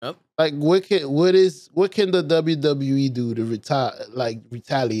 Yep. Like, what can the WWE do to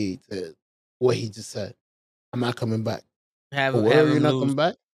retaliate to what he just said? I'm not coming back. Have you're him not lose. coming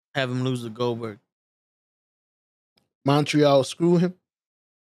back? Have him lose to Goldberg. Montreal screw him.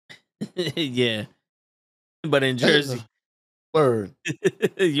 Yeah, but in Jersey. Word.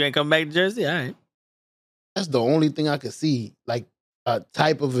 You ain't come back to Jersey? All right. That's the only thing I could see. Like, a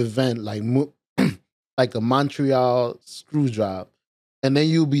type of event like like a Montreal screw job. And then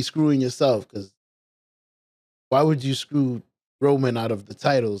you'll be screwing yourself, because why would you screw Roman out of the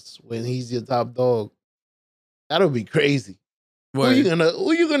titles when he's your top dog? That'll be crazy. Who you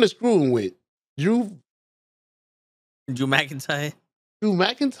gonna screw him with? Drew McIntyre? Drew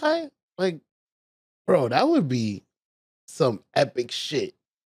McIntyre? Like, bro, that would be some epic shit.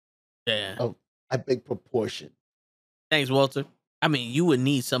 Yeah. Of epic proportion. Thanks, Walter. I mean, you would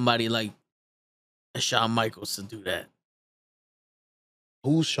need somebody like Shawn Michaels to do that.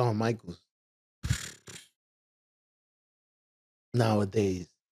 Who's Shawn Michaels? Nowadays,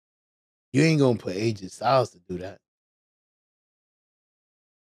 you ain't gonna put AJ Styles to do that.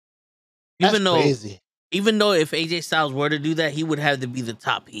 That's crazy. Even though if AJ Styles were to do that, he would have to be the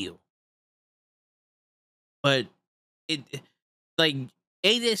top heel. But like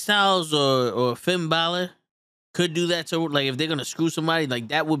AJ Styles or Finn Balor could do that. So like, if they're gonna screw somebody, like,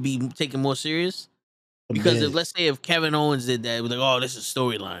 that would be taken more serious. Because let's say if Kevin Owens did that, it was like, oh, this is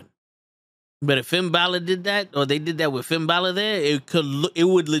storyline. But if Finn Balor did that, or they did that with Finn Balor there, it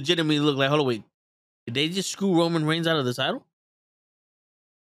would legitimately look like, hold on, wait, did they just screw Roman Reigns out of the title?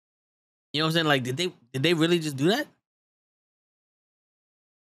 You know what I'm saying? Like, did they really just do that?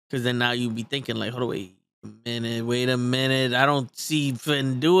 Because then now you'd be thinking like, hold on, wait a minute, I don't see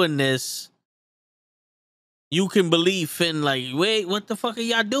Finn doing this. You can believe Finn, like, wait, what the fuck are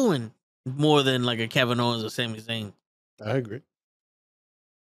y'all doing? More than like a Kevin Owens or Sami Zayn. I agree.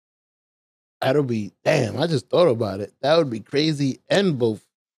 That'll be, damn, I just thought about it. That would be crazy and both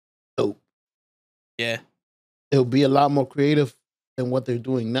dope. Yeah. It'll be a lot more creative than what they're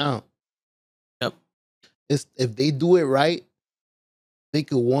doing now. Yep. If they do it right, they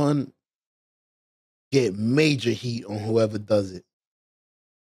could, get major heat on whoever does it.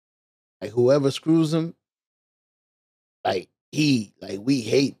 Like, whoever screws them, like, we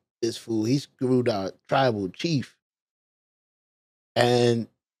hate this fool. He screwed our tribal chief. And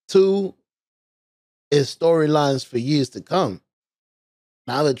 2 is storylines for years to come.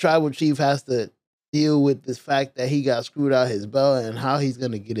 Now the tribal chief has to deal with this fact that he got screwed out his belt and how he's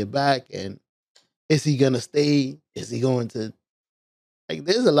gonna get it back. And is he gonna stay? Is he going to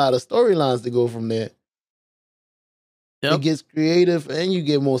there's a lot of storylines to go from there. Yep. It gets creative and you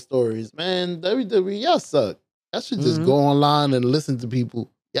get more stories. Man, WWE, y'all suck. Y'all should just Mhm. go online and listen to people.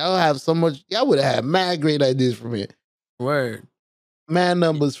 Y'all have so much, y'all would have had mad great ideas from here. Word. Mad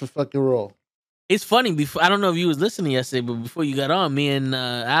numbers for fucking Raw. It's funny. Before I don't know if you was listening yesterday, but before you got on, me and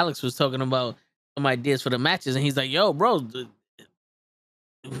Alex was talking about some ideas for the matches, and he's like, "Yo, bro,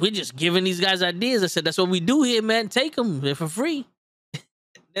 we're just giving these guys ideas." I said, "That's what we do here, man. Take them. They're for free.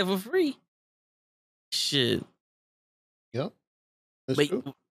 They're for free." Shit. Yep. That's But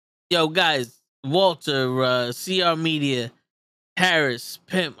true. yo, guys, Walter, CR Media, Harris,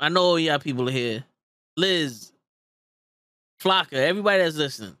 Pimp. I know all y'all people are here. Liz, Flocka, everybody that's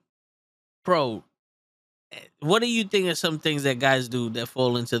listening. Pro, what do you think of some things that guys do that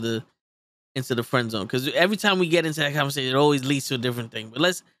fall into the friend zone? Because every time we get into that conversation, it always leads to a different thing.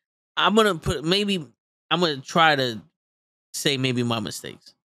 But I'm gonna try to say maybe my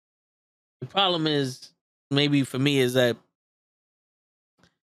mistakes. The problem is maybe for me is that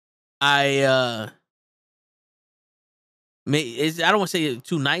I don't want to say it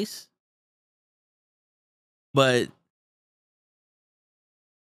too nice, but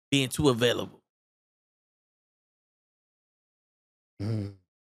being too available.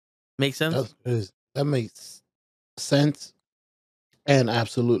 Make sense? That makes sense and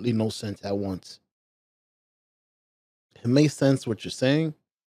absolutely no sense at once. It makes sense what you're saying,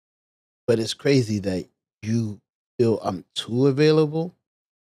 but it's crazy that you feel I'm too available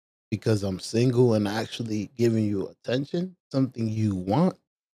because I'm single and actually giving you attention, something you want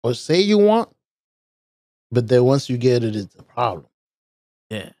or say you want, but then once you get it, it's a problem.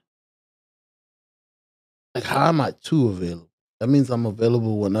 Yeah. Like, how am I too available? That means I'm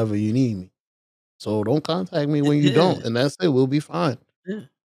available whenever you need me. So don't contact me when you don't, and that's it. We'll be fine. Yeah.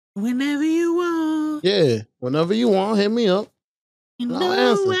 Whenever you want. Yeah, whenever you want, hit me up. You and know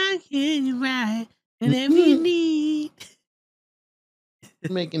I'll answer. I can right whenever you need.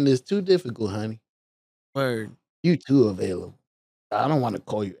 You're making this too difficult, honey. Word. You too available. I don't want to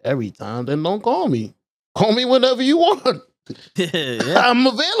call you every time. Then don't call me. Call me whenever you want. Yeah. I'm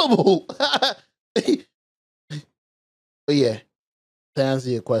available. But yeah, to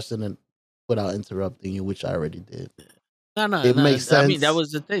answer your question and without interrupting you, which I already did. No. It makes sense. I mean, that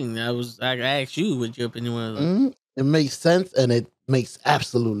was the thing. I asked you what your opinion was. It makes sense, and it makes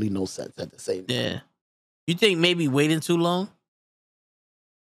absolutely no sense at the same time. Yeah. You think maybe waiting too long?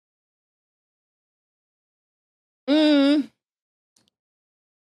 It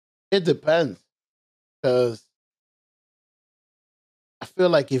depends. Because I feel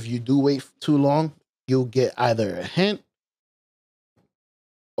like if you do wait too long, you'll get either a hint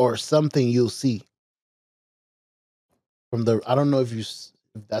or something you'll see from the. I don't know if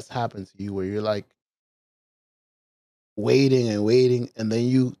that's happened to you where you're like waiting and waiting, and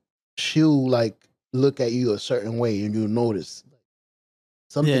then she'll like look at you a certain way, and you'll notice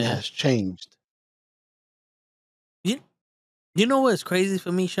something has changed. You know what's crazy for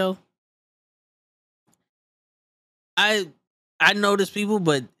me, Sho? I notice people,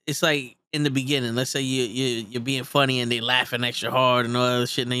 but it's like in the beginning. Let's say you're being funny and they laughing extra hard and all that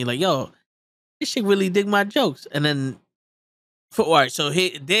shit, and then you're like, "Yo, this shit really dig my jokes." And then, all right, so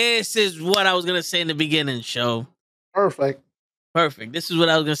this is what I was gonna say in the beginning, Sho. Perfect. This is what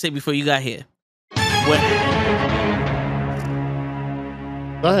I was gonna say before you got here. Go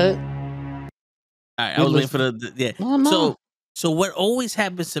ahead. All right, I was waiting for the yeah. No. So what always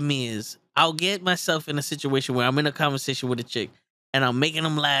happens to me is I'll get myself in a situation where I'm in a conversation with a chick and I'm making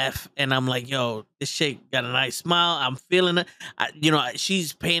them laugh and I'm like, yo, this chick got a nice smile. I'm feeling it.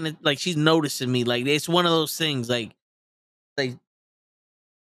 She's paying it, like she's noticing me. Like it's one of those things like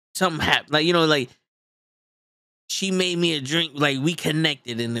something happened. Like, like she made me a drink. Like we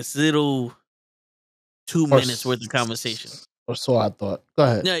connected in this little 2 minutes worth of conversation. Or so I thought. Go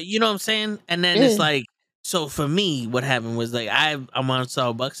ahead. No, you know what I'm saying? And then it's like, so for me, what happened was like I'm on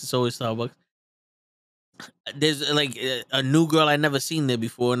Starbucks. It's always Starbucks. There's like a new girl I never seen there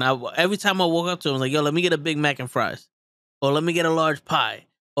before, and every time I walk up to her, I'm like, "Yo, let me get a Big Mac and fries, or let me get a large pie,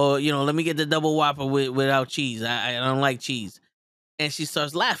 or let me get the double Whopper without cheese. I don't like cheese." And she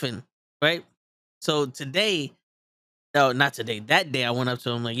starts laughing, right? So that day, I went up to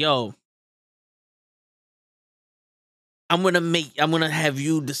her, I'm like, "Yo, I'm gonna have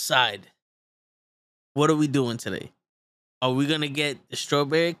you decide. What are we doing today? are we gonna get the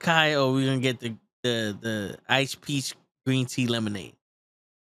strawberry Kai or are we gonna get the ice peach green tea lemonade?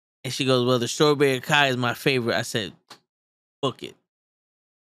 And she goes, well, the strawberry Kai is my favorite. I said, book it.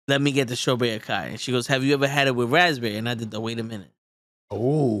 Let me get the strawberry Kai. And she goes, have you ever had it with raspberry? And I did the wait a minute.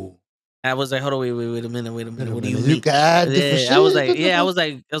 Oh. I was like, hold on, wait a minute. What do you mean? You got different shit. I was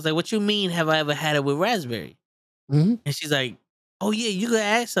like, what you mean? Have I ever had it with raspberry? Mm-hmm. And she's like, oh yeah, you could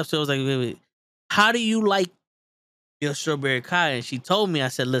add stuff. So I was like, wait. How do you like your strawberry Kai? And she told me, I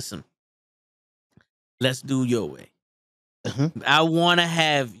said, listen, let's do your way. I want to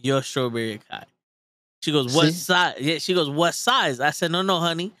have your strawberry Kai. She goes, what size? Yeah, she goes, what size? I said, no,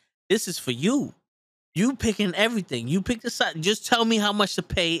 honey, this is for you. You picking everything. You pick the size. Just tell me how much to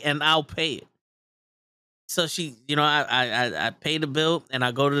pay and I'll pay it. So she, I pay the bill and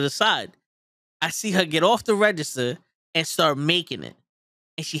I go to the side. I see her get off the register and start making it.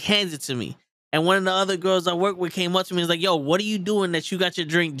 And she hands it to me. And one of the other girls I work with came up to me and was like, yo, what are you doing that you got your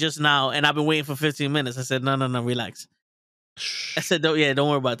drink just now and I've been waiting for 15 minutes? I said, no, relax. I said, don't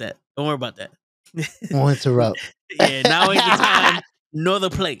worry about that. Don't worry about that. Won't interrupt. Yeah, now ain't the time nor the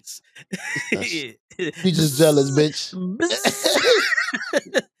place. You just jealous, bitch.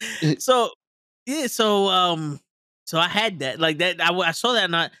 So I had that. Like that, I saw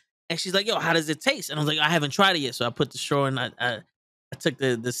that and she's like, yo, how does it taste? And I was like, I haven't tried it yet. So I put the straw in, I took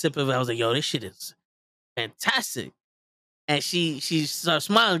the sip of it. I was like, yo, this shit is fantastic. And she started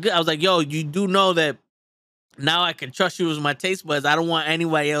smiling good. I was like, yo, you do know that now I can trust you as my taste buds. I don't want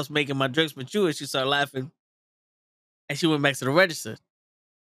anybody else making my drinks but you. And she started laughing. And she went back to the register.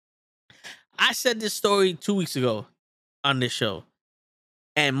 I said this story 2 weeks ago on this show.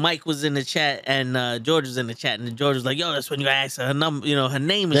 And Mike was in the chat and George was in the chat. And George was like, yo, that's when you gotta ask her number, her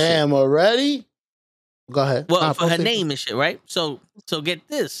name and shit. Damn, already? Go ahead. Well, for her name and shit, right? So get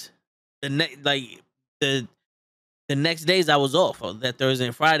this. The next days I was off. That Thursday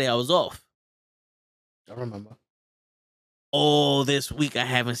and Friday I was off. I remember. Oh, this week I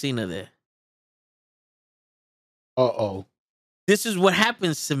haven't seen her there. Uh-oh. This is what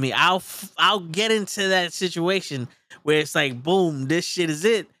happens to me. I'll get into that situation where it's like, boom, this shit is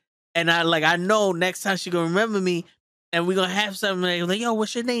it. And I know next time she gonna remember me and we're gonna have something like, yo,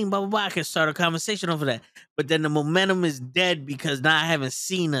 what's your name? Blah, blah, blah. I can start a conversation over that. But then the momentum is dead because now I haven't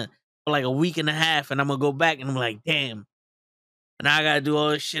seen her for like a week and a half and I'm gonna go back and I'm like, damn. Now I gotta do all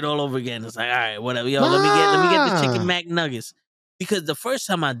this shit all over again. It's like, all right, whatever. Yo, let me get the chicken McNuggets. Because the first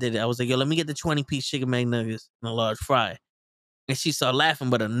time I did it, I was like, yo, let me get the 20-piece chicken McNuggets and a large fry. And she started laughing,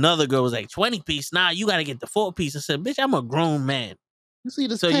 but another girl was like, 20-piece? Nah, you gotta get the 4-piece. I said, bitch, I'm a grown man. You see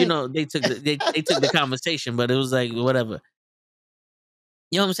this? So, they took the conversation, but it was like, whatever.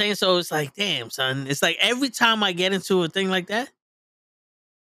 You know what I'm saying? So it's like, damn, son. It's like every time I get into a thing like that,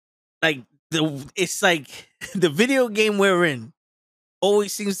 like it's like the video game we're in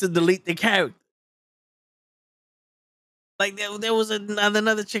always seems to delete the character. Like there was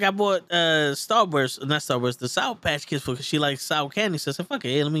another chick I bought not Starburst, the Sour Patch Kids for because she likes sour candy. So I said, fuck it,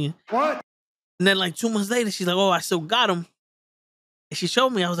 hey, let me. What? And then like 2 months later, she's like, oh, I still got them. And she showed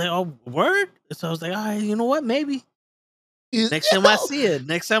me. I was like, oh, word? And so I was like, all right, you know what? Maybe. Next time I see her.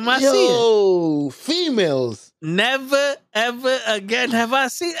 Yo, females. Never, ever again have I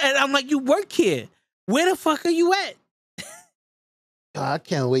seen. And I'm like, you work here. Where the fuck are you at? God, I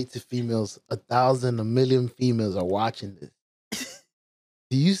can't wait till females, 1,000, 1,000,000 females are watching this.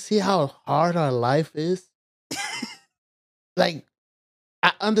 Do you see how hard our life is? Like,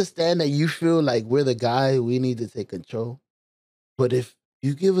 I understand that you feel like we're the guy, we need to take control. But if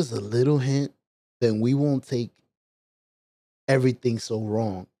you give us a little hint, then we won't take everything so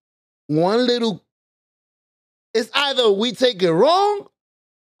wrong. It's either we take it wrong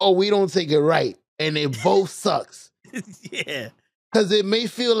or we don't take it right. And it both sucks. Yeah. Because it may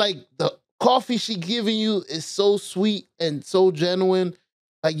feel like the coffee she giving you is so sweet and so genuine.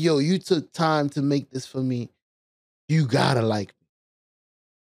 Like, yo, you took time to make this for me. You gotta like me.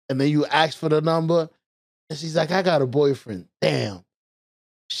 And then you ask for the number, and she's like, I got a boyfriend. Damn.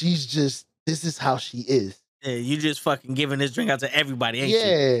 This is how she is. Yeah, you just fucking giving this drink out to everybody, ain't you?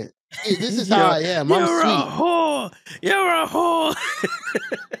 Yeah. This is how I am. I'm sweet. You're a whore.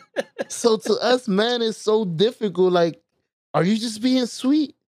 So to us, man, it's so difficult. Like, are you just being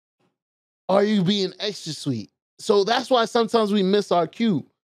sweet? Or are you being extra sweet? So that's why sometimes we miss our cue.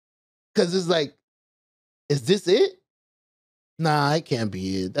 Because it's like, is this it? Nah, it can't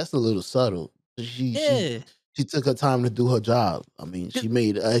be it. That's a little subtle. She took her time to do her job. I mean, she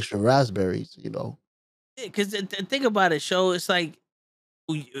made extra raspberries, Yeah, because think about it, Show. It's like,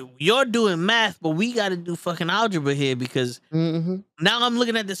 you're doing math, but we got to do fucking algebra here because now I'm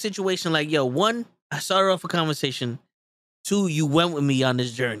looking at the situation like, yo, one, I started off a conversation 2, you went with me on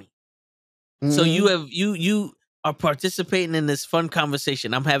this journey. So Mhm. you are participating in this fun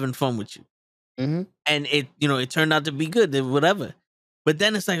conversation. I'm having fun with you. Mhm. And it turned out to be good, whatever. But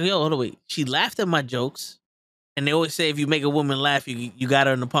then it's like, yo, hold on, wait. She laughed at my jokes. And they always say if you make a woman laugh, you got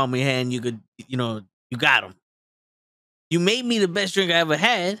her in the palm of your hand, you could, you got them. You made me the best drink I ever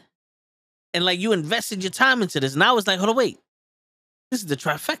had. And like you invested your time into this. And I was like, hold on, wait. This is the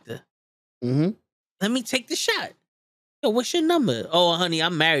trifecta. Mhm. Let me take the shot. Yo, what's your number? Oh, honey,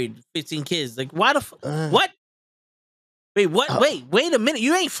 I'm married, 15 kids. Like, why the what? Wait, what? Wait a minute.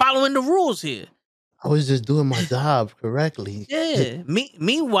 You ain't following the rules here. I was just doing my job correctly. Yeah.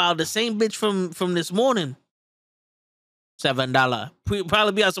 Meanwhile, the same bitch from this morning, $7.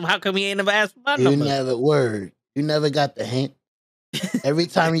 Probably be on some. How come he ain't never asked for my number? You never got the hint. Every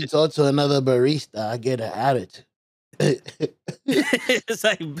time you talk to another barista, I get an attitude. It's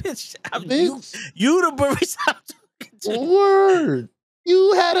like, bitch, you the barista I'm talking to. Word.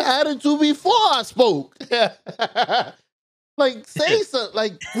 You had an attitude before I spoke. Like, say something.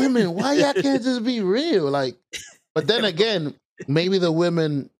 Like, women, why y'all can't just be real? Like, but then again, maybe the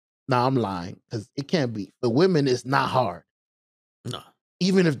women. Nah, I'm lying because it can't be. The women, it's not hard. No.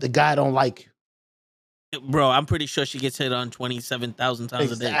 Even if the guy don't like you. Bro, I'm pretty sure she gets hit on 27,000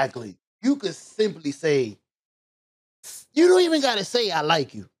 times a day. Exactly. You could simply say, you don't even got to say, I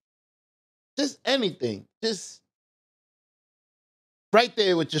like you. Just anything. Just right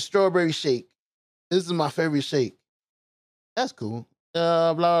there with your strawberry shake. This is my favorite shake. That's cool.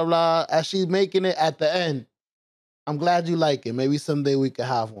 Blah, blah, blah. As she's making it at the end, I'm glad you like it. Maybe someday we could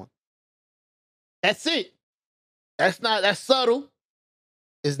have one. That's it. That's subtle.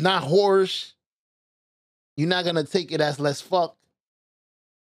 It's not whorish. You're not going to take it as let's fuck.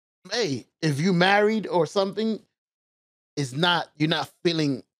 Hey, if you married or something, you're not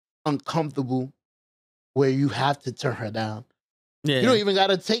feeling uncomfortable where you have to turn her down. Yeah. You don't even got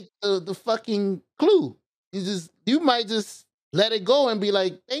to take the fucking clue. You might just let it go and be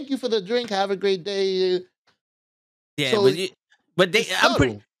like, thank you for the drink. Have a great day. Yeah, So but I'm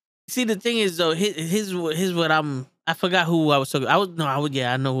pretty. See, the thing is though, here's what I forgot who I was talking. I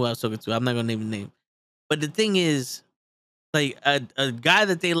know who I was talking to. I'm not gonna name the name. But the thing is, like a guy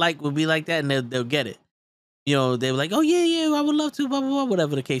that they like will be like that, and they'll get it. They're like, oh yeah, I would love to, blah blah blah,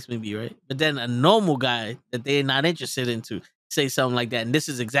 whatever the case may be, right? But then a normal guy that they're not interested into say something like that, and this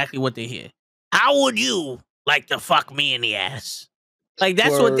is exactly what they hear. How would you like to fuck me in the ass? Like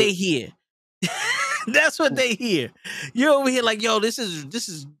that's what they hear. That's what they hear. You're over here like, yo, this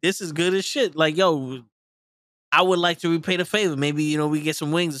is good as shit. Like, yo, I would like to repay the favor. Maybe, we get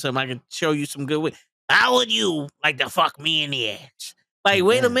some wings or something. I can show you some good wings. How would you like to fuck me in the ass? Like,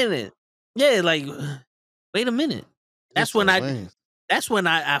 wait a minute. Yeah, like, wait a minute. That's when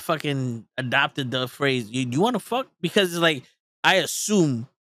I fucking adopted the phrase, you want to fuck? Because it's like, I assume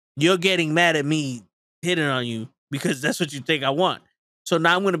you're getting mad at me hitting on you because that's what you think I want. So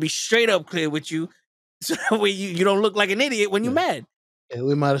now I'm going to be straight up clear with you. So that way you don't look like an idiot when you're mad. Yeah,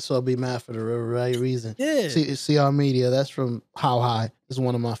 we might as well be mad for the right reason. Yeah. See our media. That's from How High. It's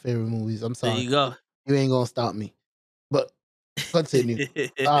one of my favorite movies. I'm sorry. There you go. You ain't gonna stop me. But continue.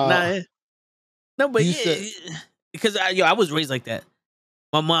 No, but because I was raised like that.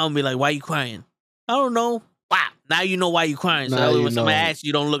 My mom would be like, "Why you crying?" I don't know. Wow. Now you know why you crying. So that way when somebody asks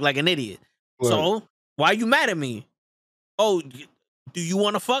you, don't look like an idiot. Right. So why you mad at me? Oh, do you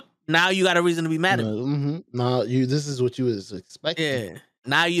want to fuck? Now you got a reason to be mad at me. Mm-hmm. No, this is what you was expecting. Yeah.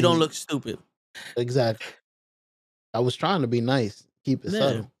 Now you don't look stupid. Exactly. I was trying to be nice, keep it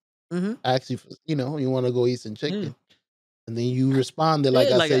subtle. Mm-hmm. Ask you, you want to go eat some chicken, and then you responded like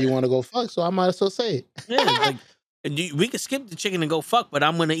I said, you want to go fuck. So I might as well say it. Yeah, we could skip the chicken and go fuck, but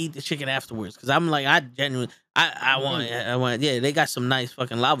I'm gonna eat the chicken afterwards because I'm like, I want. Yeah, they got some nice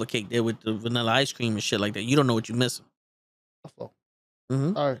fucking lava cake there with the vanilla ice cream and shit like that. You don't know what you're missing.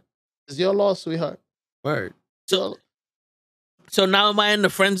 Mm-hmm. All right. It's your loss, sweetheart. Word. So now am I in the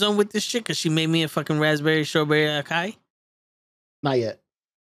friend zone with this shit? Because she made me a fucking raspberry strawberry acai? Not yet.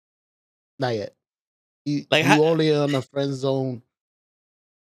 You only on the friend zone.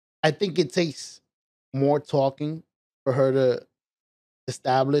 I think it takes more talking for her to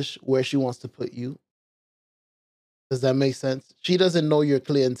establish where she wants to put you. Does that make sense? She doesn't know your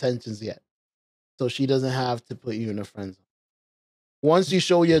clear intentions yet. So she doesn't have to put you in a friend zone. Once you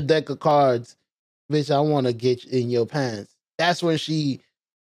show your deck of cards, bitch, I want to get in your pants. That's when she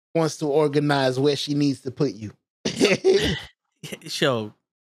wants to organize where she needs to put you. So,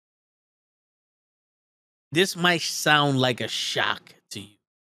 this might sound like a shock to you,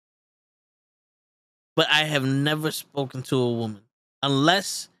 but I have never spoken to a woman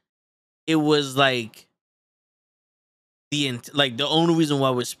unless it was like the only reason why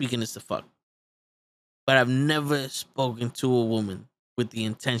we're speaking is to fuck. But I've never spoken to a woman with the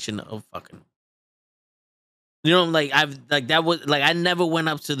intention of fucking. You know, like that was like I never went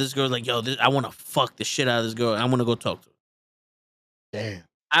up to this girl like, yo, I want to fuck the shit out of this girl. I want to go talk to her. Damn.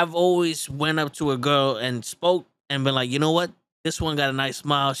 I've always went up to a girl and spoke and been like, you know what? This one got a nice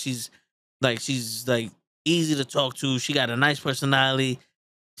smile. She's easy to talk to. She got a nice personality.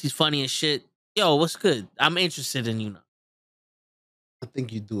 She's funny as shit. Yo, what's good? I'm interested in you now. I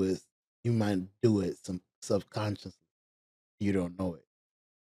think you might do it some subconsciously. You don't know it.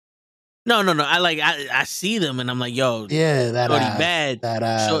 No. I see them and I'm like, yo, Yeah, that shorty ass, bad. that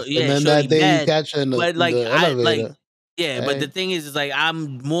ass. Yeah, and then shorty that day bad. you catch her in the, But in like the I elevator. like yeah, but the thing is like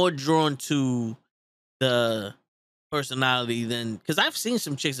I'm more drawn to the personality than because I've seen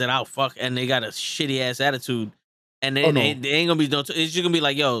some chicks that I'll fuck and they got a shitty ass attitude and they ain't gonna be it's just gonna be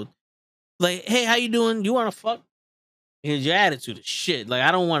like, yo, like, hey, how you doing? You wanna fuck? Here's your attitude is shit. Like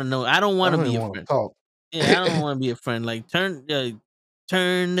I don't wanna know. I don't wanna be a friend. Talk. Yeah, I don't wanna be a friend. Like turn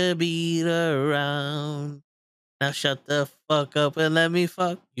the beat around. Now shut the fuck up and let me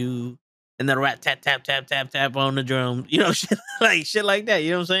fuck you. And then rat tap tap tap tap tap on the drum. You know, shit like that.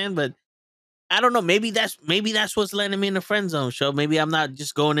 You know what I'm saying? But I don't know. Maybe that's what's landing me in the friend zone. Show. Maybe I'm not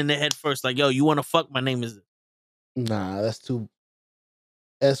just going in the head first. Like, yo, you want to fuck? My name is. Nah,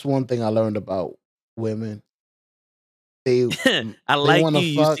 that's one thing I learned about women. They I like wanna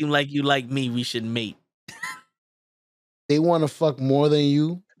you. fuck. You seem like you like me. We should mate. They want to fuck more than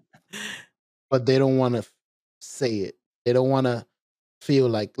you, but they don't want to say it. They don't want to feel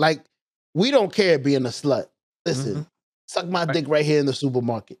like we don't care being a slut. Listen, suck my dick right here in the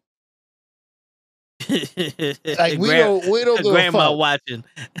supermarket. Like we don't give grandma a fuck. watching.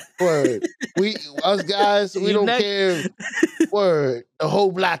 Word. Us guys, we don't care. Word. The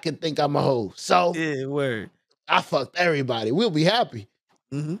whole block can think I'm a hoe. So yeah, word. I fucked everybody. We'll be happy.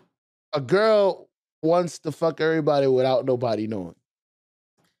 Mm-hmm. A girl wants to fuck everybody without nobody knowing.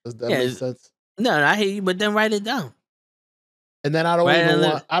 Does that make sense? No, I hear you, but then write it down. And then I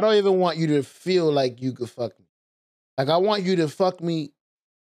don't even want you to feel like you could fuck me. Like I want you to fuck me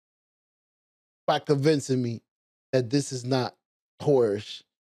by convincing me that this is not whorish.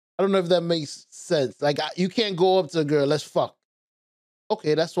 I don't know if that makes sense. Like you can't go up to a girl, let's fuck.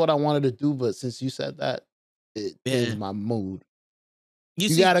 Okay, that's what I wanted to do, but since you said that, it changed my mood.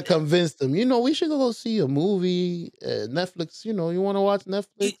 You gotta convince them. You know, we should go see a movie, Netflix. You know, you want to watch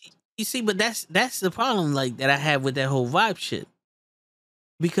Netflix. You see, but that's the problem, like that I have with that whole vibe shit.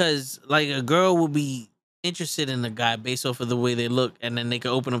 Because like a girl will be interested in a guy based off of the way they look, and then they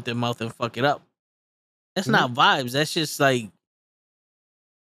can open up their mouth and fuck it up. That's not vibes. That's just like,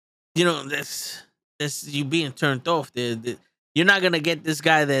 you know, that's you being turned off. You're not gonna get this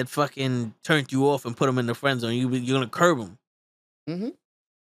guy that fucking turned you off and put him in the friend zone. You're gonna curb him. Mm-hmm.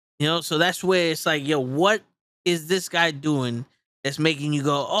 You know, so that's where it's like, yo, what is this guy doing that's making you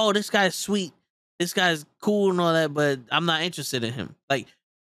go, oh, this guy's sweet, this guy's cool and all that, but I'm not interested in him. Like,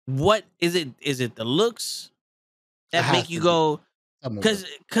 what is it? Is it the looks that make you go?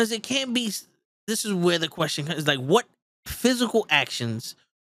 Because it can't be. This is where the question is like, what physical actions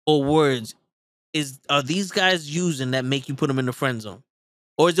or words are these guys using that make you put them in the friend zone?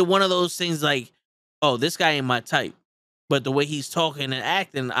 Or is it one of those things like, oh, this guy ain't my type, but the way he's talking and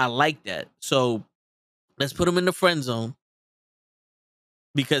acting, I like that. So let's put him in the friend zone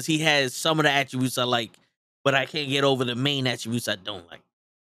because he has some of the attributes I like, but I can't get over the main attributes I don't like.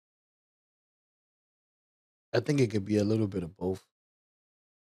 I think it could be a little bit of both.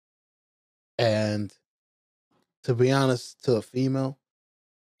 And to be honest, to a female,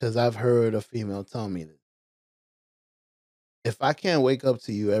 because I've heard a female tell me this, if I can't wake up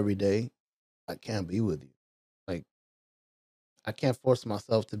to you every day, I can't be with you. Like, I can't force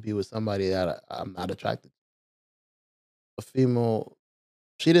myself to be with somebody that I'm not attracted to. A female,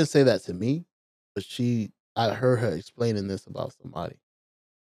 she didn't say that to me, but I heard her explaining this about somebody.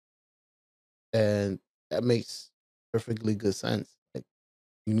 And that makes perfectly good sense. Like,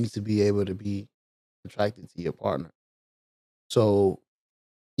 you need to be able to be attracted to your partner. So,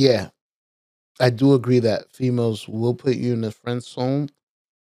 yeah, I do agree that females will put you in the friend zone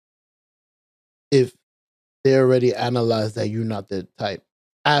if they already analyze that you're not their type,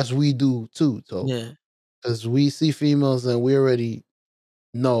 as we do too. So, Yeah, because we see females and we already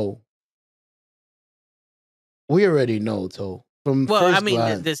know. So from well, first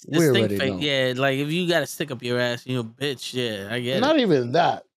glance, this we thing already fake. know. Yeah, like if you got to stick up your ass, you know, bitch. Yeah, I get Not it. even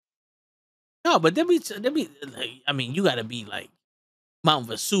that. No, but there be. Like, I mean, you got to be like Mount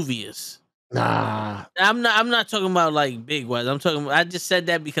Vesuvius Nah, I'm not talking about like big ones. I just said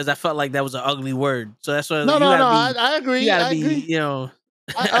that because I felt like that was an ugly word. So that's why no, you no, no. gotta I, be I you agree. gotta I be, agree.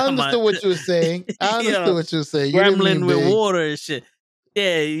 I I'm a, understood what you were saying. I you understood know, what you were saying. You didn't gremlin mean with big. water and shit.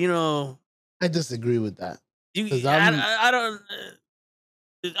 Yeah, I disagree with that because I don't.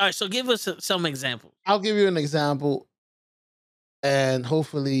 All right, so give us some examples. I'll give you an example, and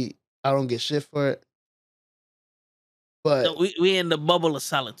hopefully I don't get shit for it. So But we in the bubble of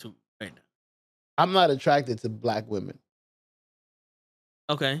solitude right now. I'm not attracted to black women,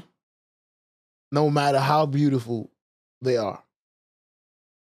 Okay. no matter how beautiful they are.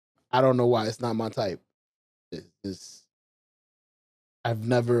 I don't know why it's not my type. It's I've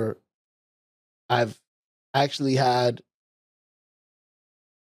never. I've actually had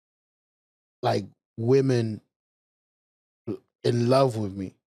like women in love with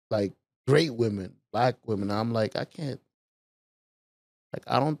me, like great women, black women. I'm like, I can't. Like,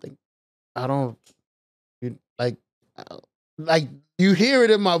 I don't think. I don't. Like, uh, like you hear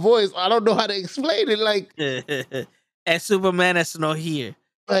it in my voice. I don't know how to explain it. And Superman that's not here.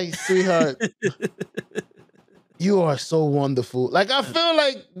 Like, sweetheart, you are so wonderful. Like, I feel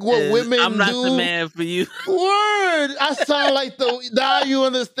like what women I'm not do. the man for you. Word, I sound like now you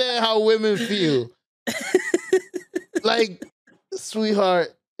understand how women feel. Like, sweetheart,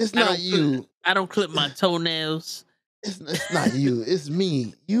 it's not you. I don't clip my toenails. It's not you. It's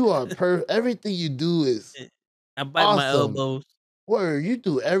me. You are perfect. Everything you do is I bite my awesome. elbows. Word, you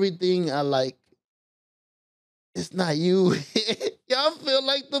do everything I like. It's not you. Y'all feel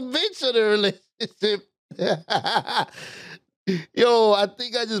like the bitch of the relationship. Yo, I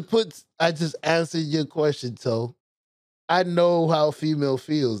think I just answered your question, so I know how female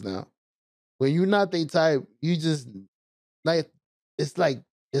feels now. When you're not they type, you just like it's like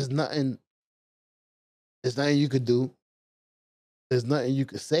there's nothing you could do. There's nothing you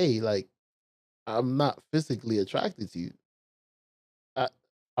could say. Like, I'm not physically attracted to you. I,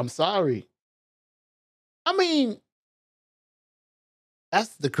 I'm sorry. I mean, that's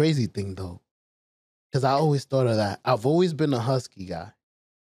the crazy thing though. Because I always thought of that. I've always been a husky guy.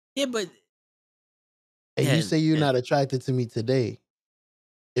 Yeah, but And you say you're not attracted to me today.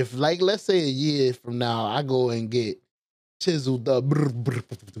 If, like, let's say a year from now, I go and get chiseled up,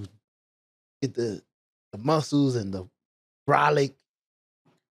 get the muscles and the brolic,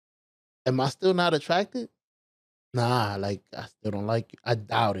 am I still not attracted? Nah, like, I still don't like you. I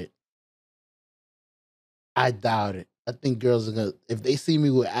doubt it. I doubt it. I think girls are gonna, if they see me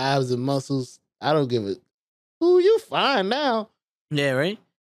with abs and muscles, I don't give it. Ooh, you fine now. Yeah, right.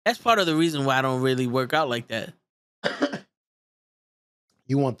 That's part of the reason why I don't really work out like that.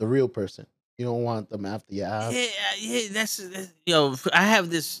 You want the real person. You don't want them after your abs. Yeah. That's yo. I have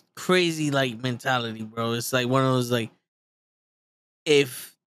this crazy like mentality, bro. It's like one of those like,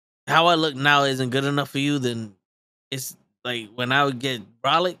 if how I look now isn't good enough for you, then it's like when I would get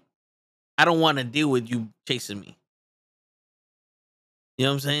brolic, I don't want to deal with you chasing me. You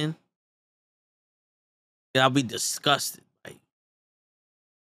know what I'm saying? I'll be disgusted. Like,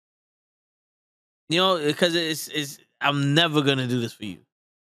 because it's I'm never gonna do this for you.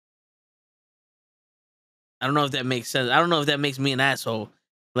 I don't know if that makes sense. I don't know if that makes me an asshole.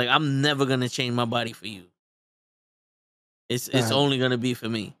 Like, I'm never gonna change my body for you. It's only gonna be for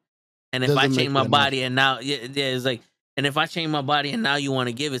me. And if I Doesn't change make my it body and now it's like, and if I change my body and now you want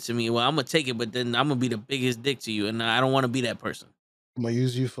to give it to me, well, I'm gonna take it, but then I'm gonna be the biggest dick to you, and I don't want to be that person. I'm gonna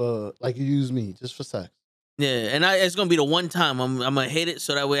use you for like you use me, just for sex. Yeah, and it's gonna be the one time I'm gonna hit it,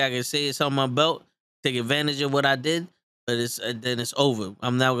 so that way I can say it's on my belt, take advantage of what I did, but then it's over.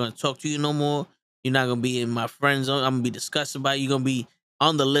 I'm not gonna talk to you no more. You're not gonna be in my friend zone. I'm gonna be disgusted by you. You're gonna be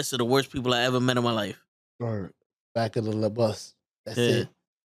on the list of the worst people I ever met in my life. Or back of the bus. That's Yeah. it.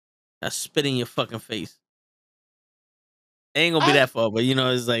 I spit in your fucking face. It ain't gonna be that far, but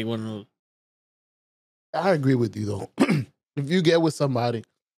it's like one of those. I agree with you though. If you get with somebody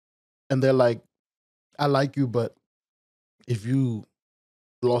and they're like, I like you, but if you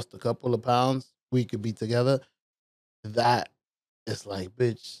lost a couple of pounds, we could be together. That is like,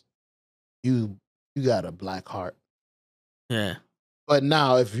 bitch, you got a black heart. Yeah. But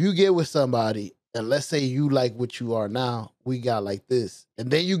now if you get with somebody and let's say you like what you are now, we got like this,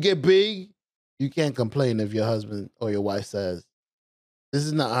 and then you get big, you can't complain if your husband or your wife says, this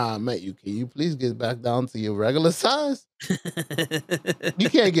is not how I met you. Can you please get back down to your regular size? You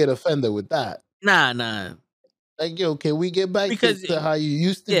can't get offended with that. Nah. Like, yo, can we get back to how you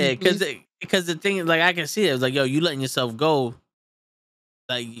used to be? Because the thing is, like, I can see it. It's like, yo, you letting yourself go.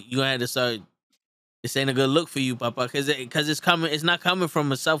 Like, you gonna have to start. This ain't a good look for you, Papa. Because it's coming. It's not coming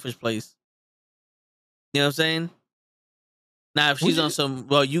from a selfish place. You know what I'm saying? Now, if she's on some,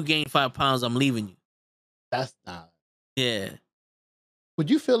 well, you gained 5 pounds, I'm leaving you. That's not. Yeah. Would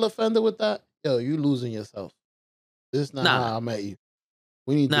you feel offended with that? Yo, you losing yourself. This is not Nah. how I met you.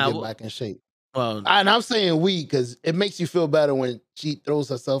 We need to Nah, get well- back in shape. Well, And I'm saying we because it makes you feel better when she throws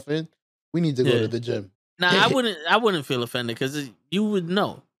herself in. We need to go Yeah. to the gym. I wouldn't feel offended because you would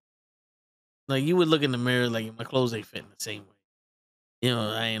know. Like, you would look in the mirror like, my clothes ain't fitting the same way. You know,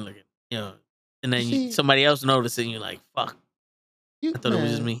 I ain't looking, you know. And then See- somebody else noticing, you're like, fuck. You, I thought it was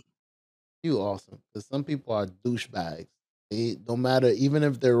just man, me. You awesome. Because some people are douchebags. They don't matter, even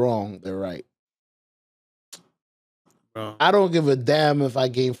if they're wrong, they're right. Bro. I don't give a damn if I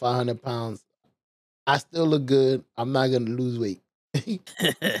gain 500 pounds. I still look good. I'm not gonna lose weight.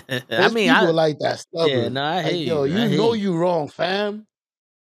 There's people like that stubborn. Yeah, no, I like, hear yo, you. I you hear know you. you wrong, fam.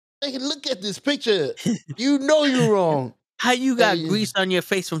 Hey, look at this picture. You know you wrong. How you got Hey, grease on your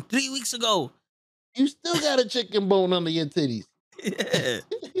face from 3 weeks ago? You still got a chicken bone under your titties. Yeah.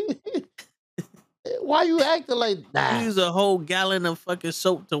 Why you acting like We that? use a whole gallon of fucking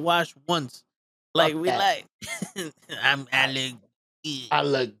soap to wash once. Like, Fuck we that. like, I look good. I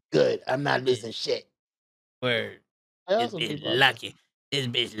look good. I'm not losing shit. Word. I This also bitch people out lucky. This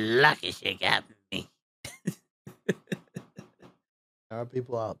bitch lucky she got me. there are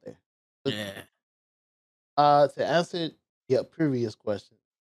people out there. Yeah. To answer your previous question,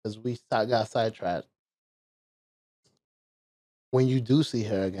 because we got sidetracked. When you do see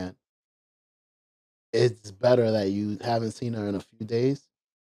her again, it's better that you haven't seen her in a few days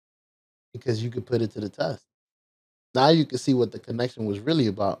because you could put it to the test. Now you can see what the connection was really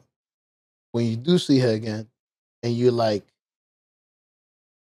about. When you do see her again, and you're like,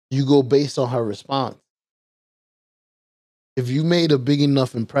 you go based on her response. If you made a big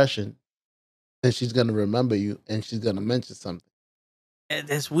enough impression, then she's gonna remember you and she's gonna mention something. And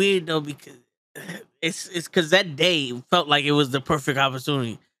that's weird though, because it's because that day felt like it was the perfect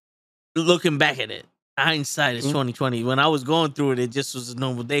opportunity. Looking back at it, hindsight is 2020. When I was going through it, it just was a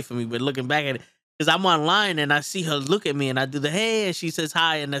normal day for me. But looking back at it, because I'm online and I see her look at me and I do the hey and she says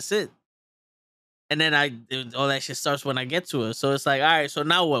hi and that's it. And then all that shit starts when I get to her. So it's like, all right, so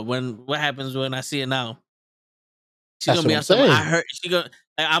now what? What happens when I see her now? She's That's gonna be what on I'm some. saying. I heard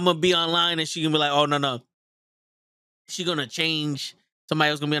I'm gonna be online and she gonna be like, oh no. She's gonna change. Somebody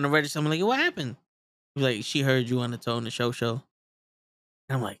else gonna be on the register. I'm like, what happened? He's like, she heard you on the Toe in the Show. And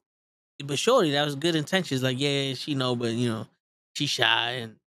I'm like, but shorty, that was good intentions. Like, yeah, she know, but you know, she's shy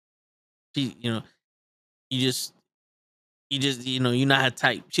and she, you know, you just, you know, you're not her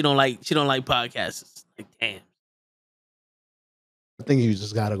type. She don't like podcasts. Like, damn. I think you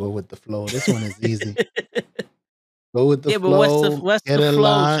just gotta go with the flow. This one is easy. Go with the Yeah, but flow. what's get the in flow,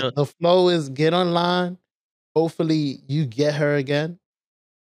 line. Sean? The flow is get online. Hopefully you get her again.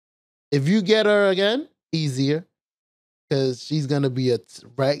 If you get her again, easier. Because she's gonna be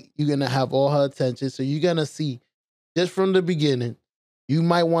right. You're gonna have all her attention. So you're gonna see just from the beginning. You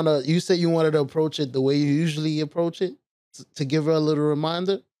might wanna, you say you wanted to approach it the way you usually approach it to give her a little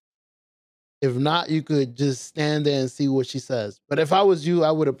reminder. If not, you could just stand there and see what she says. But if I was you,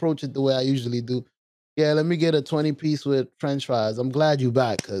 I would approach it the way I usually do. Yeah, let me get a 20-piece with French fries. I'm glad you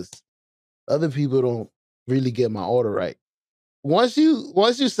back because other people don't really get my order right. Once you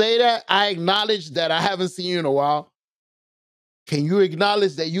say that, I acknowledge that I haven't seen you in a while. Can you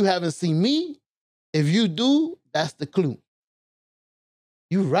acknowledge that you haven't seen me? If you do, that's the clue.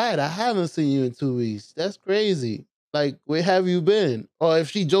 You're right. I haven't seen you in 2 weeks. That's crazy. Like, where have you been? Or if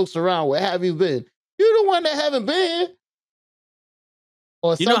she jokes around, where have you been? You're the one that haven't been.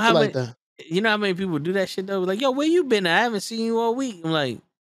 Or You know something how like many, that. you know how many people do that shit though? Like, yo, where you been? I haven't seen you all week. I'm like,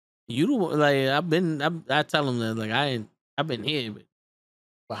 you the one, like I tell them that like I've been here,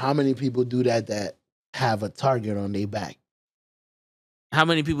 But how many people do that have a target on their back? how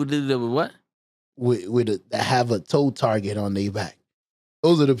many people do that with what? That have a toe target on their back?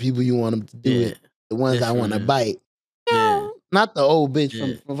 Those are the people you want them to do it. The ones That's I want to real. bite. Yeah. Not the old bitch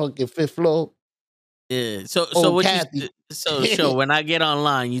Yeah. from fucking Fifth Floor. Yeah. So Oh, what Kathy. you so when I get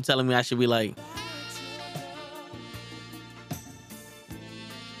online, you telling me I should be like,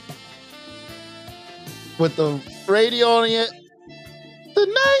 With the radio on it.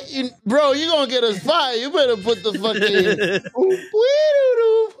 Tonight, bro, you gonna get us fired. You better put the fucking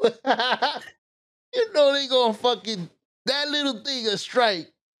you know they gonna fucking that little thing a strike.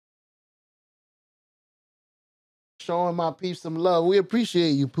 Showing my peeps some love. We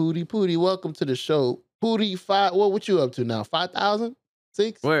appreciate you, Pootie. Pootie, welcome to the show. Pootie, what you up to now? 5,000?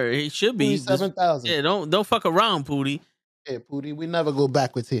 6? where he should be? Pootie, 7,000. Yeah, don't fuck around, Pootie. Yeah, Pootie, we never go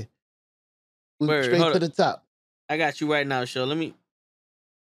backwards here. We Word, straight hold to up. the top. I got you right now, show. Let me.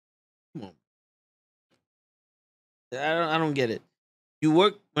 Come on. I don't get it. You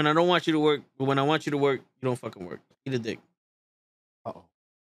work when I don't want you to work, but when I want you to work, you don't fucking work. Eat a dick. Uh-oh.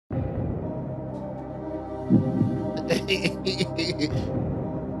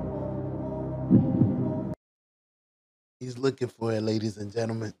 He's looking for it, ladies and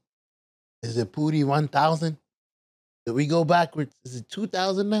gentlemen. Is it Pootie 1000? Did we go backwards? Is it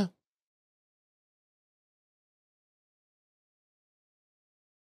 2000 now?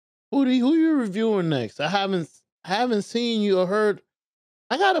 Pootie, who you reviewing next? I haven't seen you or heard.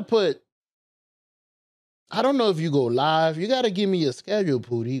 I don't know if you go live. You gotta give me a schedule,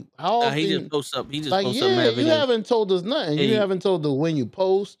 Pootie. How often? He just posts up. He just Like, posts up yeah, mad you videos. haven't told us nothing. Hey. You haven't told us when you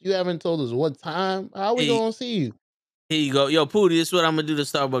post. You haven't told us what time. How we Hey. gonna see you? Here you go. Yo, Pootie, this is what I'm gonna do to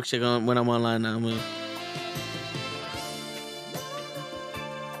Starbucks shit when I'm online now. Never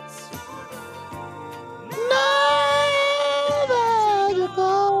you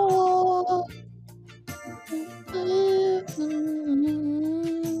go.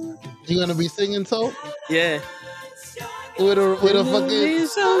 You gonna be singing so? Yeah. With a fucking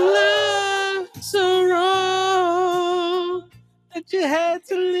so love, so wrong that you had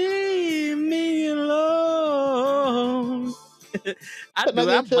to leave me alone. I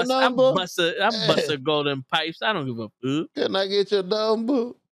bust a golden pipes. I don't give a fuck. Can I get your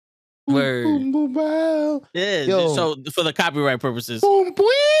number? Word. Boom, boom, boom, Yeah. Yo. So for the copyright purposes. Boom, boom,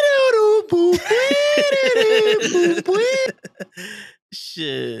 boom, boom.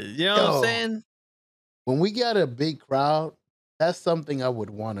 Shit. You know what I'm saying? When we got a big crowd, that's something I would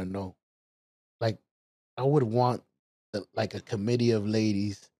want to know. Like, I would want like a committee of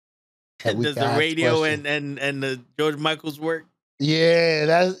ladies. Does the radio and the George Michael's work? Yeah,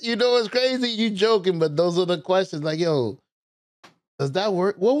 that's, you know what's crazy? You joking, but those are the questions. Like, yo, does that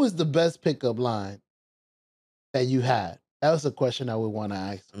work? What was the best pickup line that you had? That was a question I would want to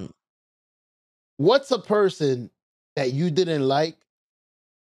ask. What's a person that you didn't like,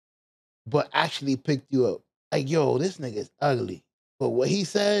 but actually picked you up? Like, yo, this nigga's ugly, but what he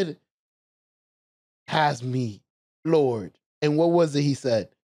said has me floored. And what was it he said?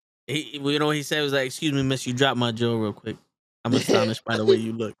 You know what he said? Was like, "Excuse me, miss, you dropped my jaw real quick. I'm astonished by the way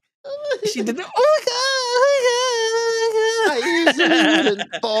you look." She did the, I usually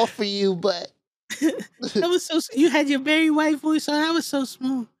wouldn't fall for you, but that was so. You had your very white voice on. That was so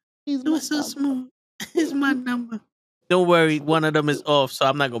smooth. It was so smooth. It's my number. Don't worry, one of them is off, so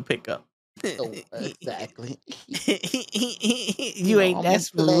I'm not gonna pick up. Oh, exactly. You ain't that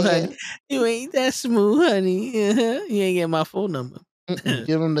smooth, honey. You ain't that smooth, honey. You ain't get my phone number.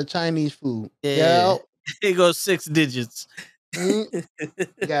 Give him the Chinese food. Yeah. It goes 6 digits. You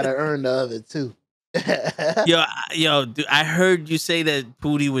gotta earn the other 2. Yo, dude, I heard you say that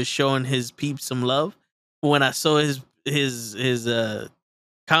Pootie was showing his peeps some love. When I saw his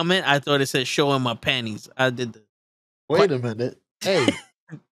comment, I thought it said showing my panties. I did the Wait a minute.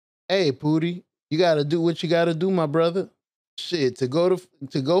 Hey, Pootie, you gotta do what you gotta do, my brother. Shit, to go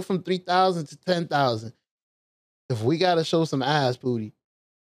from 3,000 to 10,000. If we gotta show some ass, Pootie,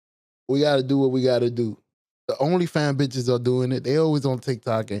 we gotta do what we gotta do. The OnlyFans bitches are doing it. They always on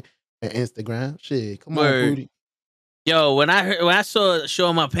TikTok and Instagram. Shit, come on, Pootie. Yo, when I saw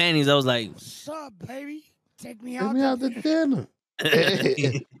showing my panties, I was like, "What's up, baby? Take me out to dinner." You know what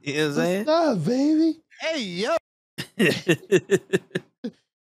I'm saying? What's up, baby? Hey, yo.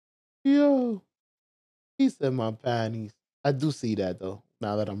 Yo, he said my panties. I do see that though.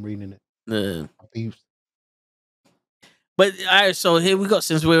 Now that I'm reading it, But all right, so here we go.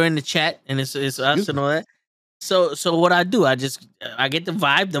 Since we're in the chat and it's us and all that. So what I do, I get the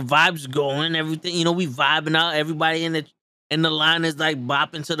vibe. The vibe's going. Everything, you know, we vibing out. Everybody in the line is like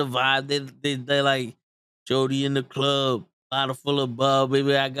bopping to the vibe. They like Jody in the club, bottle full of bub.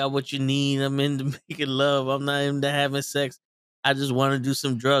 Baby, I got what you need. I'm into making love. I'm not into having sex. I just want to do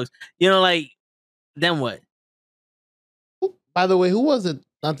some drugs. You know, like, then what? By the way, who was it?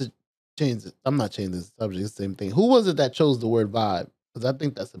 Not to change it. I'm not changing the subject. It's the same thing. Who was it that chose the word vibe? Because I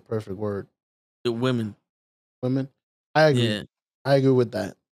think that's the perfect word. The women. Women? I agree. Yeah. I agree with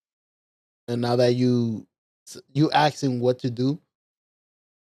that. And now that you asking what to do,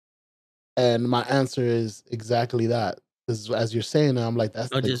 and my answer is exactly that. Because as you're saying it, I'm like, that's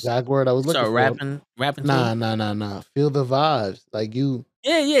the exact word I was looking for. Rapping. Nah. Feel the vibes. Like you.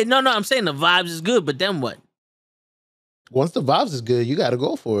 Yeah. No. I'm saying the vibes is good, but then what? Once the vibes is good, you got to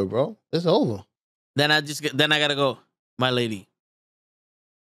go for it, bro. It's over. Then I gotta go, my lady.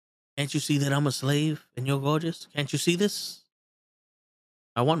 Can't you see that I'm a slave and you're gorgeous? Can't you see this?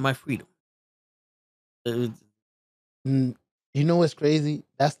 I want my freedom. You know what's crazy?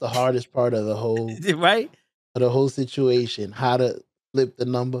 That's the hardest part of the whole right? Of the whole situation. How to flip the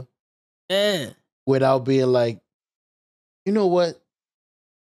number. Yeah. Without being like, You know what?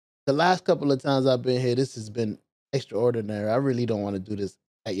 The last couple of times I've been here, this has been extraordinary. I really don't want to do this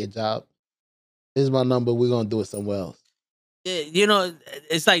at your job. Here's my number. We're gonna do it somewhere else. Yeah, you know,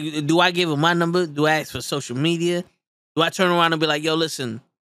 it's like, do I give him my number? Do I ask for social media? Do I turn around and be like, yo, listen,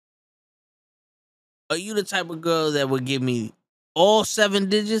 are you the type of girl that would give me all 7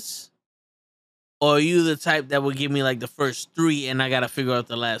 digits? Or are you the type that would give me like the first 3 and I gotta figure out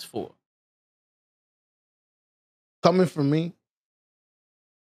the last 4? Coming from me,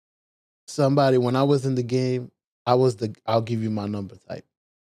 somebody when I was in the game, I was the I'll give you my number type.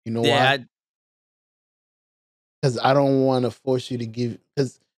 You know why? Because I don't want to force you to give.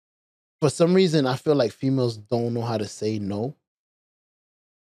 Because for some reason, I feel like females don't know how to say no.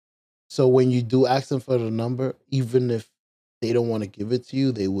 So when you do ask them for the number, even if they don't want to give it to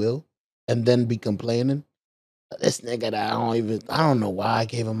you, they will, and then be complaining. This nigga that I don't know why I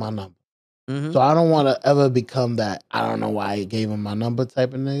gave him my number. Mm-hmm. So I don't want to ever become that I don't know why I gave him my number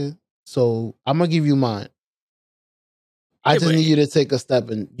type of nigga. So I'm gonna give you mine. I just need you to take a step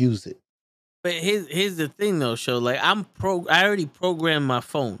and use it. But here's the thing though, show. Like I already programmed my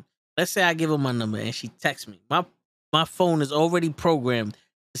phone. Let's say I give her my number and she texts me. My phone is already programmed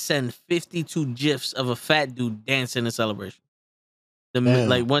to send 52 gifs of a fat dude dancing in celebration.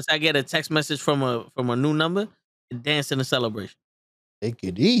 Like once I get a text message from a new number, it dance in a celebration. Take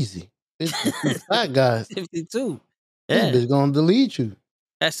it easy. 52 fat guys. 52. Yeah. This bitch gonna delete you.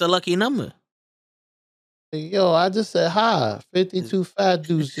 That's the lucky number. Hey, yo, I just said hi. 52 fat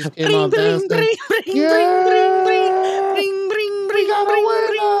dudes just came out dancing.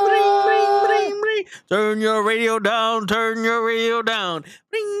 Turn your radio down. Turn your radio down.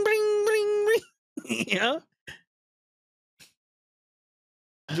 Bring, bring, bring, bring. Yeah.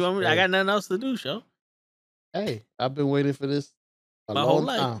 You want me? I got nothing else to do, show. Hey, I've been waiting for this my whole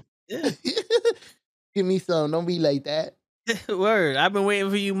life. Time. Yeah. Give me some. Don't be like that. Word. I've been waiting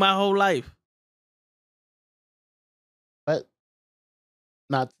for you my whole life. But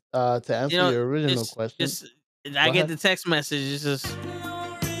not to answer your original question. I get the text message. It's just.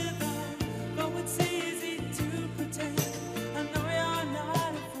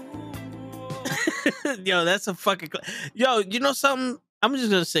 Yo, that's a fucking. Yo, you know something? I'm just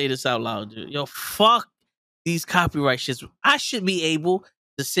gonna say this out loud, dude. Yo, fuck these copyright shits. I should be able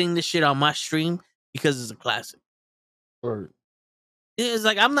to sing this shit on my stream because it's a classic. Word. It's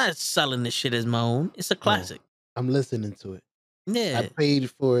like I'm not selling this shit as my own. It's a classic. I'm listening to it. Yeah. I paid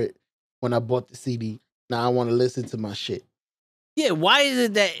for it when I bought the CD. Now I want to listen to my shit. Yeah, why is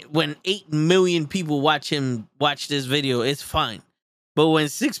it that when 8 million people watch this video, it's fine. But when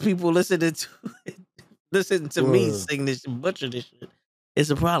 6 people listen to me sing this shit, butcher this shit, it's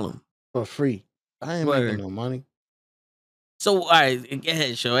a problem. For free. I ain't making no money. So, all right, go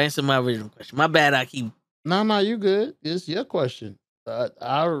ahead, show. Answer my original question. My bad, I keep... No, you good. It's your question.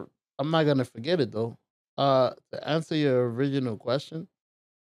 I'm not going to forget it, though. To answer your original question,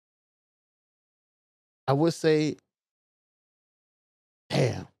 I would say,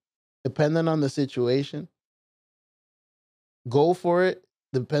 damn, depending on the situation, go for it.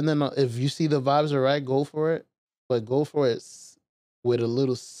 Depending on if you see the vibes are right, go for it. But go for it with a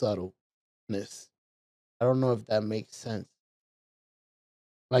little subtleness. I don't know if that makes sense.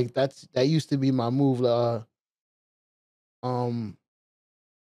 Like that used to be my move.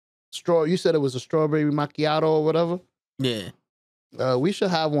 You said it was a strawberry macchiato or whatever. Yeah. We should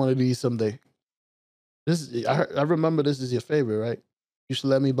have one of these someday. I remember this is your favorite, right? You should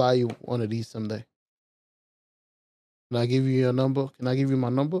let me buy you one of these someday. Can I give you your number? Can I give you my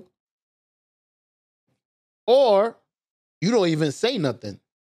number? Or you don't even say nothing.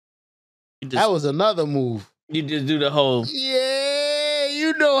 That was another move. You just do the whole. Yeah,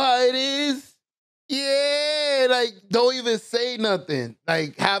 you know how it is. Yeah, like don't even say nothing.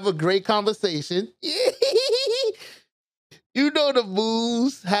 Like have a great conversation. Yeah. You know the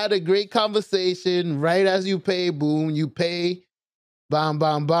moves. Had a great conversation. Right as you pay, boom, you pay. Bang,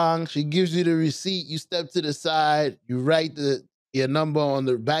 bang, bang. She gives you the receipt. You step to the side. You write your number on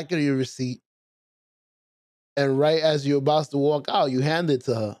the back of your receipt. And right as you're about to walk out, you hand it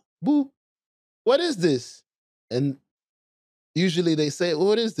to her. Boo. What is this? And usually they say,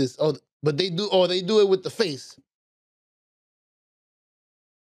 what is this? Oh, but they do it with the face.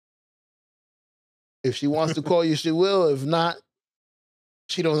 If she wants to call you, she will. If not,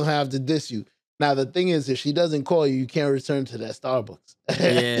 she don't have to diss you. Now, the thing is, if she doesn't call you, you can't return to that Starbucks.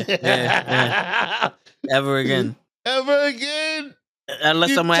 Yeah. Ever again. Ever again. Unless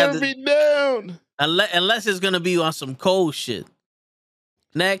you someone turn me down. Unless it's going to be on some cold shit.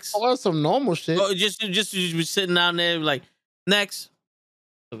 Next. Or some normal shit. Oh, just be sitting down there like, next.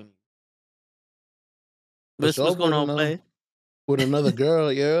 What's going on, play? with another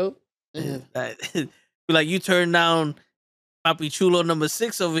girl, yo. Yeah. Like you turned down Papi Chulo number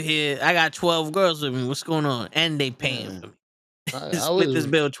 6 over here. I got 12 girls with me. What's going on? And they paying for me. I Split this was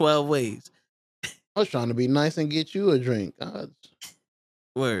bill 12 ways. trying to be nice and get you a drink.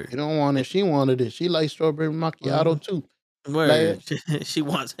 Word. You don't want it. She wanted it. She likes strawberry macchiato too. Word. She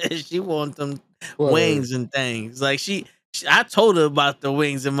wants them Word. wings and things. Like I told her about the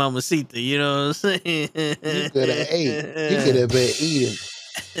wings and Mamacita, you know what I'm saying? You could have ate. You could have been eating.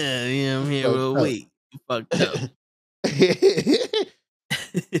 Yeah, I'm here real week. You fucked up.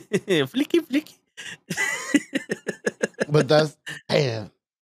 Flicky, flicky. But that's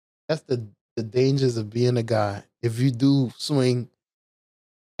the dangers of being a guy. If you do swing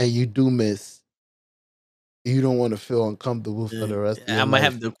and you do miss, you don't want to feel uncomfortable for the rest of your life. I might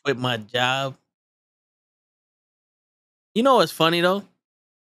have to quit my job. You know what's funny though?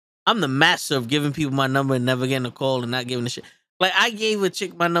 I'm the master of giving people my number and never getting a call and not giving a shit. Like I gave a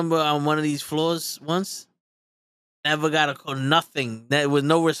chick my number on one of these floors once. Never got a call. Nothing. There was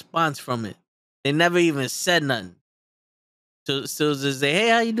no response from it. They never even said nothing. So just say, hey,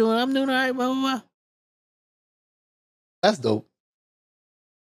 how you doing? I'm doing all right, blah, blah, blah. That's dope.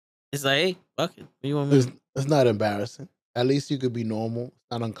 It's like, hey, fuck it. What you want me to do? It's not embarrassing. At least you could be normal.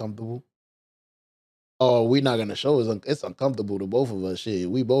 It's not uncomfortable. Oh, we're not gonna show it's uncomfortable to both of us. Shit,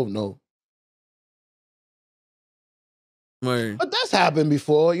 we both know. Word. But that's happened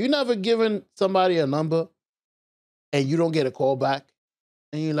before. You never given somebody a number and you don't get a call back,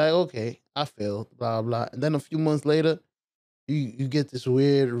 and you're like, okay, I failed, blah blah. And then a few months later, you get this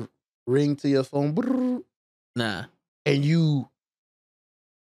weird ring to your phone. Nah. And you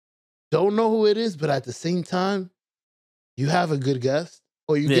don't know who it is, but at the same time, you have a good guess,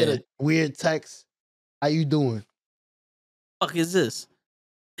 or you get a weird text. How you doing? Fuck is this?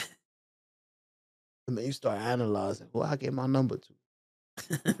 And then you start analyzing who I gave my number to.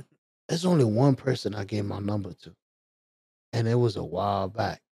 There's only one person I gave my number to, and it was a while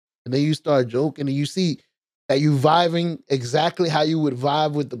back. And then you start joking, and you see that you vibing exactly how you would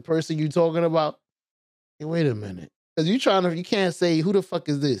vibe with the person you talking about. Hey, wait a minute, because you can't say who the fuck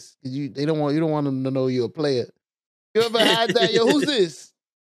is this, because you don't want them to know you're a player. You ever had that? Yo, who's this?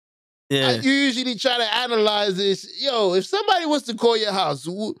 Yeah. You usually try to analyze this. Yo, if somebody was to call your house,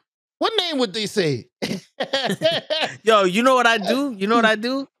 what name would they say? Yo, you know what I do? You know what I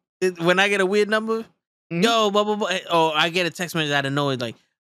do? When I get a weird number? Mm-hmm. Yo, blah, blah, blah. Oh, I get a text message out of nowhere like,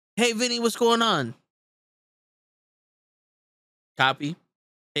 hey, Vinny, what's going on? Copy,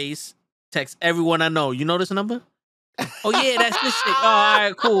 paste, text everyone I know. You know this number? Oh, yeah, that's this shit. Oh, all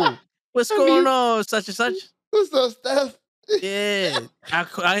right, cool. What's going on? Such and such. What's up, Steph? Yeah.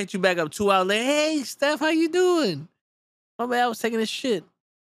 I hit you back up 2 hours later. Hey, Steph, how you doing? My bad, I was taking this shit.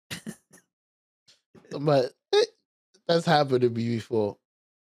 But that's happened to me before.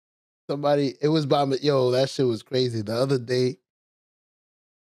 It was by me. Yo, that shit was crazy. The other day,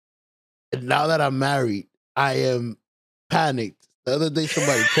 and now that I'm married, I am panicked. The other day,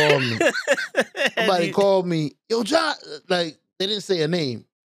 somebody called me. Called me. Yo, John, like, they didn't say a name.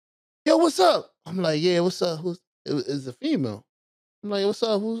 Yo, what's up? I'm like, yeah, what's up? It's a female. I'm like, what's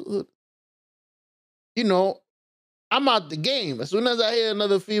up? Who? You know, I'm out the game. As soon as I hear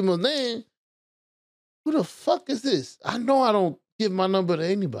another female name, who the fuck is this? I know I don't give my number to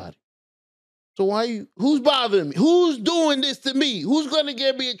anybody. So who's bothering me? Who's doing this to me? Who's gonna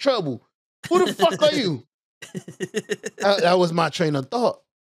get me in trouble? Who the fuck are you? That was my train of thought.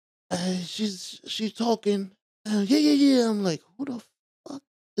 She's talking. Yeah. I'm like, who the fuck?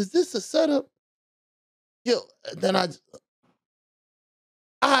 Is this a setup? Yo, then all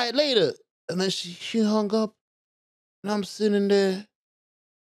right, later. And then she hung up, and I'm sitting there.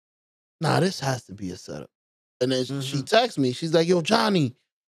 Nah, this has to be a setup. And then she texts me. She's like, yo, Johnny.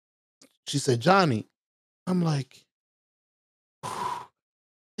 She said, Johnny. I'm like,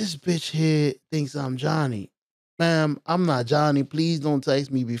 this bitch here thinks I'm Johnny. Ma'am, I'm not Johnny. Please don't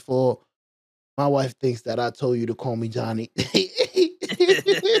text me before my wife thinks that I told you to call me Johnny.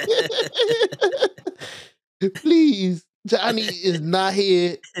 Please. Johnny is not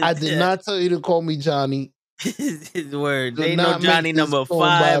here. I did not tell you to call me Johnny. His word. They know Johnny number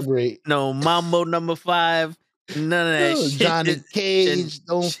 5. Vibrate. No Mambo number 5. None of that shit. Johnny Cage.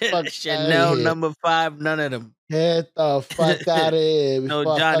 Don't fuck Chanel number 5. None of them. Get the fuck out of here.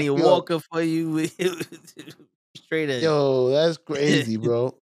 No Johnny Walker for you. Straight up. Yo, that's crazy,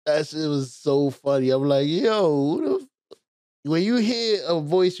 bro. That shit was so funny. I'm like, yo, when you hear a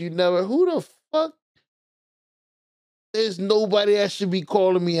voice you never, who the fuck? There's nobody that should be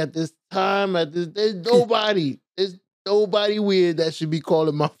calling me at this time. There's nobody. There's nobody weird that should be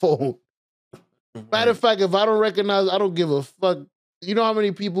calling my phone. Matter of fact, if I don't recognize, I don't give a fuck. You know how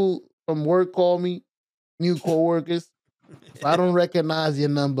many people from work call me, new coworkers? If I don't recognize your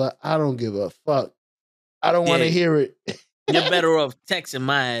number, I don't give a fuck. I don't want to hear it. You're better off texting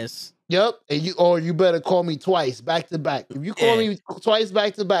my ass. Yep, and you better call me twice back to back. If you call me twice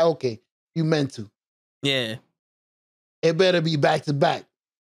back to back, okay, you meant to. Yeah, it better be back to back,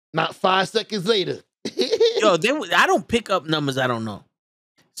 not 5 seconds later. Yo, I don't pick up numbers I don't know.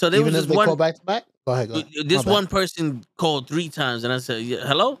 So there Even was if this they one call back to back. Go ahead. This one person called 3 times, and I said, yeah,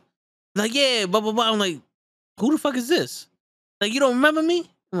 "Hello?" Like, yeah, blah blah blah. I'm like, who the fuck is this? Like, you don't remember me?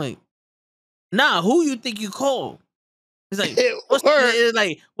 I'm like, nah. Who you think you called? He's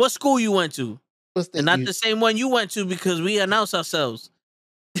like, what school you went to? And not the same one you went to because we announced ourselves.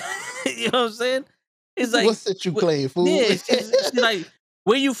 You know what I'm saying? It's like, what's that you claim, fool? Yeah, she's like,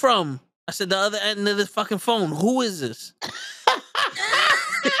 where you from? I said, the other end of this fucking phone. Who is this?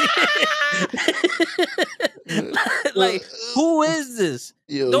 Like, who is this?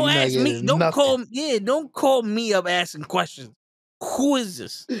 Yo, don't ask me. Don't call me up asking questions. Who is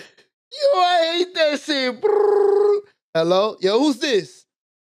this? Yo, I hate that shit. Hello? Yo, who's this?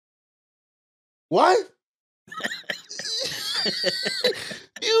 What?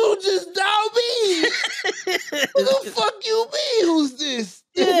 You just dialed me. Who the fuck you mean? Who's this?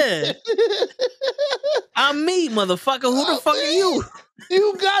 Yeah. I'm me, motherfucker. Who the fuck are you?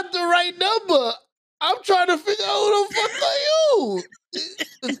 You got the right number. I'm trying to figure out who the fuck are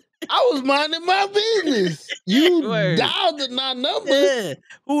you. I was minding my business. You dialed the number. Yeah.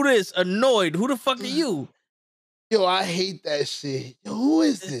 Who this? Annoyed. Who the fuck are you? Yo, I hate that shit. Yo, who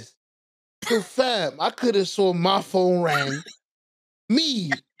is this? Yo, fam, I could have saw my phone rang. Me,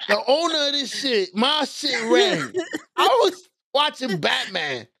 the owner of this shit, my shit rang. I was watching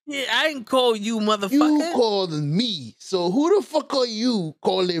Batman. Yeah, I didn't call you, motherfucker. You called me. So who the fuck are you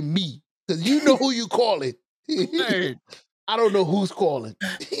calling me? Because you know who you calling. I don't know who's calling.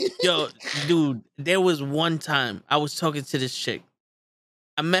 Yo, dude, there was one time I was talking to this chick.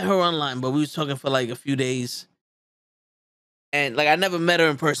 I met her online, but we was talking for like a few days. And like I never met her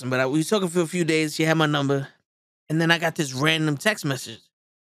in person, but we was talking for a few days. She had my number. And then I got this random text message.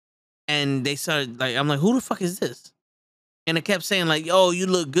 And they started like, I'm like, who the fuck is this? And it kept saying like, oh, you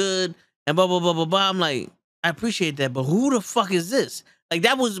look good. And blah, blah, blah, blah, blah. I'm like, I appreciate that, but who the fuck is this? Like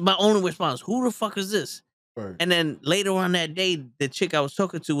that was my only response. Who the fuck is this? Right. And then later on that day, the chick I was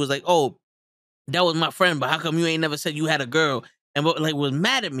talking to was like, oh, that was my friend, but how come you ain't never said you had a girl? And like was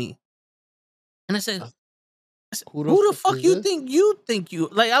mad at me. And I said who the fuck you think you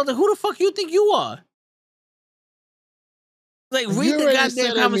like? I was like, who the fuck you think you are? Like, read the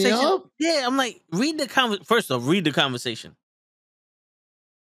goddamn conversation. Yeah, I'm like, read the conversation. First off, read the conversation.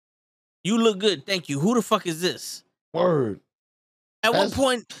 You look good, thank you. Who the fuck is this? Word. At what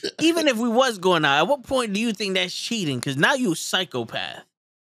point, even if we was going out, at what point do you think that's cheating? Because now you a psychopath.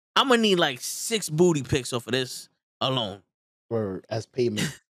 I'm gonna need like 6 booty pics off of this alone. Word, as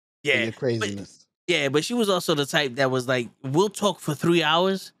payment. Yeah. For your craziness. But she was also the type that was like, we'll talk for 3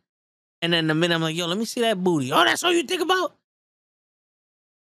 hours. And then the minute I'm like, yo, let me see that booty. Oh, that's all you think about?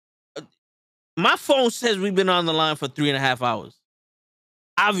 My phone says we've been on the line for 3.5 hours.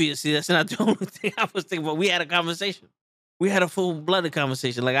 Obviously, that's not the only thing I was thinking about. We had a conversation. We had a full-blooded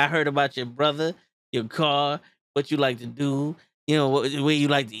conversation. Like, I heard about your brother, your car, what you like to do, you know, where you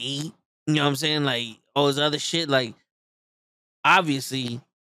like to eat. You know what I'm saying? Like, all this other shit. Like, obviously,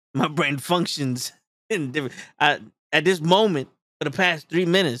 my brain functions in different. At this moment, for the past 3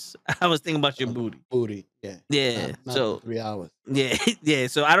 minutes, I was thinking about your booty. Booty, yeah. Yeah. Not So 3 hours. Yeah, yeah.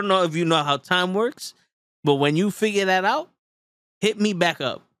 So I don't know if you know how time works, but when you figure that out, hit me back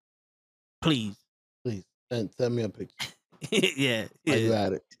up, please. Please send me a picture. Yeah, Are you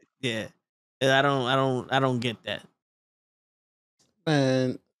at it? Yeah. I don't get that.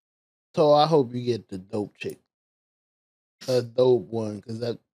 Man, so I hope you get the dope chick, a dope one,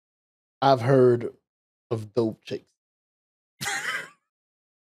 because I've heard of dope chicks.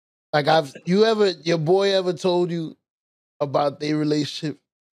 Like your boy ever told you about their relationship?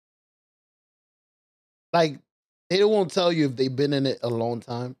 Like they won't tell you if they've been in it a long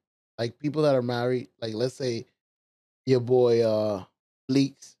time. Like people that are married, like let's say your boy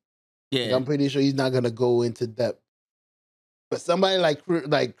Leaks. Yeah, like, I'm pretty sure he's not gonna go into depth. But somebody like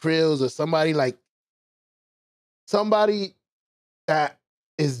Krills or somebody that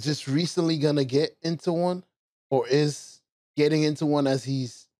is just recently gonna get into one or is getting into one as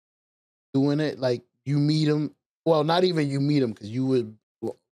he's doing it, like you meet him. Well, not even you meet him because you were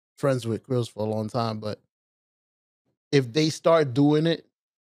friends with Krills for a long time. But if they start doing it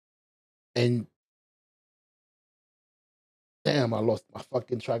and Damn, I lost my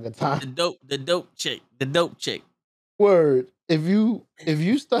fucking track of time. The dope chick. Word. If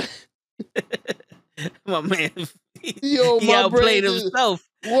you start, My man, yo, he my outplayed brain just himself.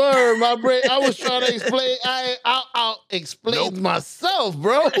 word. My brain. I was trying to explain. I'll explain myself,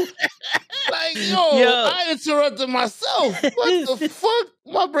 bro. Like, yo, I interrupted myself. What the fuck?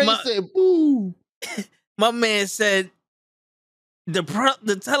 My brain said, "Boo." My man said the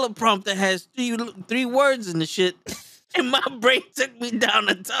teleprompter has three words in the shit. And my brain took me down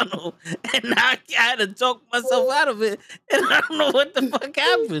a tunnel, and I had to talk myself out of it, and I don't know what the fuck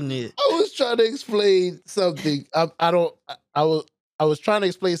happened here. I was trying to explain something. I was trying to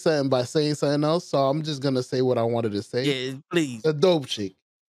explain something by saying something else, so I'm just gonna say what I wanted to say. Yeah, please. The dope chick.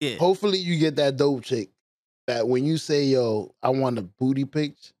 Yeah. Hopefully you get that dope chick that when you say, yo, I want a booty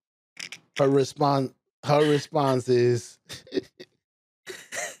pic, her response is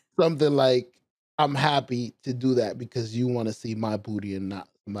something like, I'm happy to do that because you want to see my booty and not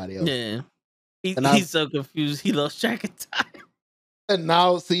somebody else. Yeah. He's so confused. He lost track of time. And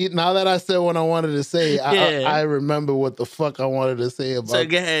now that I said what I wanted to say, I remember what the fuck I wanted to say about. So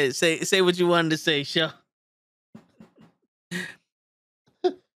go ahead. Say what you wanted to say, show.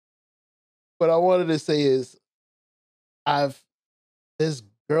 What I wanted to say is there's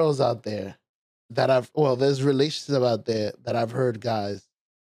girls out there that there's relationships out there that I've heard guys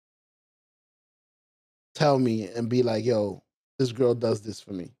tell me and be like, yo, this girl does this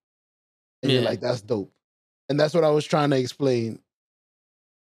for me. And you're like, that's dope. And that's what I was trying to explain.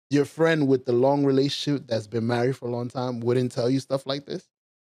 Your friend with the long relationship that's been married for a long time wouldn't tell you stuff like this.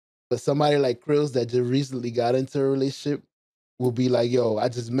 But somebody like Krills that just recently got into a relationship will be like, yo, I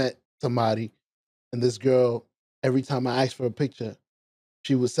just met somebody and this girl, every time I asked for a picture,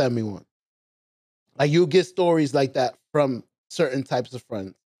 she would send me one. Like, you'll get stories like that from certain types of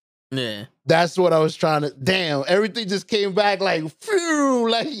friends. Yeah. That's what I was trying to. Damn, everything just came back like, phew,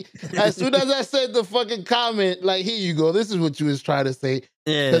 like as soon as I said the fucking comment, like, here you go. This is what you was trying to say.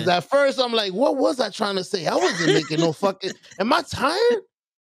 Yeah. Because at first I'm like, what was I trying to say? I wasn't making no fucking. Am I tired?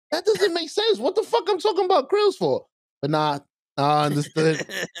 That doesn't make sense. What the fuck I'm talking about Krills for? But nah, I understood.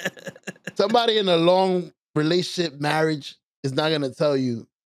 Somebody in a long relationship, marriage, is not gonna tell you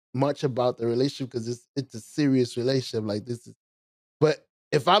much about the relationship because it's a serious relationship. Like this is, but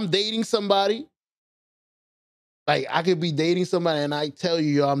if I'm dating somebody, like I could be dating somebody and I tell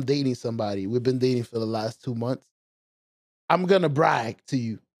you, yo, I'm dating somebody. We've been dating for the last 2 months. I'm gonna brag to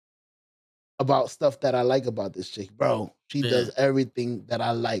you about stuff that I like about this chick. Bro, she does everything that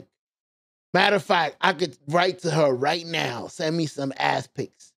I like. Matter of fact, I could write to her right now, send me some ass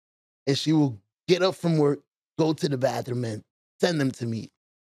pics, and she will get up from work, go to the bathroom, and send them to me.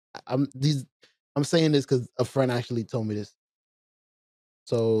 I'm saying this because a friend actually told me this.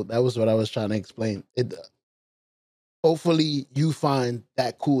 So that was what I was trying to explain. Hopefully you find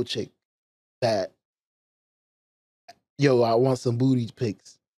that cool chick that, yo, I want some booty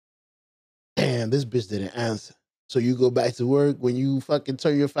pics. Damn, this bitch didn't answer. So you go back to work, when you fucking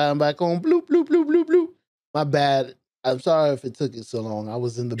turn your phone back on, bloop, bloop, bloop, bloop, bloop. My bad. I'm sorry if it took it so long. I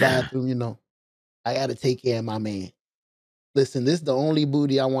was in the bathroom, you know. I got to take care of my man. Listen, this is the only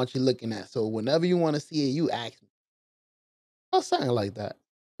booty I want you looking at. So whenever you want to see it, you ask me. Or something like that.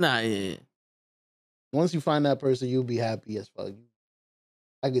 Nah, yeah. Once you find that person, you'll be happy as fuck.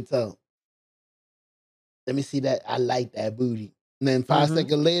 I could tell. Let me see that. I like that booty. And then 5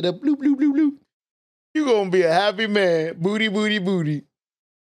 seconds later, bloop, bloop, bloop, bloop. You gonna be a happy man. Booty, booty, booty.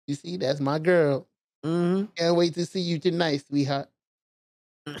 You see, that's my girl. Can't wait to see you tonight, sweetheart.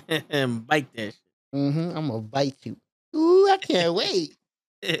 Bite that shit. I'm gonna bite you. Ooh, I can't wait.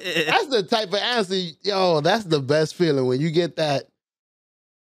 That's the type of answer, yo, that's the best feeling when you get that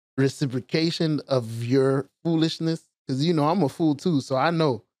reciprocation of your foolishness. Because, you know, I'm a fool too, so I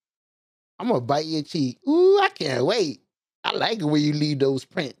know. I'm gonna bite your cheek. Ooh, I can't wait. I like it when you leave those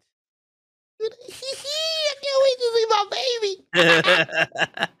prints. I can't wait to see my baby.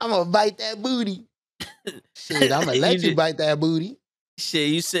 I'm gonna bite that booty. Shit, I'm gonna let you bite that booty. Shit,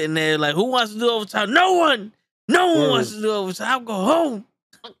 you sitting there like, who wants to do overtime? No one. No one wants to do overtime. I'll go home.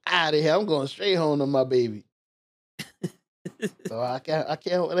 I'm out of here. I'm going straight home to my baby. So I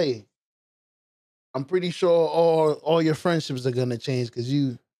can't wait. I'm pretty sure all your friendships are gonna change because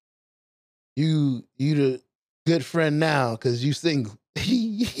you the good friend now because you single.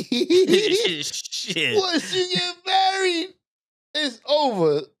 Shit. Once you get married, it's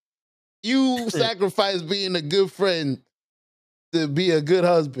over. You sacrifice being a good friend to be a good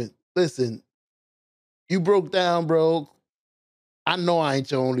husband. Listen, you broke down, bro. I know I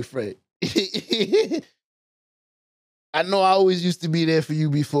ain't your only friend. I know I always used to be there for you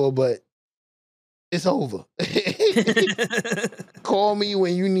before, but it's over. Call me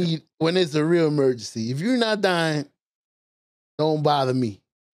when it's a real emergency. If you're not dying, don't bother me.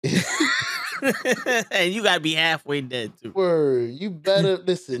 And you gotta be halfway dead too. Word, you better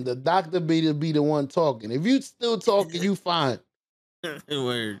listen. The doctor be the one talking. If you still talking, you fine.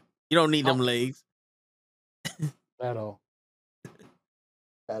 Word. You don't need them legs. At all.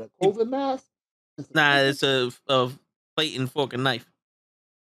 Got a COVID mask? Nah, it's a plate and fork and knife.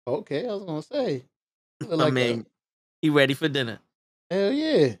 Okay, I was gonna say. I mean, he ready for dinner. Hell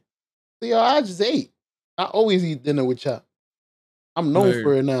yeah. See, I just ate. I always eat dinner with y'all. I'm known Word.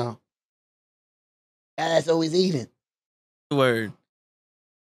 for it now. Ass always eating. Word.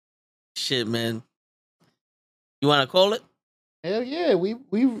 Shit, man. You want to call it? Hell yeah. We.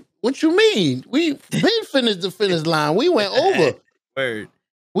 What you mean? We been finished the finish line. We went over. Word.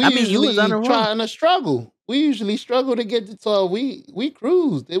 We I mean, you was on a usually roll. trying to struggle. We usually struggle to get to 12. We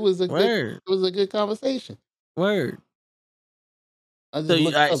cruised. It was a Word. good conversation. Word. I just So,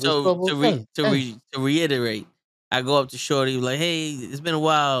 looked up. It's so to 12:07. reiterate, I go up to Shorty like, "Hey, it's been a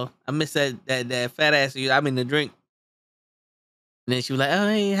while. I miss that fat ass of you. I'm in the drink." And then she was like, "Oh,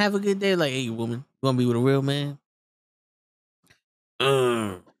 hey, have a good day." Like, "Hey, woman, you want to be with a real man?"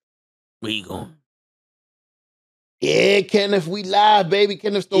 Where you going? Yeah, Kenneth, we live, baby.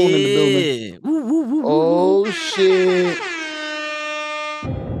 Kenneth Stone in the building. Woo, woo, woo, Oh shit.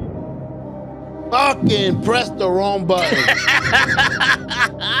 Fucking press the wrong button.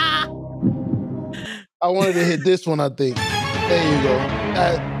 I wanted to hit this one, I think. There you go.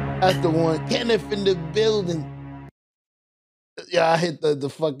 That's the one. Kenneth in the building. Yeah, I hit the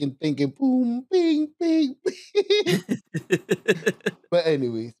fucking thinking boom, bing, bing, bing. But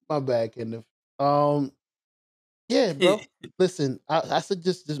anyways, my bad, Kenneth. Yeah, bro. Listen, I said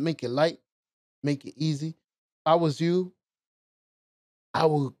just make it light, make it easy. If I was you, I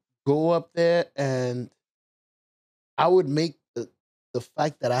would go up there and I would make the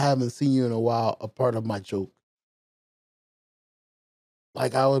fact that I haven't seen you in a while a part of my joke.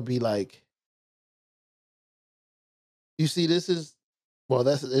 Like I would be like, you see,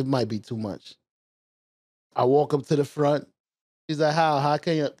 it might be too much. I walk up to the front. She's like, how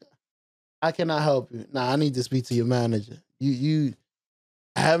can I help you? Nah, I need to speak to your manager. I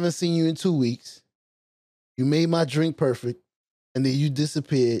haven't seen you in 2 weeks. You made my drink perfect, and then you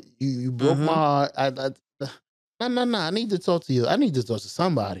disappeared. You broke my heart. No. I need to talk to you. I need to talk to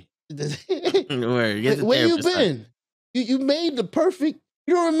somebody. Where you been? You made the perfect.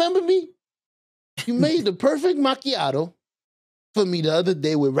 You don't remember me? You made the perfect macchiato for me the other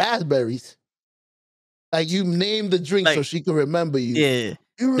day with raspberries. Like you named the drink so she could remember you. Yeah.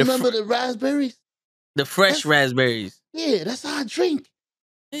 You remember the raspberries? The fresh raspberries. Yeah, that's our drink.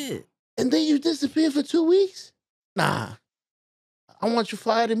 Yeah. And then you disappear for 2 weeks? Nah. I want you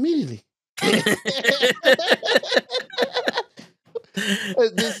fired immediately.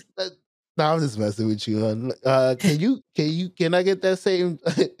 I'm just messing with you. Can I get that same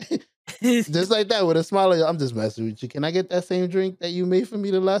just like that with a smile? I'm just messing with you. Can I get that same drink that you made for me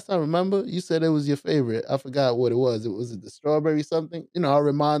the last time? Remember? You said it was your favorite. I forgot what it was. Was it the strawberry something? A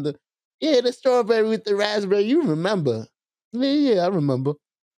reminder. Yeah, the strawberry with the raspberry. You remember. Yeah, I remember.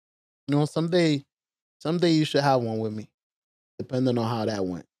 Someday you should have one with me. Depending on how that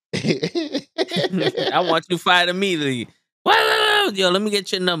went. I want you fired immediately. Yo, let me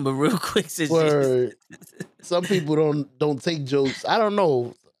get your number real quick. Word. Some people don't take jokes. I don't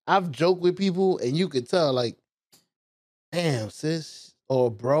know. I've joked with people and you could tell, like, damn, sis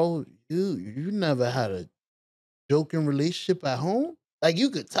or bro, you never had a joking relationship at home? Like you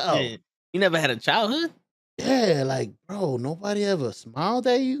could tell. Yeah. You never had a childhood? Yeah, like, bro, nobody ever smiled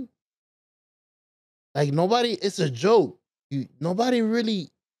at you. Like nobody, it's a joke. Nobody really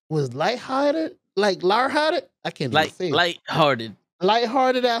was lighthearted. Like lighthearted? I can't even say it. Lighthearted.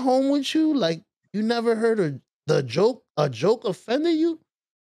 Lighthearted at home with you? Like you never heard a joke offended you?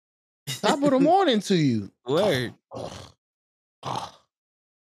 Top of the morning to you. Word.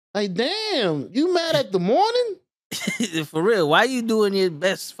 Like, damn, you mad at the morning? For real, why you doing your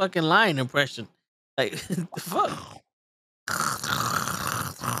best fucking line impression? Like, the fuck?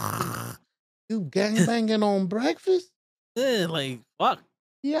 You gangbanging on breakfast? Yeah, like, fuck.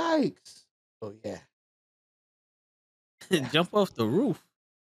 Yikes. Oh, yeah. Jump off the roof.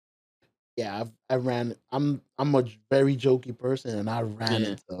 Yeah, I ran. I'm a very jokey person, and I ran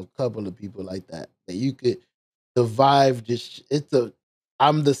into a couple of people like that. That you could, the vibe just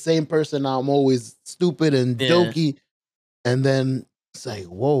I'm the same person. I'm always stupid and jokey, and then it's like,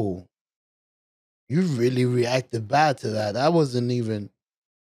 whoa, you really reacted bad to that. That was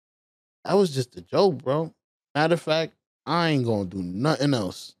just a joke, bro. Matter of fact, I ain't gonna do nothing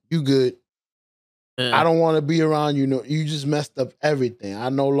else. You good? I don't want to be around you. No, you just messed up everything. I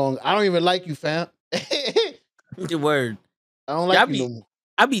don't even like you, fam. The word. I don't like you no more.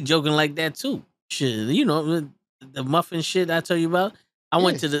 I be joking like that too. Shit, you know the muffin shit I tell you about. I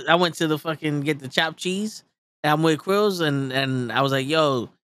went to the fucking get the chopped cheese. And I'm with Quills and I was like, yo,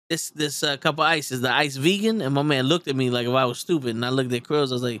 this cup of ice is the ice vegan? And my man looked at me like if I was stupid. And I looked at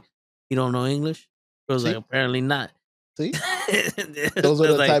Quills. I was like, you don't know English? Quills like, apparently not. See, those are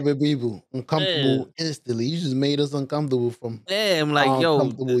the type of people uncomfortable instantly. You just made us uncomfortable from I'm like, how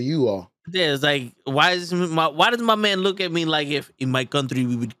uncomfortable you are. Yeah, it's like, why does my man look at me like if in my country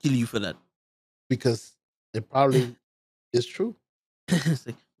we would kill you for that? Because it probably is true.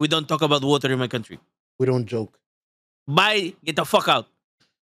 Like, we don't talk about water in my country. We don't joke. Bye. Get the fuck out.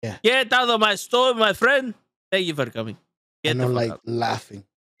 Yeah. Get out of my store, my friend. Thank you for coming. Get the fuck out. Laughing.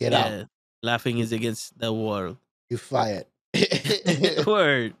 Get out. Laughing is against the world. You fired.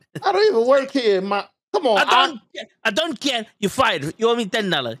 Word. I don't even work here. Come on. I don't care. You fired. You owe me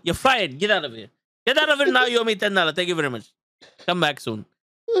 $10. You're fired. Get out of here. Get out of here now. You owe me $10. Thank you very much. Come back soon.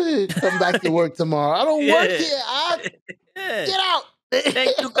 Come back to work tomorrow. I don't work here. Get out.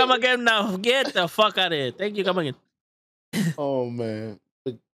 Thank you. Come again now. Get the fuck out of here. Thank you. Come again. Oh man,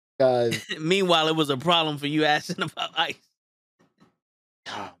 but guys. Meanwhile, it was a problem for you asking about ice.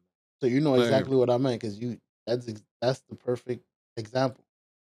 So you know exactly what I meant because that's the perfect example.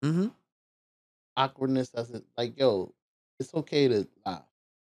 Mm-hmm. Awkwardness doesn't like it's okay to laugh,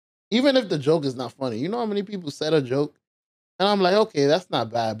 even if the joke is not funny. You know how many people said a joke, and I'm like, okay, that's not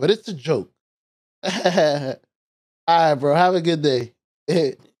bad, but it's a joke. All right, bro. Have a good day.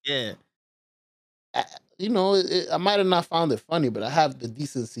 Yeah. I might have not found it funny, but I have the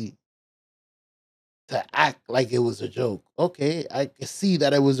decency to act like it was a joke. Okay, I can see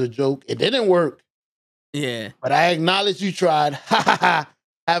that it was a joke. It didn't work. Yeah. But I acknowledge you tried. Ha ha ha.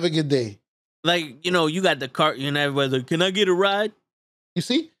 Have a good day. Like, you got the cart, whether can I get a ride? You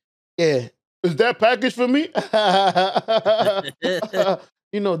see? Yeah. Is that package for me?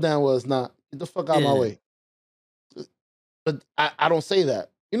 You know damn well it's not. Get the fuck out of my way. But I don't say that.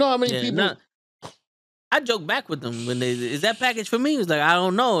 You know how many people... Nah. I joke back with them when is that package for me? It's like, I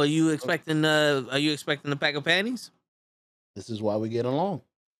don't know. Are you expecting a pack of panties? This is why we get along.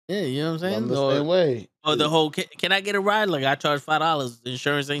 Yeah, you know what I'm saying? I'm the same way. Or the whole, can I get a ride? Like, I charge $5.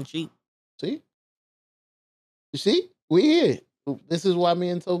 Insurance ain't cheap. See? You see? We here. This is why me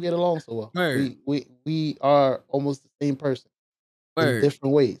and Toe get along so well. Word. We are almost the same person. Word. In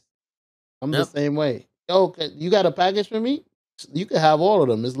different ways. I'm the same way. Yo, you got a package for me? You can have all of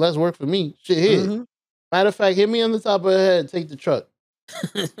them. It's less work for me. Shit here. Mm-hmm. Matter of fact, hit me on the top of the head. Take the truck.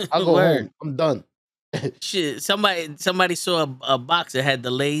 I'll go home. I'm done. Shit, somebody saw a box that had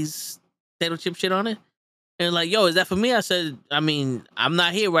the Lay's potato chip shit on it, and like, yo, is that for me? I said, I mean, I'm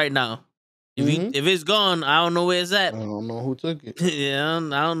not here right now. If it's gone, I don't know where it's at. I don't know who took it. Yeah, I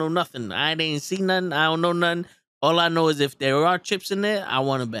don't know nothing. I ain't seen nothing. I don't know nothing. All I know is if there are chips in there, I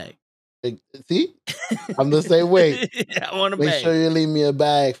want a bag. See, I'm the same way. I want a bag. Make sure you leave me a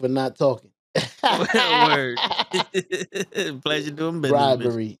bag for not talking. Word. Pleasure doing business.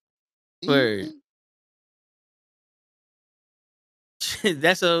 Bribery. Word.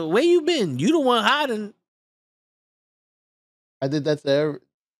 That's where you been? You the one hiding. I did that to you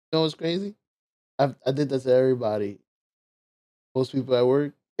know what's crazy? I did that to everybody. Most people at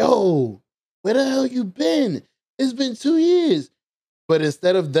work. Yo, where the hell you been? It's been 2 years. But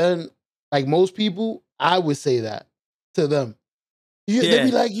instead of them, like most people, I would say that to them. They'd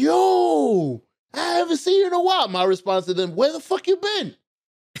be like, yo, I haven't seen you in a while. My response to them, where the fuck you been?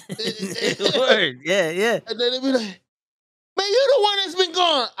 Word. Yeah. And then they'd be like, man, you the one that's been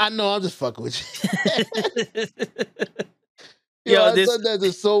gone. I know, I'm just fucking with you. I've done that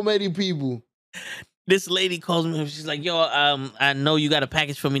to so many people. This lady calls me. She's like, yo, I know you got a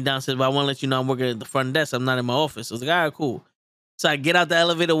package for me downstairs, but I want to let you know I'm working at the front desk. I'm not in my office. I was like, all right, cool. So I get out the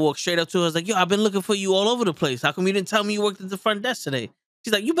elevator, walk straight up to her. I was like, yo, I've been looking for you all over the place. How come you didn't tell me you worked at the front desk today?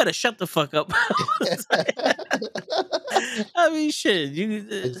 She's like, you better shut the fuck up. I mean, shit.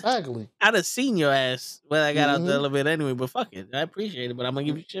 Exactly. I'd have seen your ass when I got out the elevator anyway, but fuck it. I appreciate it, but I'm going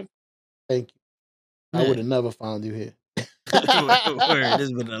to give you shit. Thank you. I would have never found you here. Word. This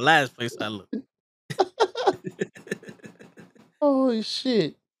has been the last place I looked. Oh,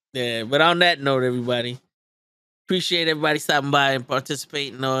 shit. Yeah, but on that note, everybody, appreciate everybody stopping by and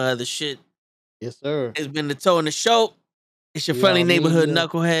participating and all other shit. Yes, sir. It's been the Toe in the Show. It's your friendly neighborhood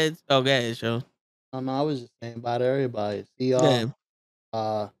knuckleheads. Oh, go ahead, show. No, I was just saying bye to everybody. See y'all.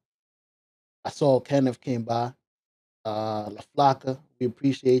 I saw Kenneth came by. La Flaca, we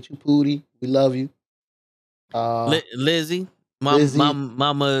appreciate you. Pootie, we love you. Lizzie, Lizzie,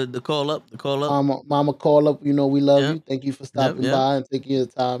 Mama, the call up. Mama, call up. You know, we love Yep. you. Thank you for Yep, stopping yep, by and taking your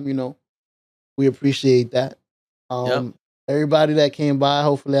time. You know, we appreciate that. yep. Everybody that came by.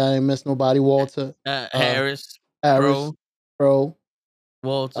 Hopefully, I didn't miss nobody. Walter, Harris, Harris, Pro,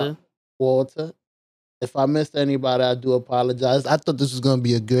 Walter. Walter. If I missed anybody, I do apologize. I thought this was gonna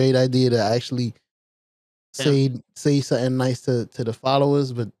be a great idea to actually say something nice to the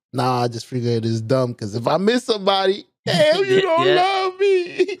followers, but nah, I just figured it's dumb because if I miss somebody, damn, you don't love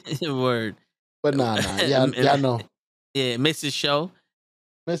me. Word. But nah, y'all know. Yeah, Mrs. Show.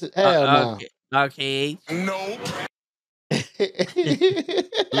 Mrs. Hell nah. RKH. Nope.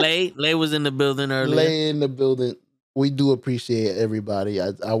 Lay was in the building earlier. Lay in the building. We do appreciate everybody.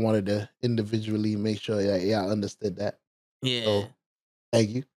 I wanted to individually make sure that y'all understood that. Yeah. So thank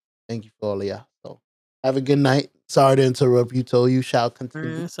you. Thank you for all of y'all. So have a good night. Sorry to interrupt you, Toe. You shall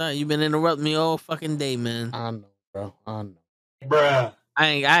continue. Sorry, you've been interrupting me all fucking day, man. I know, bro. I know. Bruh. I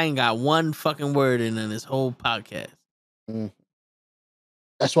ain't got one fucking word in this whole podcast.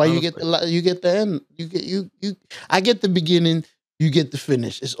 That's why you get the end. I get the beginning, you get the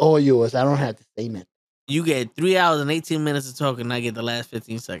finish. It's all yours. I don't have to say nothing. You get 3 hours and 18 minutes of talking, and I get the last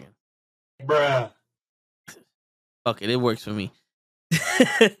 15 seconds. Bruh. Fuck it works for me.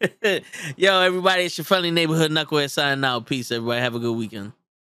 Yo, everybody, it's your friendly neighborhood knucklehead signing out. Peace, everybody. Have a good weekend.